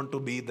I don't want to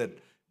be that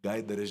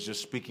guy that is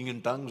just speaking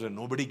in tongues and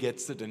nobody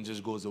gets it and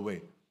just goes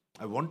away.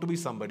 I want to be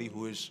somebody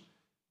who is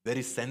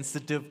very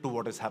sensitive to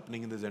what is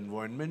happening in this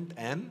environment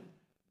and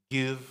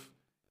give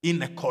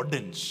in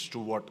accordance to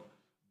what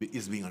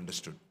is being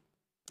understood.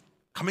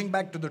 Coming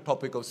back to the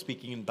topic of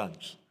speaking in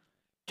tongues.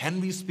 Can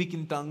we speak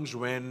in tongues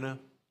when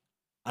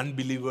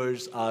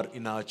unbelievers are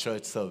in our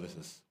church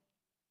services?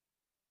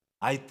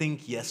 I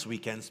think yes, we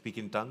can speak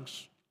in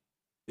tongues.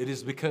 It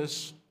is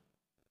because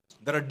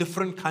there are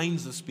different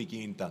kinds of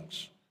speaking in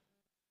tongues.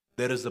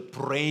 There is a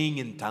praying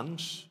in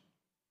tongues,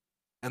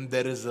 and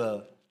there is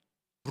a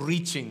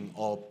preaching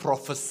or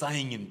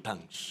prophesying in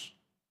tongues,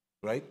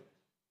 right?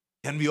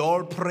 Can we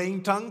all pray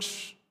in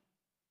tongues?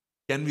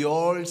 Can we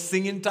all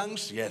sing in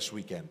tongues? Yes,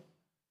 we can.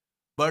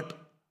 But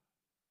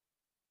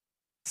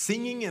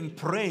singing and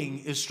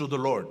praying is to the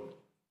Lord,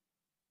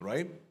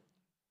 right?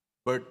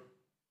 But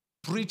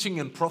preaching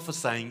and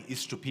prophesying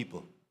is to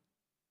people.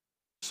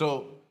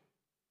 So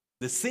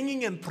the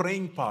singing and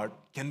praying part,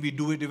 can we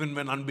do it even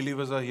when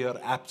unbelievers are here?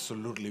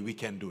 Absolutely, we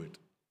can do it.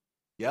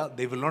 Yeah,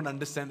 they will not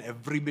understand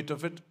every bit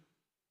of it.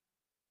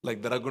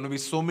 Like there are going to be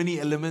so many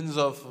elements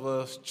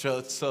of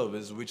church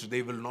service which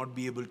they will not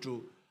be able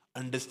to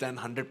understand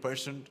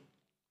 100%.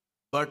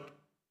 But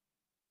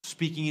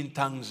speaking in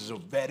tongues is a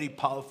very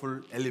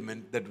powerful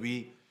element that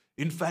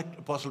in fact,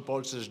 Apostle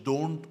Paul says,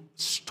 don't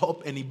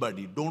stop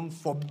anybody, don't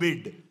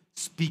forbid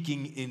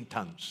speaking in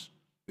tongues.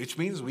 Which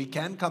means we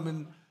can come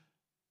in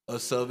a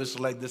service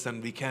like this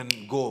and we can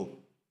go,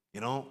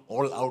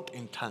 all out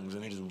in tongues.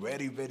 And it is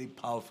very, very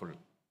powerful.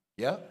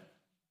 Yeah?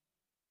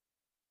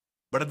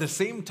 But at the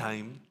same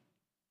time,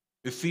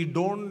 if we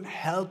don't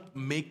help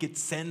make it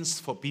sense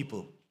for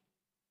people,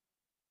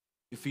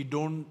 if we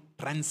don't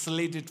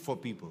translate it for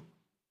people,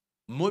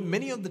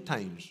 many of the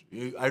times,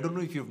 I don't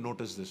know if you've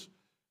noticed this,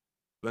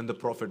 when the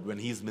prophet, when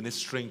he's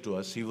ministering to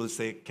us, he will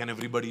say, can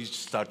everybody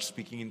start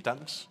speaking in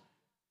tongues?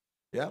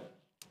 Yeah?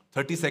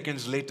 30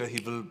 seconds later,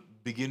 he will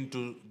begin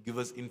to give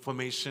us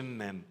information.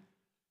 And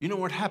you know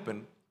what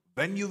happened?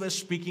 When you were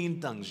speaking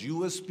in tongues, you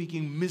were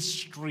speaking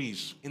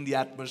mysteries in the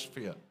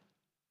atmosphere.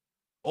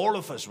 All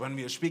of us, when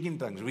we are speaking in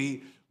tongues,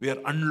 we are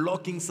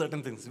unlocking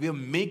certain things. We are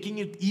making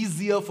it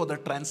easier for the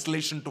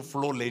translation to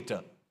flow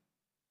later.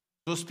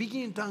 So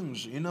speaking in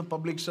tongues in a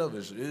public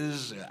service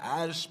is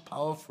as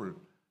powerful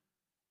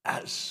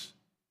as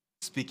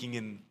speaking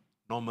in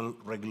normal,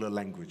 regular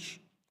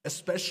language.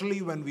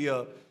 Especially when we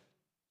are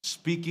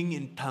speaking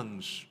in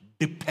tongues,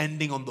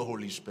 depending on the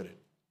Holy Spirit.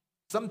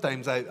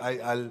 Sometimes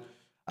I'll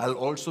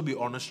also be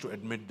honest to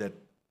admit that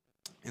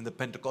in the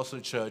Pentecostal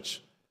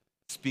church,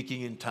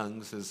 speaking in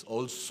tongues has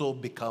also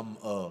become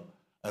a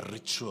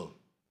ritual.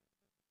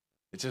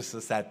 It's just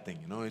a sad thing,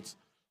 It's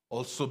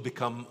also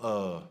become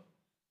a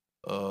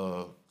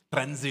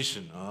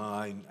transition.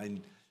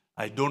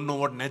 I don't know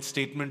what next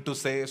statement to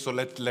say, so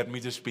let me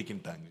just speak in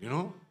tongues,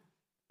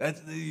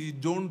 You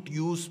don't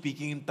use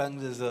speaking in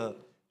tongues as a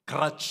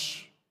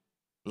crutch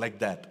like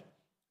that.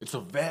 It's a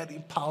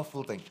very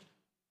powerful thing.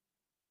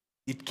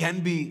 It can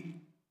be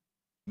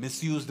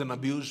misused and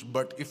abused,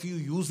 but if you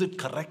use it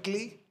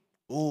correctly,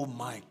 oh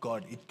my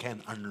God, it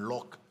can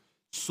unlock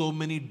so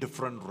many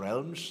different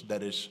realms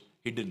that is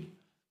hidden.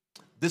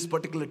 This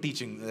particular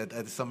teaching,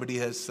 that somebody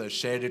has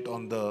shared it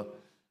on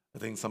I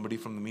think somebody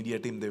from the media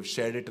team, they've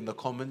shared it in the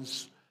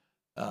comments.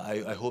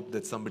 I hope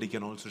that somebody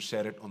can also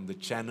share it on the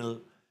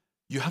channel.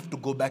 You have to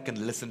go back and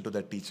listen to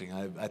that teaching.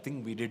 I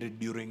think we did it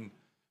during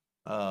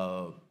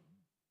uh,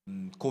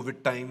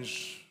 COVID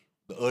times,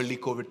 the early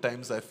COVID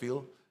times, I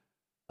feel.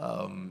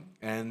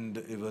 And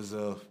it was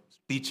a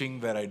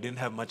teaching where I didn't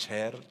have much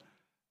hair.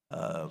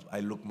 I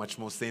look much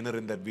more saner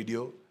in that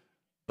video.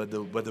 But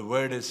the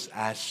word is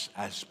as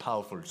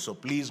powerful. So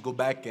please go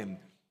back and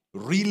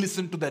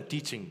re-listen to that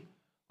teaching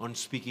on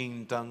speaking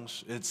in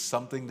tongues. It's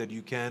something that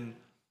you can,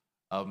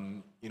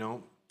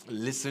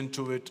 listen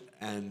to it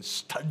and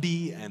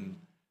study, and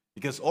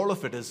because all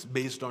of it is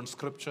based on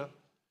scripture.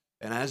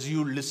 And as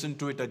you listen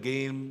to it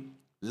again,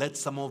 let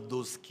some of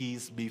those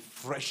keys be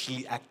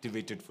freshly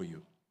activated for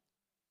you.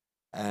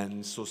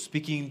 And so,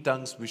 speaking in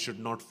tongues, we should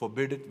not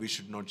forbid it, we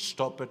should not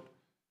stop it.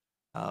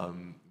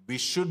 We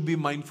should be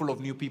mindful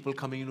of new people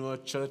coming into our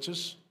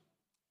churches,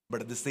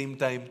 but at the same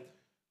time,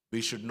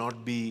 we should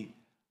not be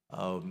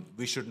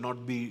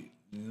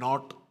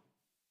not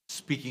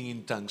speaking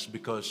in tongues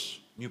because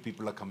new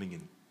people are coming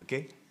in.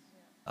 Okay,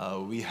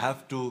 we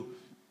have to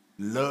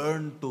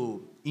learn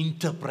to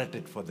interpret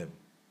it for them,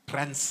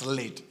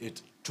 translate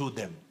it to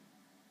them.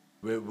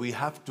 Where we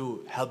have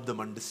to help them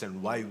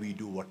understand why we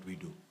do what we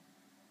do.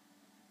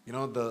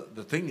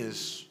 The thing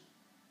is,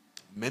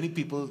 many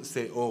people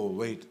say, oh,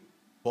 wait,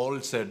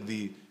 Paul said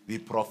we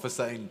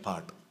prophesy in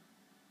part.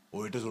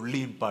 Oh, it is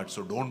only in part,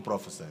 so don't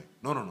prophesy.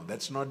 No,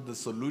 that's not the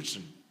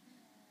solution.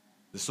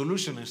 The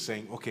solution is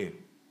saying, okay,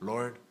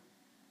 Lord,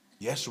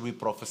 yes, we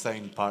prophesy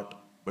in part,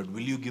 but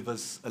will you give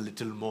us a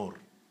little more?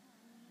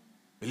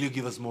 Will you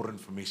give us more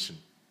information?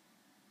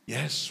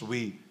 Yes,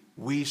 we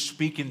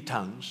speak in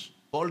tongues.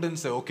 Paul didn't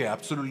say, okay,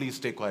 absolutely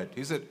stay quiet.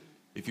 He said,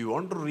 if you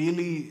want to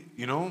really,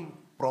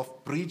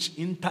 preach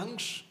in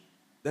tongues,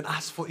 then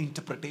ask for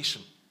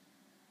interpretation.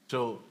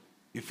 So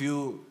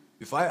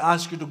if I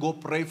ask you to go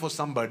pray for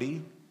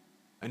somebody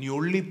and you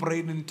only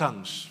prayed in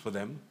tongues for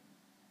them,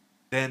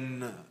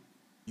 then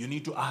you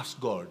need to ask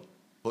God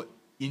for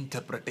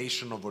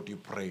interpretation of what you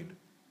prayed.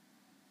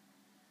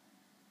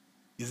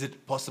 Is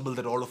it possible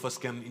that all of us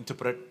can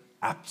interpret?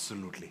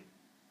 Absolutely.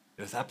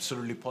 It is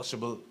absolutely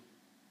possible.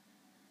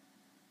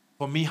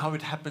 For me, how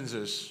it happens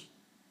is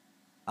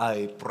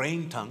I pray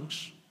in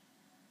tongues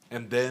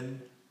and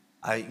then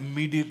I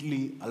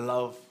immediately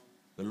allow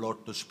the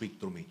Lord to speak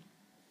through me.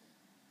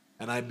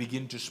 And I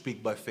begin to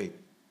speak by faith.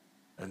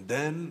 And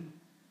then,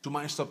 to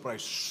my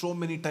surprise, so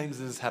many times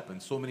this has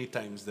happened, so many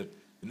times that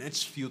the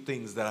next few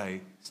things that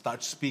I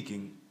start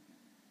speaking,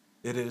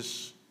 it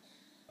is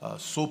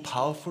so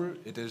powerful,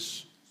 it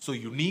is so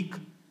unique,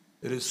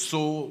 it is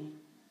so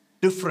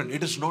different.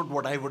 It is not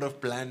what I would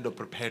have planned or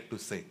prepared to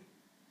say.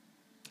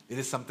 It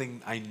is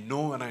something I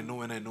know and I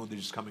know and I know that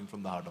is coming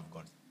from the heart of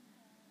God.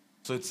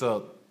 So it's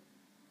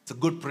a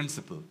good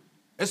principle,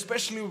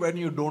 especially when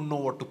you don't know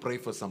what to pray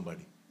for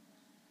somebody.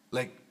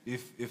 Like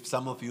if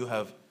some of you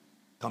have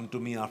come to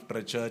me after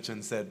a church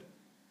and said,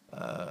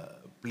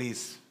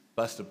 please,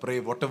 Pastor, pray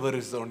whatever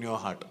is on your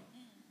heart,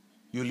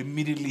 you'll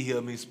immediately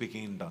hear me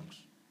speaking in tongues.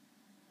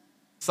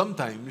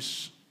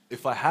 Sometimes,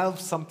 if I have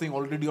something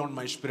already on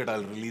my spirit,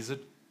 I'll release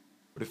it.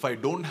 But if I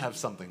don't have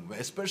something,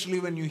 especially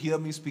when you hear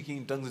me speaking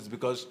in tongues, it's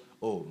because,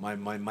 my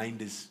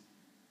mind is,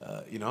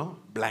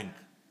 blank.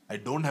 I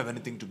don't have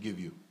anything to give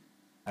you.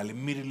 I'll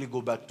immediately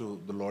go back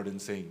to the Lord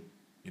and saying,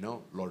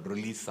 Lord,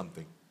 release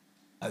something.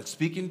 I'll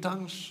speak in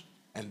tongues,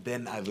 and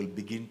then I will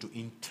begin to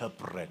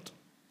interpret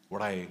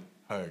what I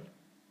heard,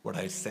 what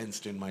I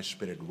sensed in my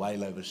spirit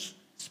while I was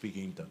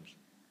speaking in tongues.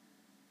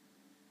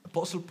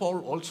 Apostle Paul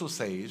also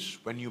says,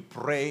 when you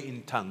pray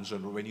in tongues or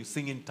when you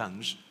sing in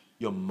tongues,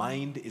 your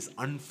mind is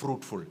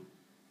unfruitful,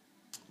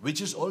 which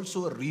is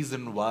also a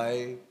reason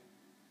why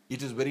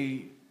it is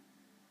very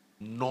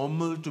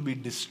normal to be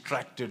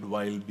distracted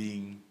while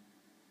being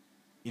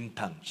in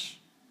tongues.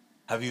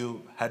 Have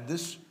you had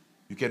this?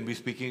 You can be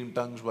speaking in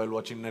tongues while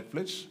watching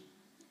Netflix.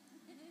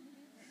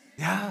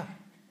 Yeah.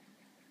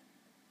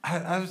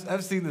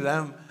 I've seen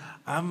this.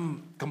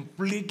 I'm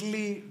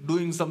completely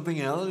doing something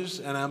else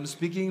and I'm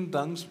speaking in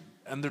tongues,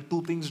 and the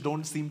two things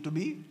don't seem to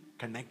be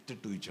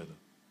connected to each other.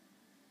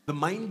 The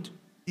mind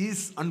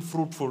is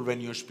unfruitful when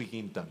you're speaking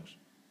in tongues.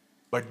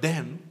 But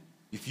then,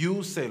 if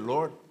you say,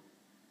 Lord,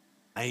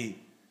 I'm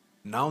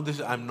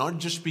not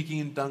just speaking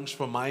in tongues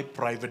for my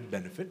private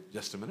benefit.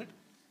 Just a minute.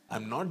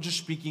 I'm not just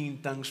speaking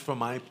in tongues for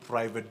my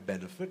private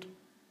benefit.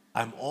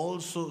 I'm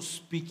also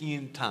speaking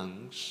in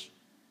tongues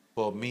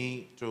for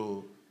me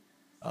to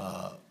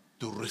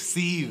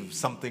receive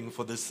something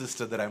for this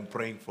sister that I'm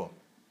praying for.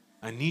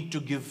 I need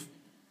to give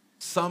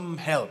some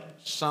help,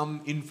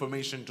 some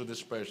information to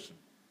this person.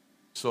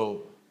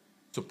 So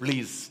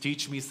please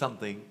teach me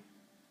something,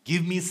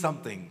 give me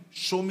something,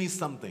 show me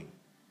something.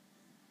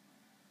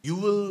 You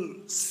will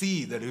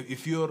see that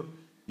if you're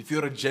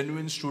a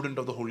genuine student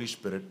of the Holy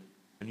Spirit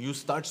and you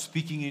start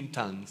speaking in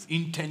tongues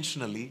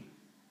intentionally,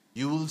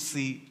 you will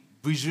see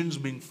visions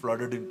being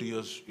flooded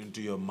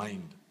into your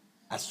mind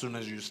as soon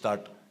as you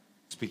start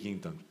speaking in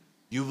tongues.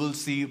 You will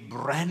see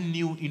brand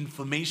new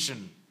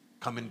information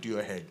come into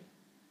your head.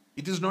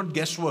 It is not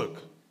guesswork.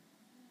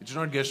 It's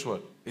not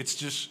guesswork.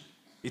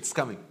 It's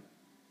coming.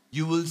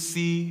 You will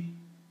see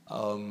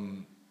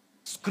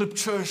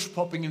scriptures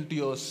popping into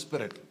your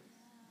spirit.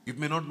 It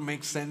may not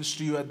make sense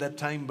to you at that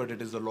time, but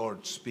it is the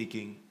Lord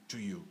speaking to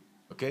you.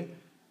 Okay?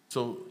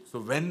 So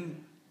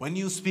when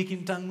you speak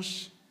in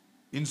tongues,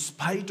 in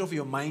spite of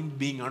your mind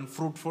being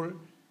unfruitful,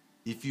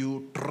 if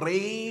you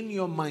train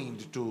your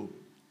mind to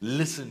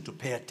listen, to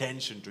pay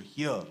attention, to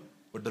hear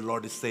what the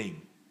Lord is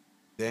saying,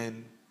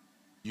 then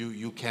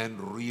you can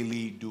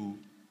really do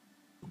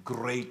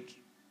great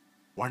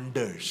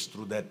wonders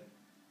through that,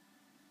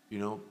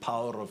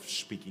 power of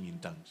speaking in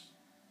tongues.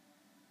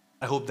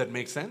 I hope that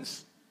makes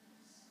sense.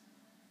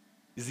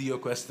 Is it your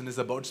question is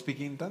about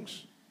speaking in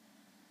tongues?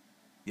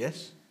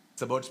 Yes?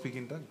 It's about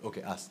speaking in tongues?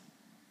 Okay, ask.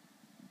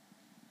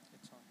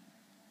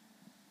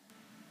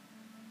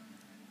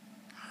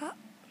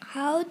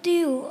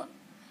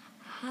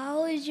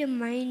 How is your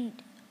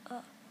mind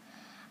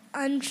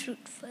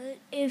unfruitful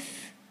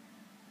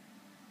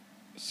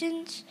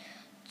since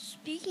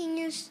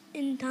speaking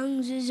in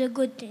tongues is a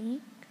good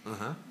thing,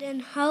 then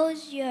how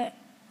is your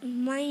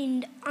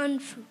mind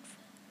unfruitful?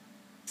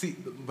 See,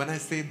 when I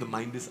say the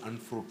mind is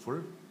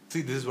unfruitful,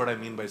 see, this is what I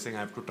mean by saying I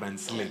have to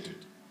translate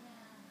it.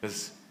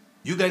 Because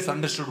you guys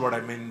understood what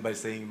I mean by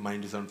saying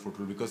mind is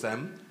unfruitful because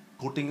I'm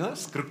quoting a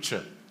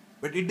scripture.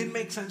 But it didn't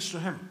make sense to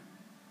him.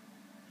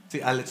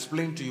 See, I'll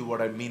explain to you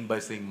what I mean by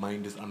saying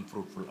mind is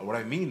unfruitful. What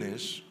I mean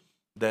is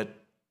that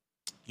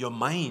your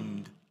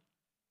mind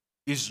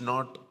is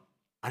not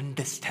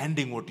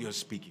understanding what you're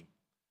speaking,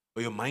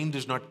 or your mind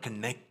is not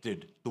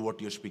connected to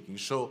what you're speaking.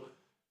 So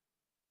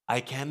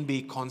I can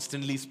be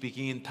constantly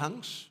speaking in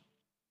tongues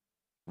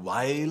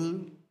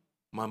while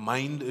my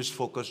mind is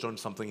focused on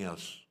something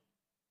else.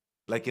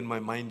 Like in my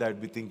mind,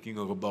 I'd be thinking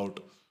about,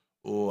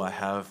 I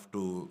have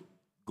to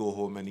go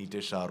home and eat a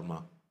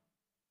shawarma.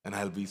 And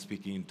I'll be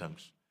speaking in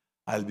tongues.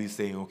 I'll be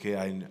saying, okay,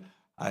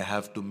 I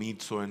have to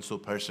meet so-and-so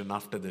person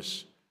after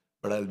this.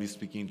 But I'll be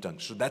speaking in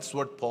tongues. So that's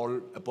what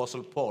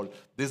Apostle Paul,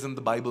 this is in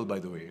the Bible, by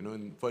the way,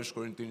 in 1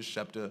 Corinthians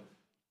chapter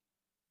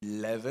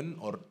 11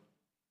 or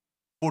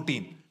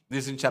 14.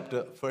 This is in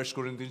 1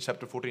 Corinthians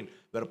chapter 14,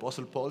 where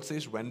Apostle Paul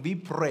says, when we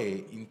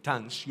pray in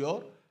tongues,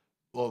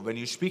 when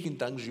you speak in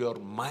tongues, your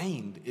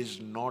mind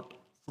is not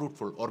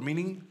fruitful. Or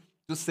meaning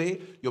to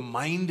say, your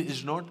mind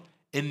is not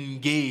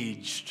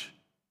engaged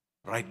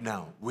right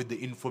now with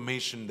the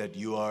information that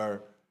you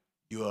are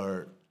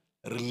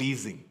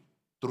releasing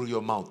through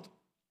your mouth.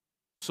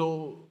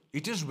 So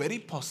it is very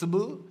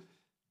possible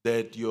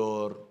that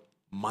your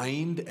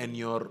mind and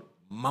your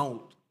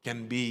mouth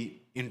can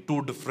be in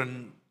two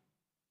different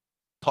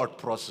thought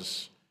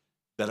process.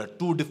 There are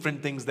two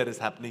different things that is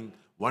happening,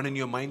 one in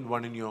your mind,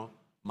 one in your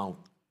mouth.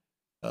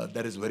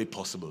 That is very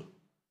possible.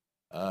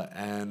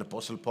 And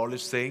Apostle Paul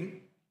is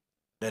saying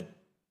that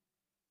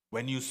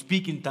when you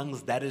speak in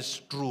tongues, that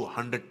is true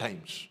 100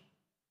 times.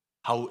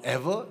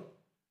 However,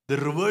 the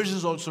reverse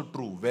is also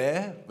true,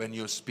 where when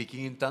you're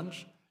speaking in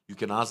tongues, you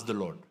can ask the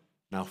Lord,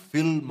 now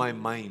fill my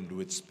mind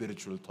with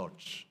spiritual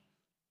thoughts.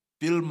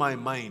 Fill my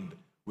mind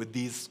with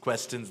these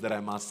questions that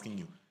I'm asking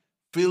you.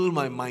 Fill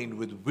my mind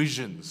with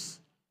visions,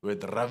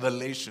 with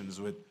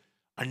revelations, with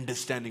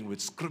understanding,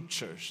 with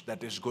scriptures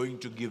that is going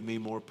to give me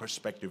more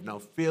perspective. Now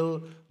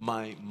fill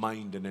my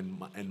mind and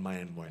my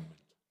environment.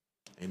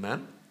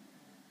 Amen?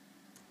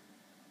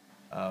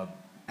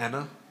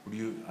 Anna,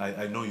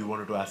 I know you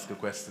wanted to ask a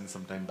question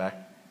sometime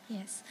back.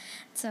 Yes.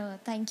 So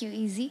thank you,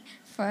 Easy.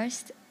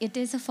 First, it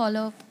is a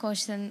follow-up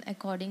question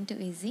according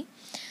to Easy.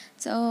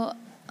 So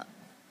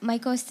my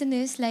question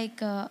is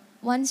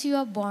once you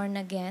are born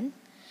again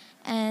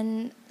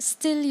and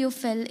still you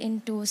fell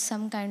into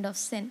some kind of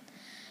sin,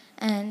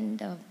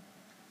 and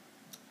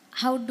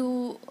how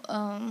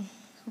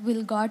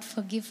will God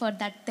forgive for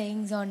that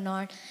things or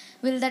not?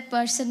 Will that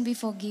person be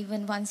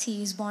forgiven once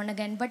he is born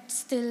again, but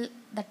still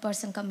that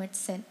person commits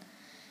sin?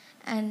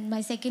 And my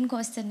second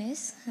question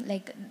is,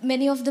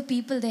 many of the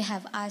people, they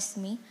have asked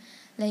me,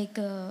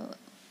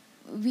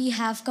 we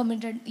have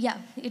committed,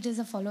 it is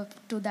a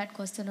follow-up to that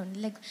question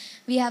only.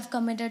 We have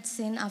committed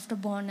sin after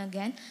born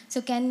again.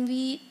 So can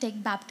we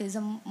take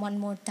baptism one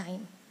more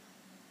time?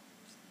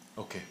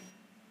 Okay,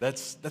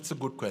 that's a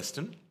good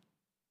question.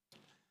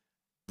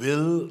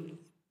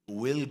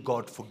 Will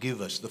God forgive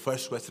us? The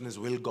first question is,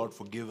 will God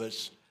forgive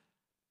us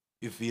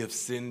if we have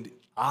sinned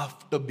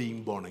after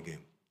being born again?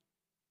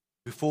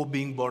 Before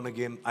being born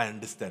again, I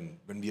understand.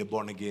 When we are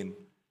born again,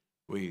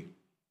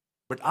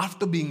 but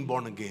after being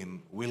born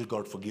again, will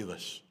God forgive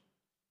us?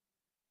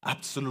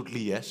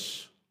 Absolutely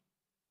yes.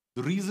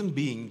 The reason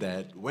being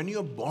that when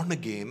you're born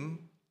again,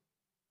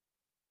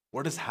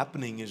 what is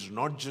happening is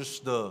not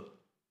just the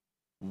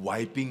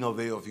wiping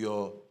away of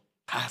your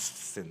past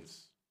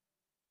sins.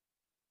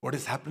 What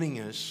is happening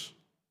is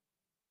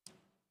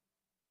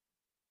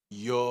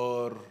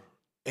your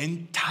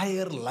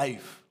entire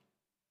life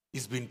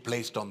is being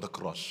placed on the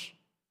cross.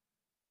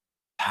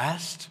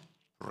 Past,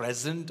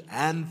 present,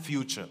 and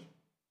future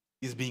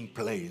is being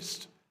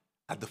placed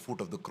at the foot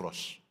of the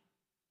cross.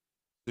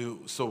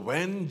 So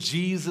when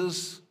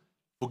Jesus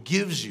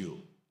forgives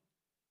you,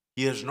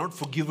 He has not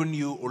forgiven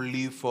you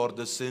only for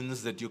the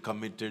sins that you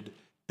committed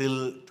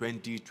till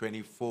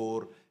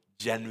 2024,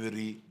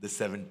 January the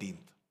 17th.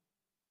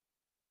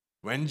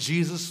 When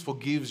Jesus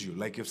forgives you,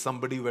 like if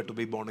somebody were to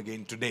be born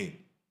again today,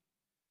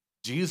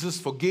 Jesus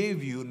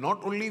forgave you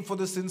not only for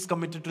the sins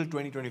committed till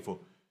 2024,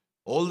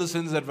 all the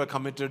sins that were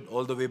committed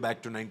all the way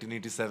back to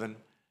 1987,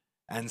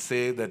 and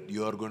say that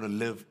you are going to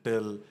live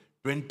till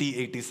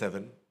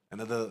 2087,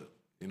 another,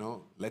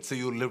 let's say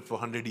you lived for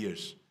 100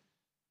 years.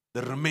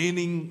 The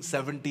remaining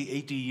 70,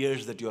 80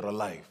 years that you're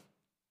alive,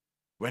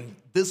 when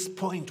this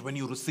point, when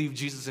you receive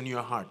Jesus in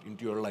your heart,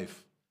 into your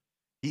life,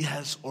 He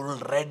has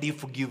already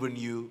forgiven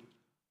you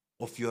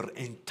of your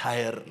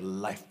entire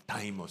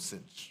lifetime of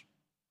sins.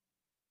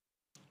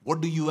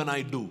 What do you and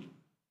I do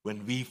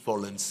when we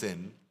fall in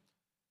sin?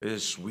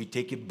 Is we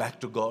take it back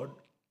to God.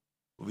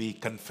 We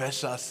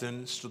confess our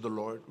sins to the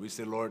Lord. We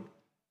say, Lord,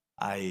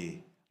 I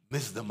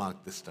missed the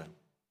mark this time.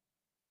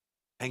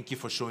 Thank you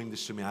for showing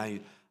this to me.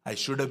 I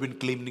should have been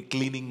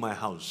cleaning my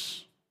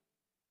house.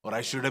 Or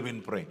I should have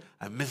been praying.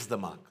 I missed the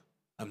mark.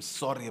 I'm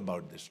sorry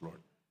about this,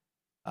 Lord.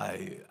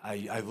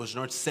 I was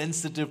not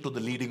sensitive to the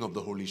leading of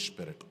the Holy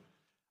Spirit.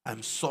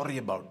 I'm sorry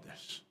about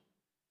this.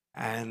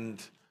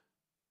 And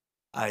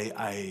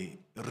I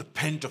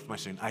repent of my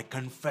sin. I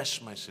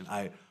confess my sin.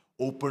 I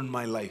open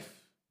my life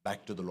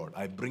back to the Lord.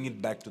 I bring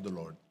it back to the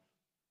Lord.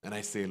 And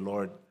I say,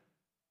 Lord,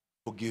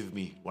 forgive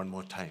me one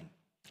more time.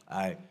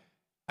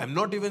 I'm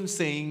not even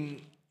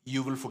saying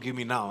you will forgive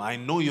me now. I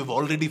know you've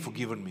already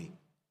forgiven me.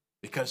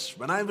 Because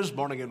when I was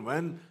born again,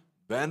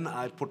 when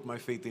I put my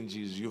faith in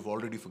Jesus, you've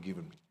already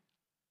forgiven me.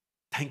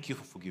 Thank you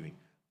for forgiving.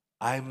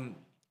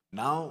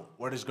 Now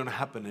what is going to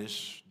happen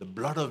is the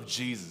blood of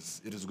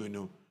Jesus, it is going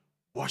to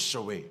wash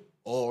away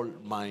all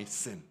my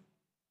sin.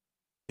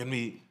 Can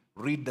we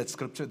read that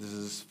scripture? This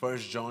is 1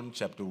 John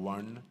chapter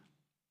 1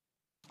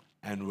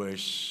 and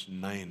verse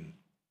 9.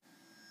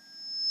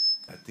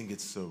 I think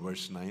it's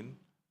verse 9.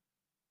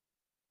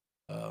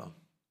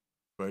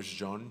 1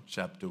 John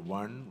chapter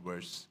 1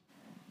 verse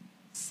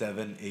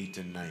 7, 8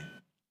 and 9.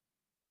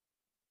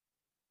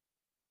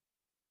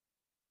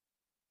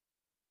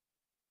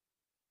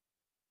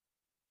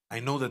 I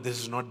know that this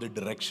is not the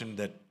direction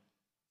that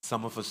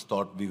some of us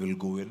thought we will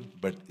go in,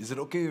 but is it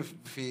okay if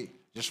we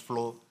just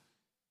flow?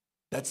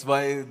 That's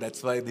why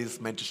these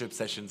mentorship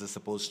sessions are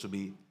supposed to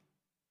be.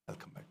 I'll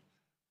come back.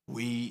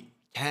 We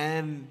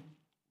can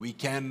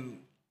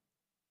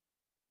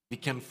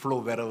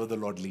flow wherever the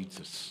Lord leads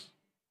us.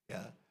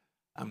 Yeah.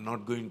 I'm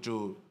not going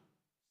to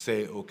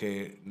say,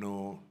 okay,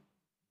 no,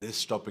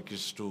 this topic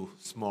is too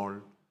small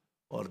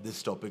or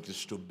this topic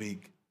is too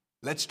big.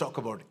 Let's talk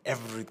about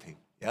everything.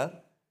 Yeah.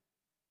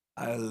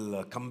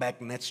 I'll come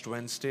back next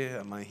Wednesday.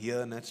 Am I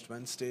here next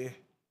Wednesday?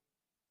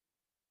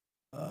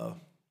 I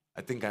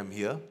think I'm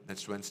here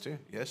next Wednesday.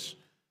 Yes.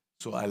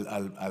 So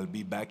I'll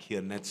be back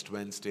here next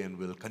Wednesday and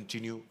we'll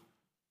continue.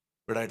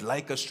 But I'd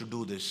like us to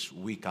do this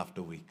week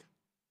after week.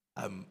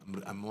 I'm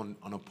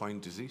on a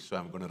point, you see, so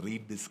I'm going to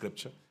read this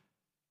scripture.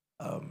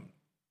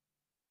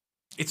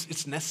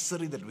 It's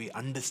necessary that we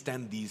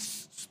understand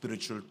these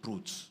spiritual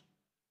truths.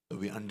 That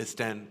we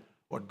understand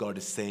what God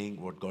is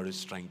saying, what God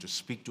is trying to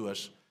speak to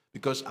us.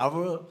 Because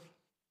our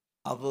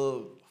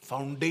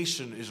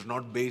foundation is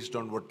not based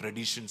on what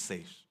tradition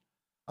says.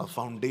 Our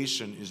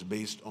foundation is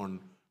based on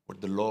what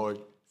the Lord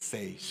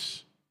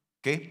says.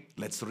 Okay?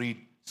 Let's read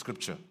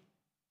scripture.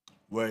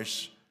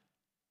 Verse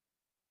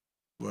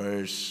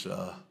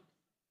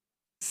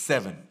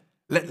 7.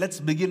 Let's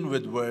begin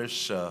with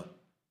verse 7.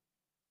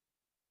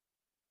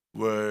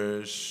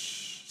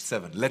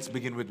 Let's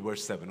begin with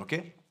verse 7,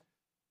 okay?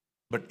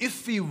 But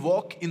if we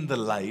walk in the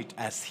light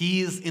as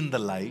He is in the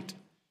light,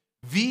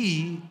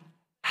 we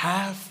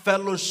have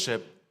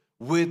fellowship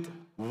with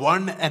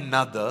one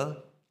another,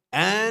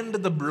 and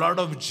the blood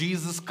of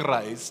Jesus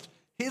Christ,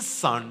 His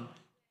Son,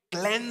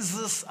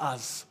 cleanses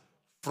us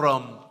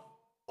from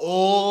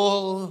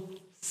all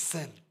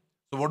sin.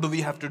 So what do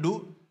we have to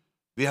do?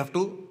 We have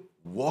to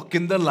walk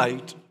in the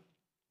light.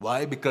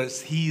 Why?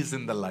 Because He is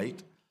in the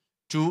light.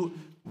 2,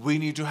 we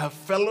need to have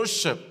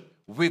fellowship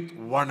with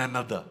one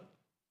another.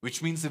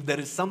 Which means if there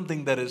is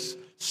something that is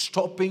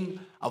stopping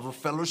our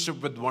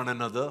fellowship with one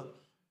another,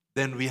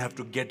 then we have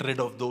to get rid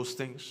of those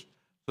things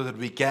so that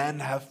we can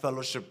have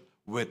fellowship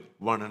with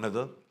one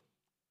another.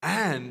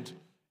 And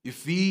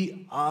if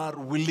we are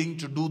willing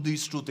to do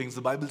these two things,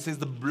 the Bible says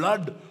the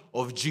blood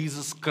of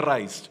Jesus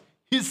Christ,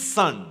 His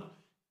Son,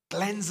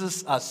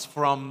 cleanses us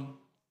from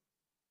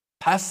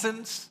past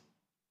sins,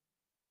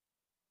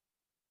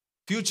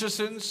 future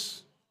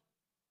sins,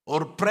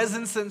 or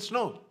present sins.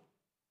 No.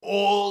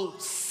 All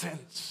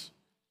sins.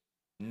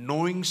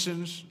 Knowing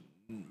sins,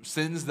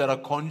 sins that are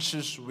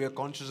conscious, we are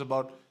conscious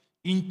about,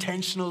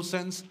 intentional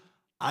sins,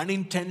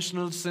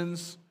 unintentional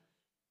sins,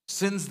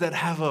 sins that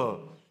have a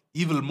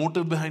evil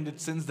motive behind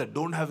it, sins that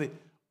don't have it.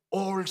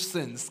 All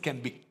sins can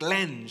be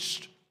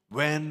cleansed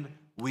when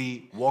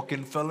we walk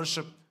in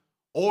fellowship.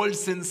 All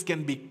sins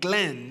can be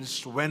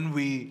cleansed when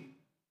we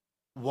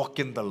walk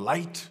in the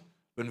light,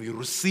 when we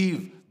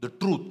receive the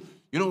truth.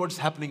 you know what's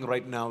happening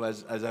right now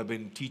as I've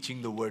been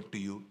teaching the word to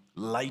you?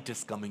 Light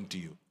is coming to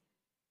you.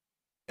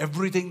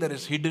 Everything that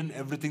is hidden,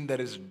 everything that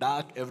is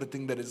dark,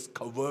 everything that is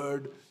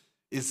covered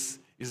is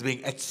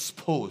being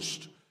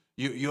exposed.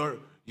 You're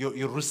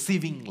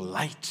receiving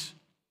light.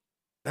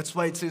 That's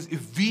why it says,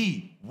 if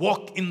we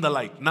walk in the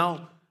light.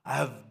 Now, I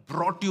have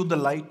brought you the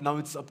light. Now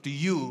it's up to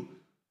you.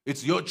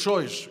 It's your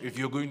choice if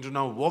you're going to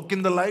now walk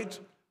in the light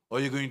or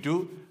you're going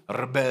to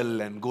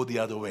rebel and go the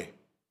other way.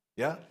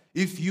 Yeah?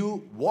 If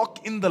you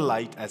walk in the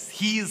light as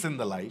He is in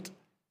the light.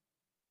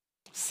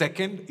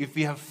 Second, if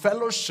we have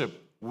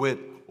fellowship with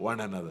one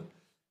another.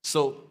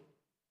 So,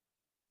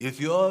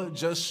 if you're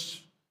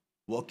just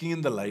walking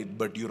in the light,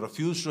 but you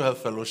refuse to have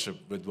fellowship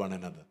with one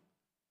another,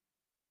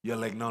 you're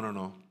like,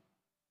 no.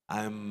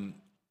 I'm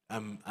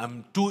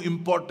too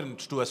important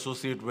to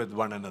associate with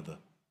one another.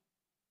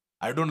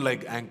 I don't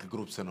like anchor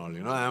groups and all.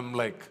 I'm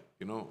like,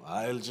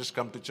 I'll just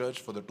come to church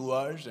for the 2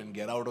 hours and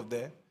get out of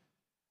there.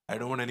 I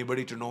don't want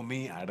anybody to know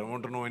me. I don't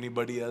want to know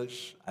anybody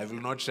else. I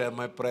will not share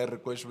my prayer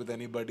request with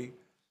anybody.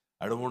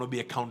 I don't want to be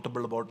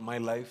accountable about my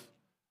life.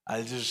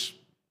 I'll just,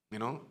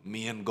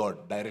 me and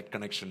God, direct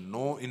connection,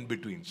 no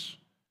in-betweens.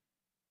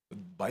 The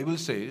Bible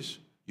says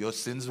your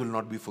sins will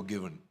not be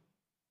forgiven.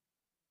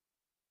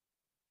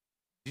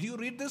 Did you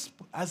read this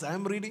as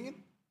I'm reading it?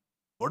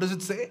 What does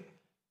it say?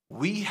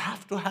 We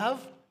have to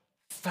have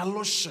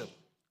fellowship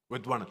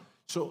with one another.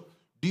 So,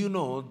 do you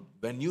know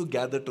when you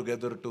gather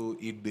together to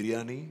eat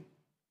biryani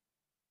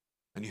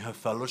and you have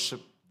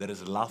fellowship, there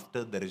is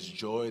laughter, there is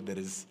joy, there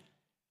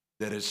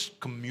is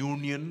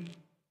communion.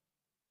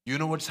 You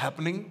know what's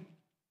happening?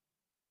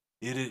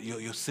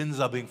 Your sins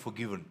are being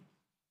forgiven.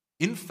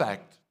 In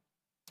fact,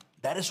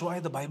 that is why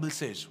the Bible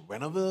says,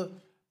 whenever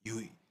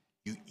you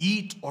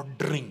eat or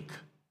drink,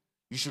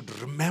 you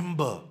should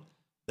remember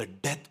the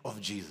death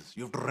of Jesus.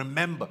 You have to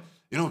remember.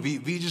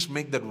 We just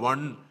make that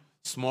one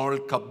small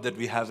cup that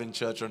we have in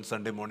church on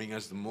Sunday morning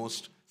as the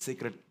most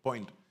sacred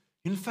point.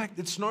 In fact,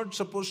 it's not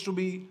supposed to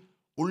be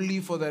only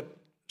for that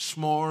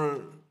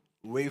small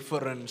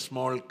wafer and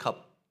small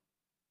cup.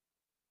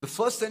 The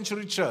first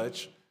century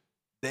church,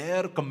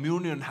 their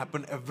communion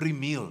happened every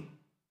meal.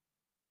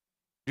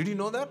 Did you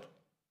know that?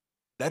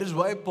 That is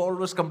why Paul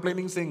was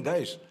complaining, saying,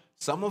 guys,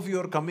 some of you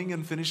are coming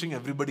and finishing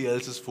everybody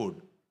else's food.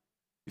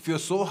 If you're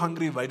so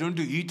hungry, why don't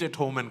you eat at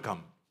home and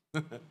come?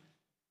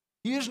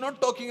 He is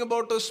not talking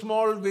about a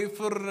small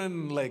wafer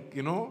and 10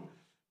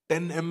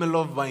 ml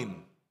of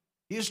wine.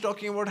 He is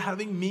talking about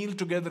having meal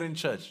together in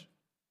church.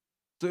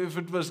 So if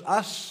it was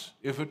us,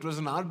 if it was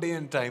in our day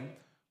and time,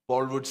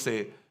 Paul would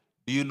say,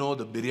 do you know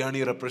the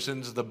biryani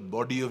represents the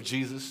body of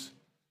Jesus?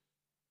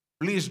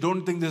 Please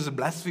don't think this is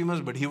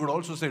blasphemous, but he would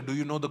also say, do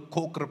you know the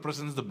Coke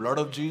represents the blood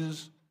of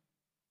Jesus?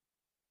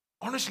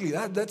 Honestly,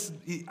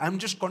 I'm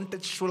just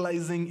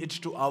contextualizing it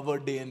to our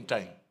day and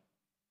time.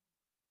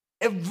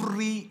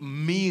 Every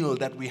meal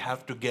that we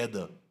have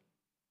together,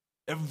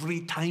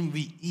 every time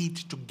we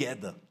eat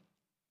together,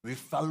 we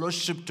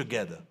fellowship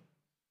together,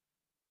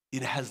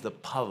 it has the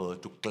power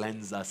to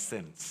cleanse our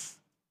sins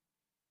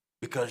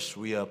because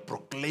we are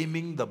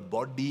proclaiming the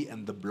body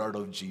and the blood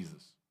of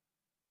Jesus.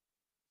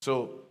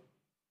 So,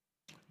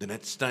 the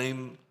next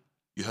time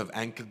you have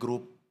anchor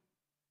group,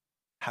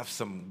 have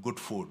some good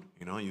food.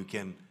 You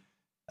can,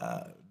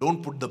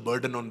 don't put the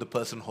burden on the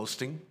person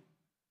hosting.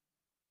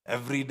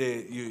 Every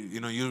day,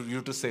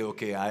 you to say,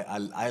 okay,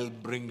 I'll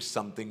bring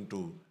something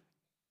to,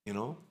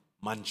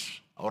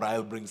 munch, or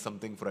I'll bring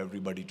something for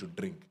everybody to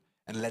drink,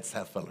 and let's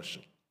have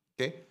fellowship.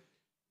 Okay?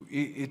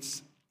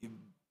 It's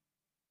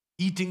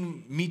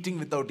meeting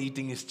without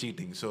eating is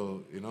cheating.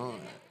 So,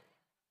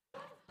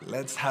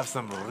 let's have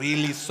some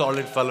really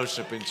solid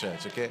fellowship in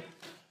church, okay?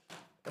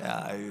 Yeah,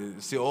 I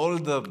see all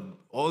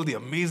the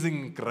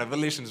amazing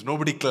revelations.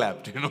 Nobody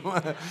clapped,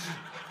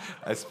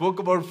 I spoke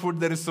about food.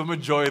 There is so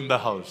much joy in the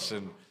house,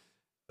 and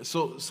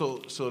so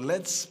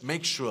let's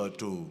make sure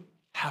to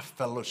have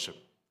fellowship,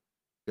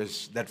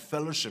 because that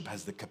fellowship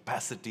has the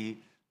capacity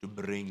to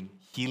bring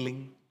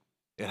healing.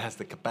 It has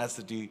the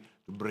capacity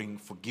to bring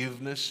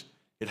forgiveness.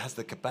 It has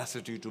the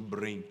capacity to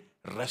bring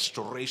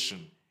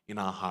restoration in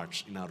our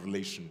hearts, in our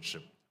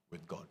relationship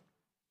with God.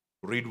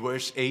 Read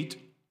verse 8.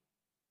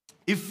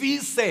 If we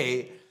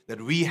say that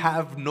we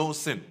have no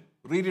sin,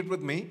 read it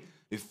with me.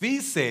 If we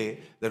say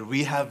that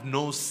we have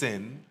no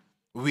sin,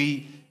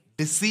 we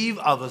deceive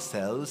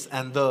ourselves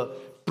and the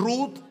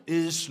truth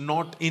is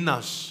not in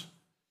us.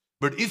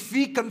 But if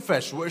we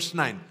confess, verse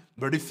 9,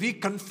 but if we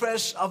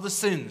confess our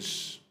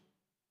sins,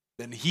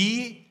 then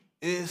He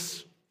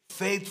is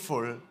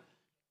faithful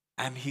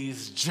and He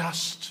is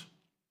just.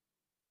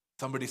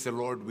 Somebody say,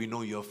 Lord, we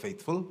know You're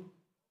faithful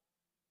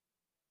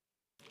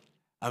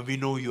and we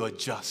know You are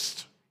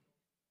just.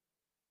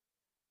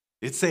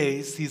 It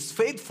says He's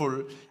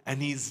faithful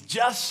and He's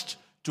just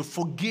to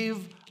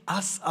forgive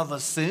us our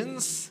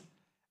sins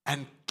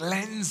and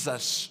cleanse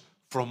us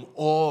from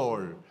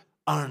all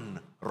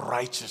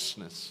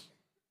unrighteousness.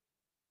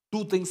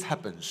 Two things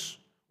happens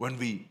when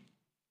we,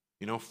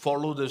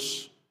 follow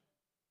this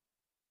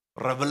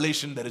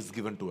revelation that is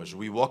given to us.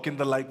 We walk in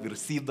the light, we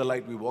receive the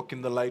light, we walk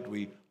in the light,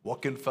 we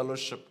walk in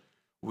fellowship,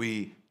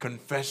 we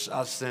confess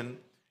our sin.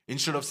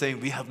 Instead of saying,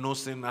 we have no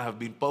sin, I have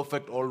been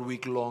perfect all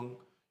week long.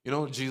 You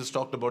know, Jesus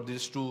talked about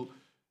these two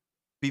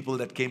people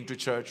that came to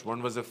church.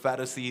 One was a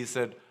Pharisee. He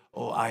said,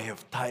 oh, I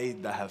have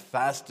tithed, I have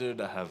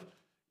fasted, I have,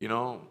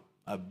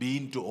 I've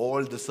been to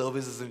all the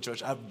services in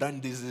church. I've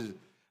done this.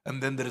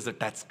 And then there is a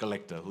tax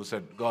collector who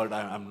said, God,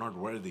 I'm not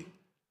worthy.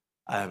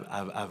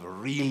 I've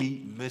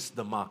really missed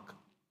the mark.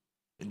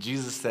 And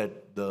Jesus said,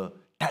 the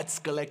tax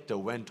collector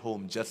went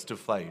home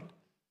justified,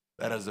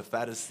 whereas the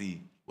Pharisee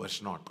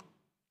was not.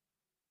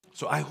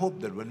 So I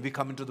hope that when we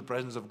come into the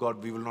presence of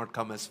God, we will not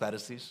come as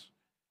Pharisees.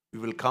 We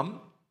will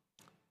come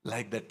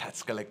like the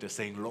tax collector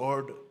saying,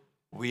 Lord,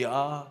 we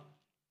are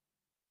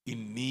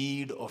in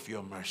need of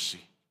your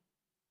mercy.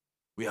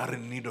 We are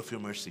in need of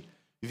your mercy.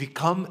 If we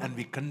come and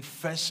we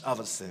confess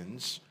our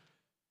sins,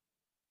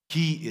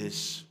 He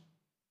is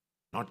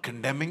not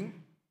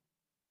condemning.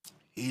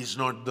 He is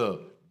not the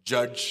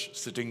judge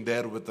sitting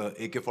there with an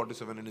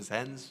AK-47 in his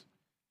hands.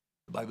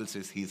 The Bible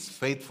says He is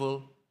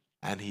faithful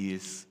and He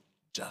is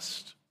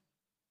just.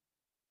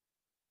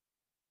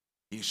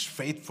 He is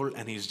faithful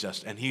and He is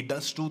just. And He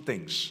does two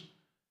things.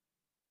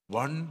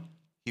 One,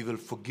 He will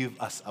forgive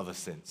us our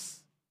sins.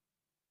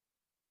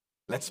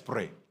 Let's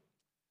pray.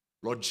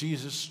 Lord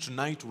Jesus,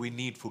 tonight we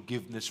need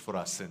forgiveness for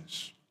our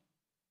sins.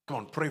 Come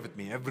on, pray with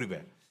me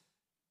everywhere.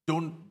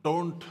 Don't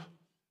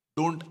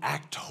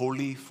act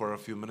holy for a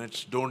few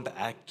minutes. Don't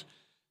act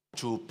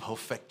too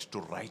perfect,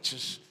 too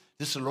righteous.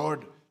 Just,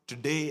 Lord,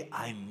 today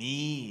I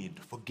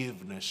need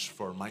forgiveness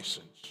for my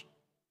sins.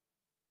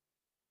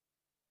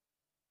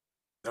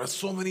 There are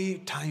so many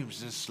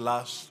times this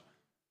last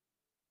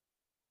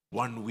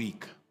 1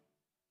 week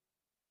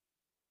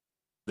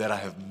that I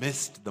have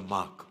missed the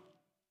mark.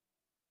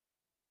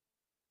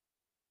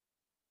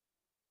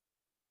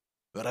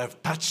 Where I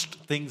have touched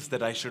things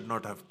that I should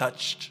not have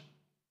touched.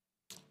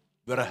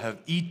 Where I have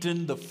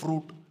eaten the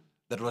fruit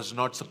that was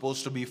not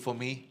supposed to be for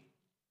me.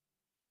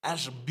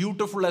 As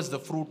beautiful as the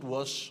fruit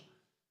was,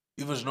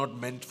 it was not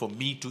meant for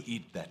me to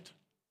eat that.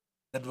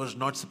 That was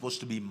not supposed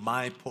to be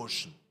my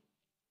portion.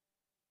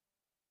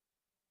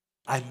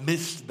 I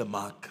missed the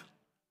mark.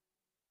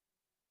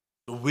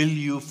 So will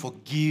you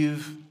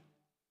forgive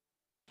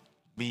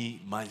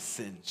me my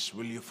sins?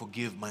 Will you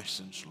forgive my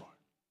sins, Lord?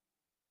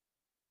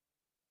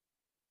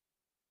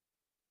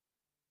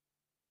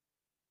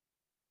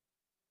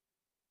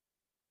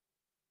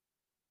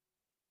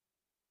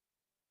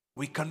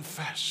 We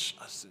confess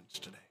our sins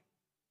today.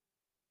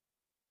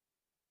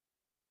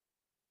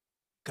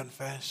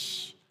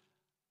 Confess.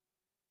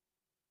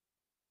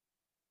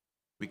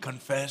 We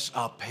confess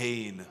our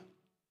pain,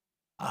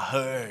 our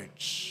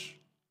hurts,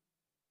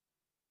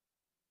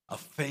 our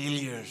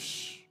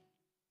failures,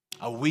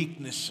 our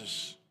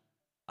weaknesses,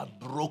 our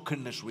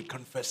brokenness. We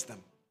confess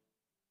them.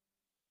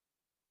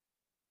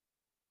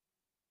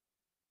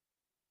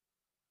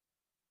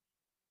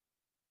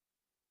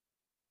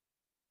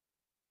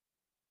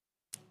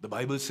 The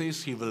Bible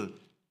says He will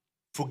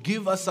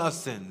forgive us our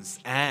sins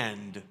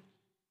and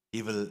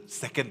He will,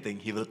 second thing,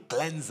 He will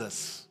cleanse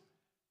us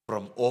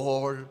from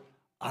all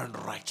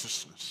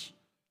unrighteousness.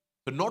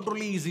 So not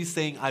only is He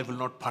saying, I will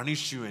not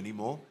punish you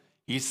anymore,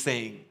 He's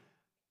saying,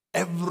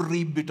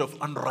 every bit of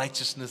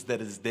unrighteousness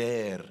that is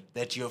there,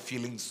 that you're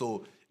feeling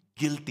so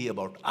guilty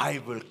about, I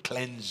will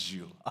cleanse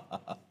you.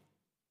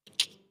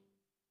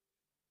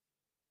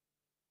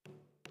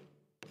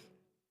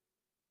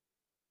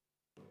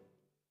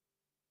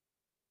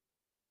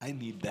 I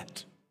need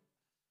that.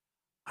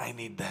 I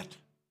need that.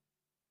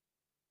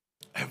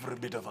 Every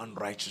bit of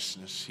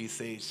unrighteousness, He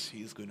says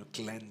He's going to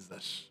cleanse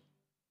us.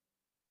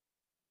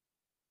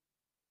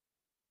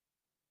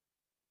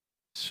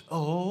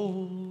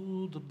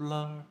 Oh, the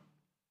blood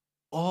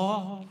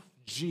of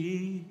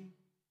Jesus.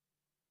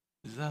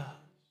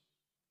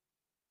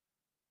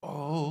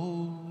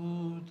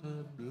 Oh,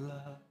 the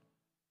blood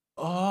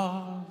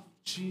of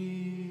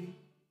Jesus.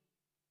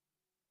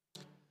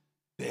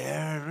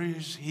 There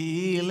is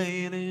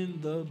healing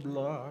in the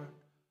blood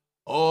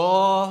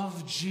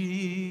of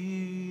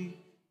Jesus.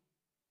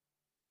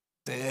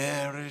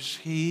 There is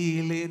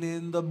healing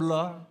in the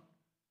blood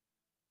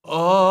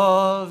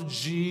of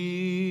Jesus.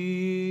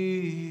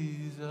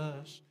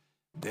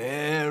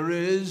 There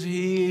is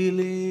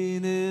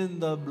healing in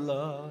the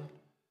blood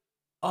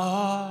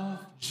of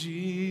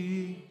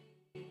Jesus.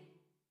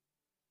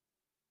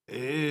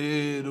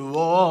 It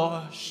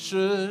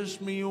washes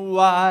me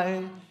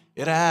white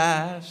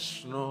as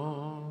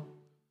snow.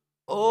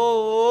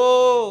 Oh,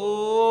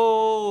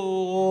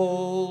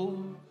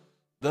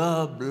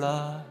 the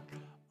blood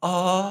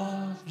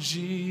of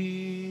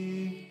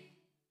Jesus.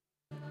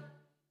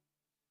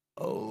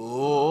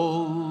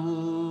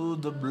 Oh,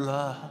 the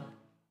blood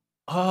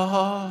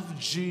of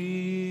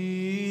Jesus.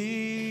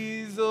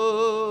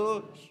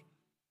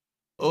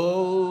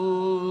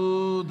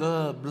 Oh,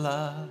 the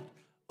blood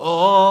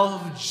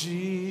of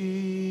Jesus.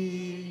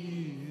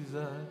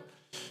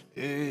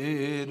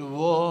 It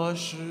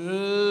washes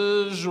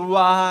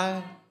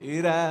white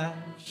as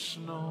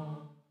snow.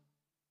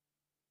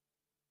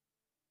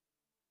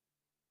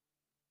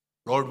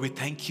 Lord, we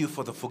thank you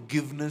for the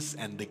forgiveness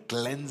and the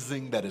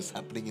cleansing that is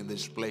happening in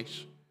this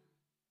place.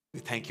 We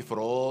thank you for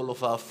all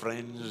of our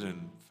friends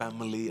and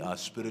family, our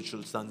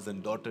spiritual sons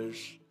and daughters,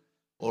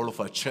 all of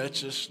our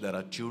churches that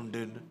are tuned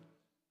in.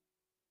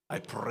 I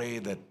pray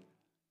that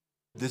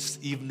this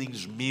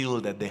evening's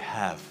meal that they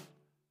have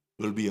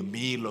will be a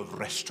meal of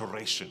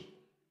restoration.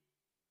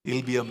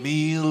 It'll be a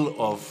meal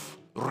of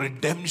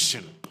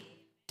redemption.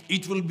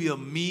 It will be a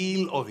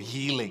meal of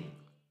healing.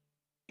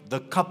 The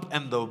cup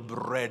and the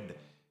bread,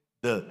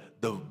 the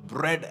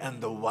bread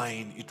and the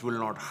wine, it will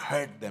not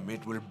hurt them.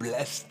 It will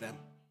bless them.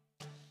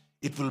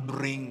 It will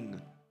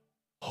bring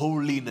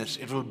holiness.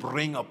 It will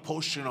bring a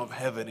portion of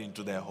heaven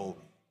into their home.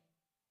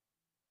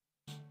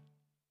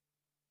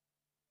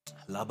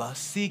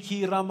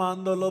 Labasiki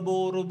ramando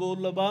laborobo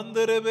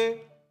labanderebe.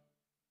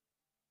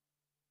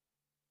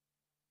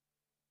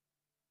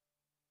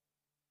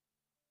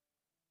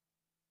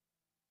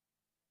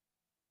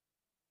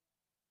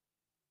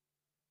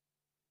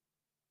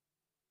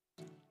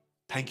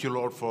 Thank you,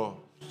 Lord, for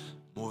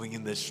moving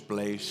in this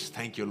place.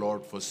 Thank you,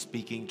 Lord, for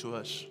speaking to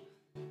us.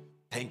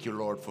 Thank you,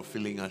 Lord, for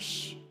filling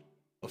us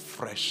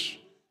afresh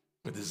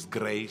with this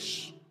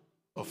grace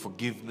of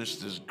forgiveness,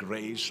 this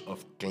grace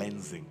of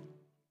cleansing.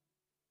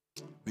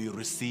 We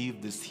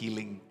receive this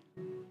healing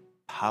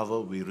power.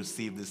 We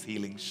receive this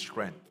healing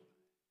strength.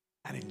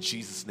 And in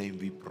Jesus' name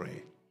we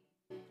pray.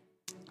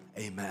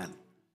 Amen.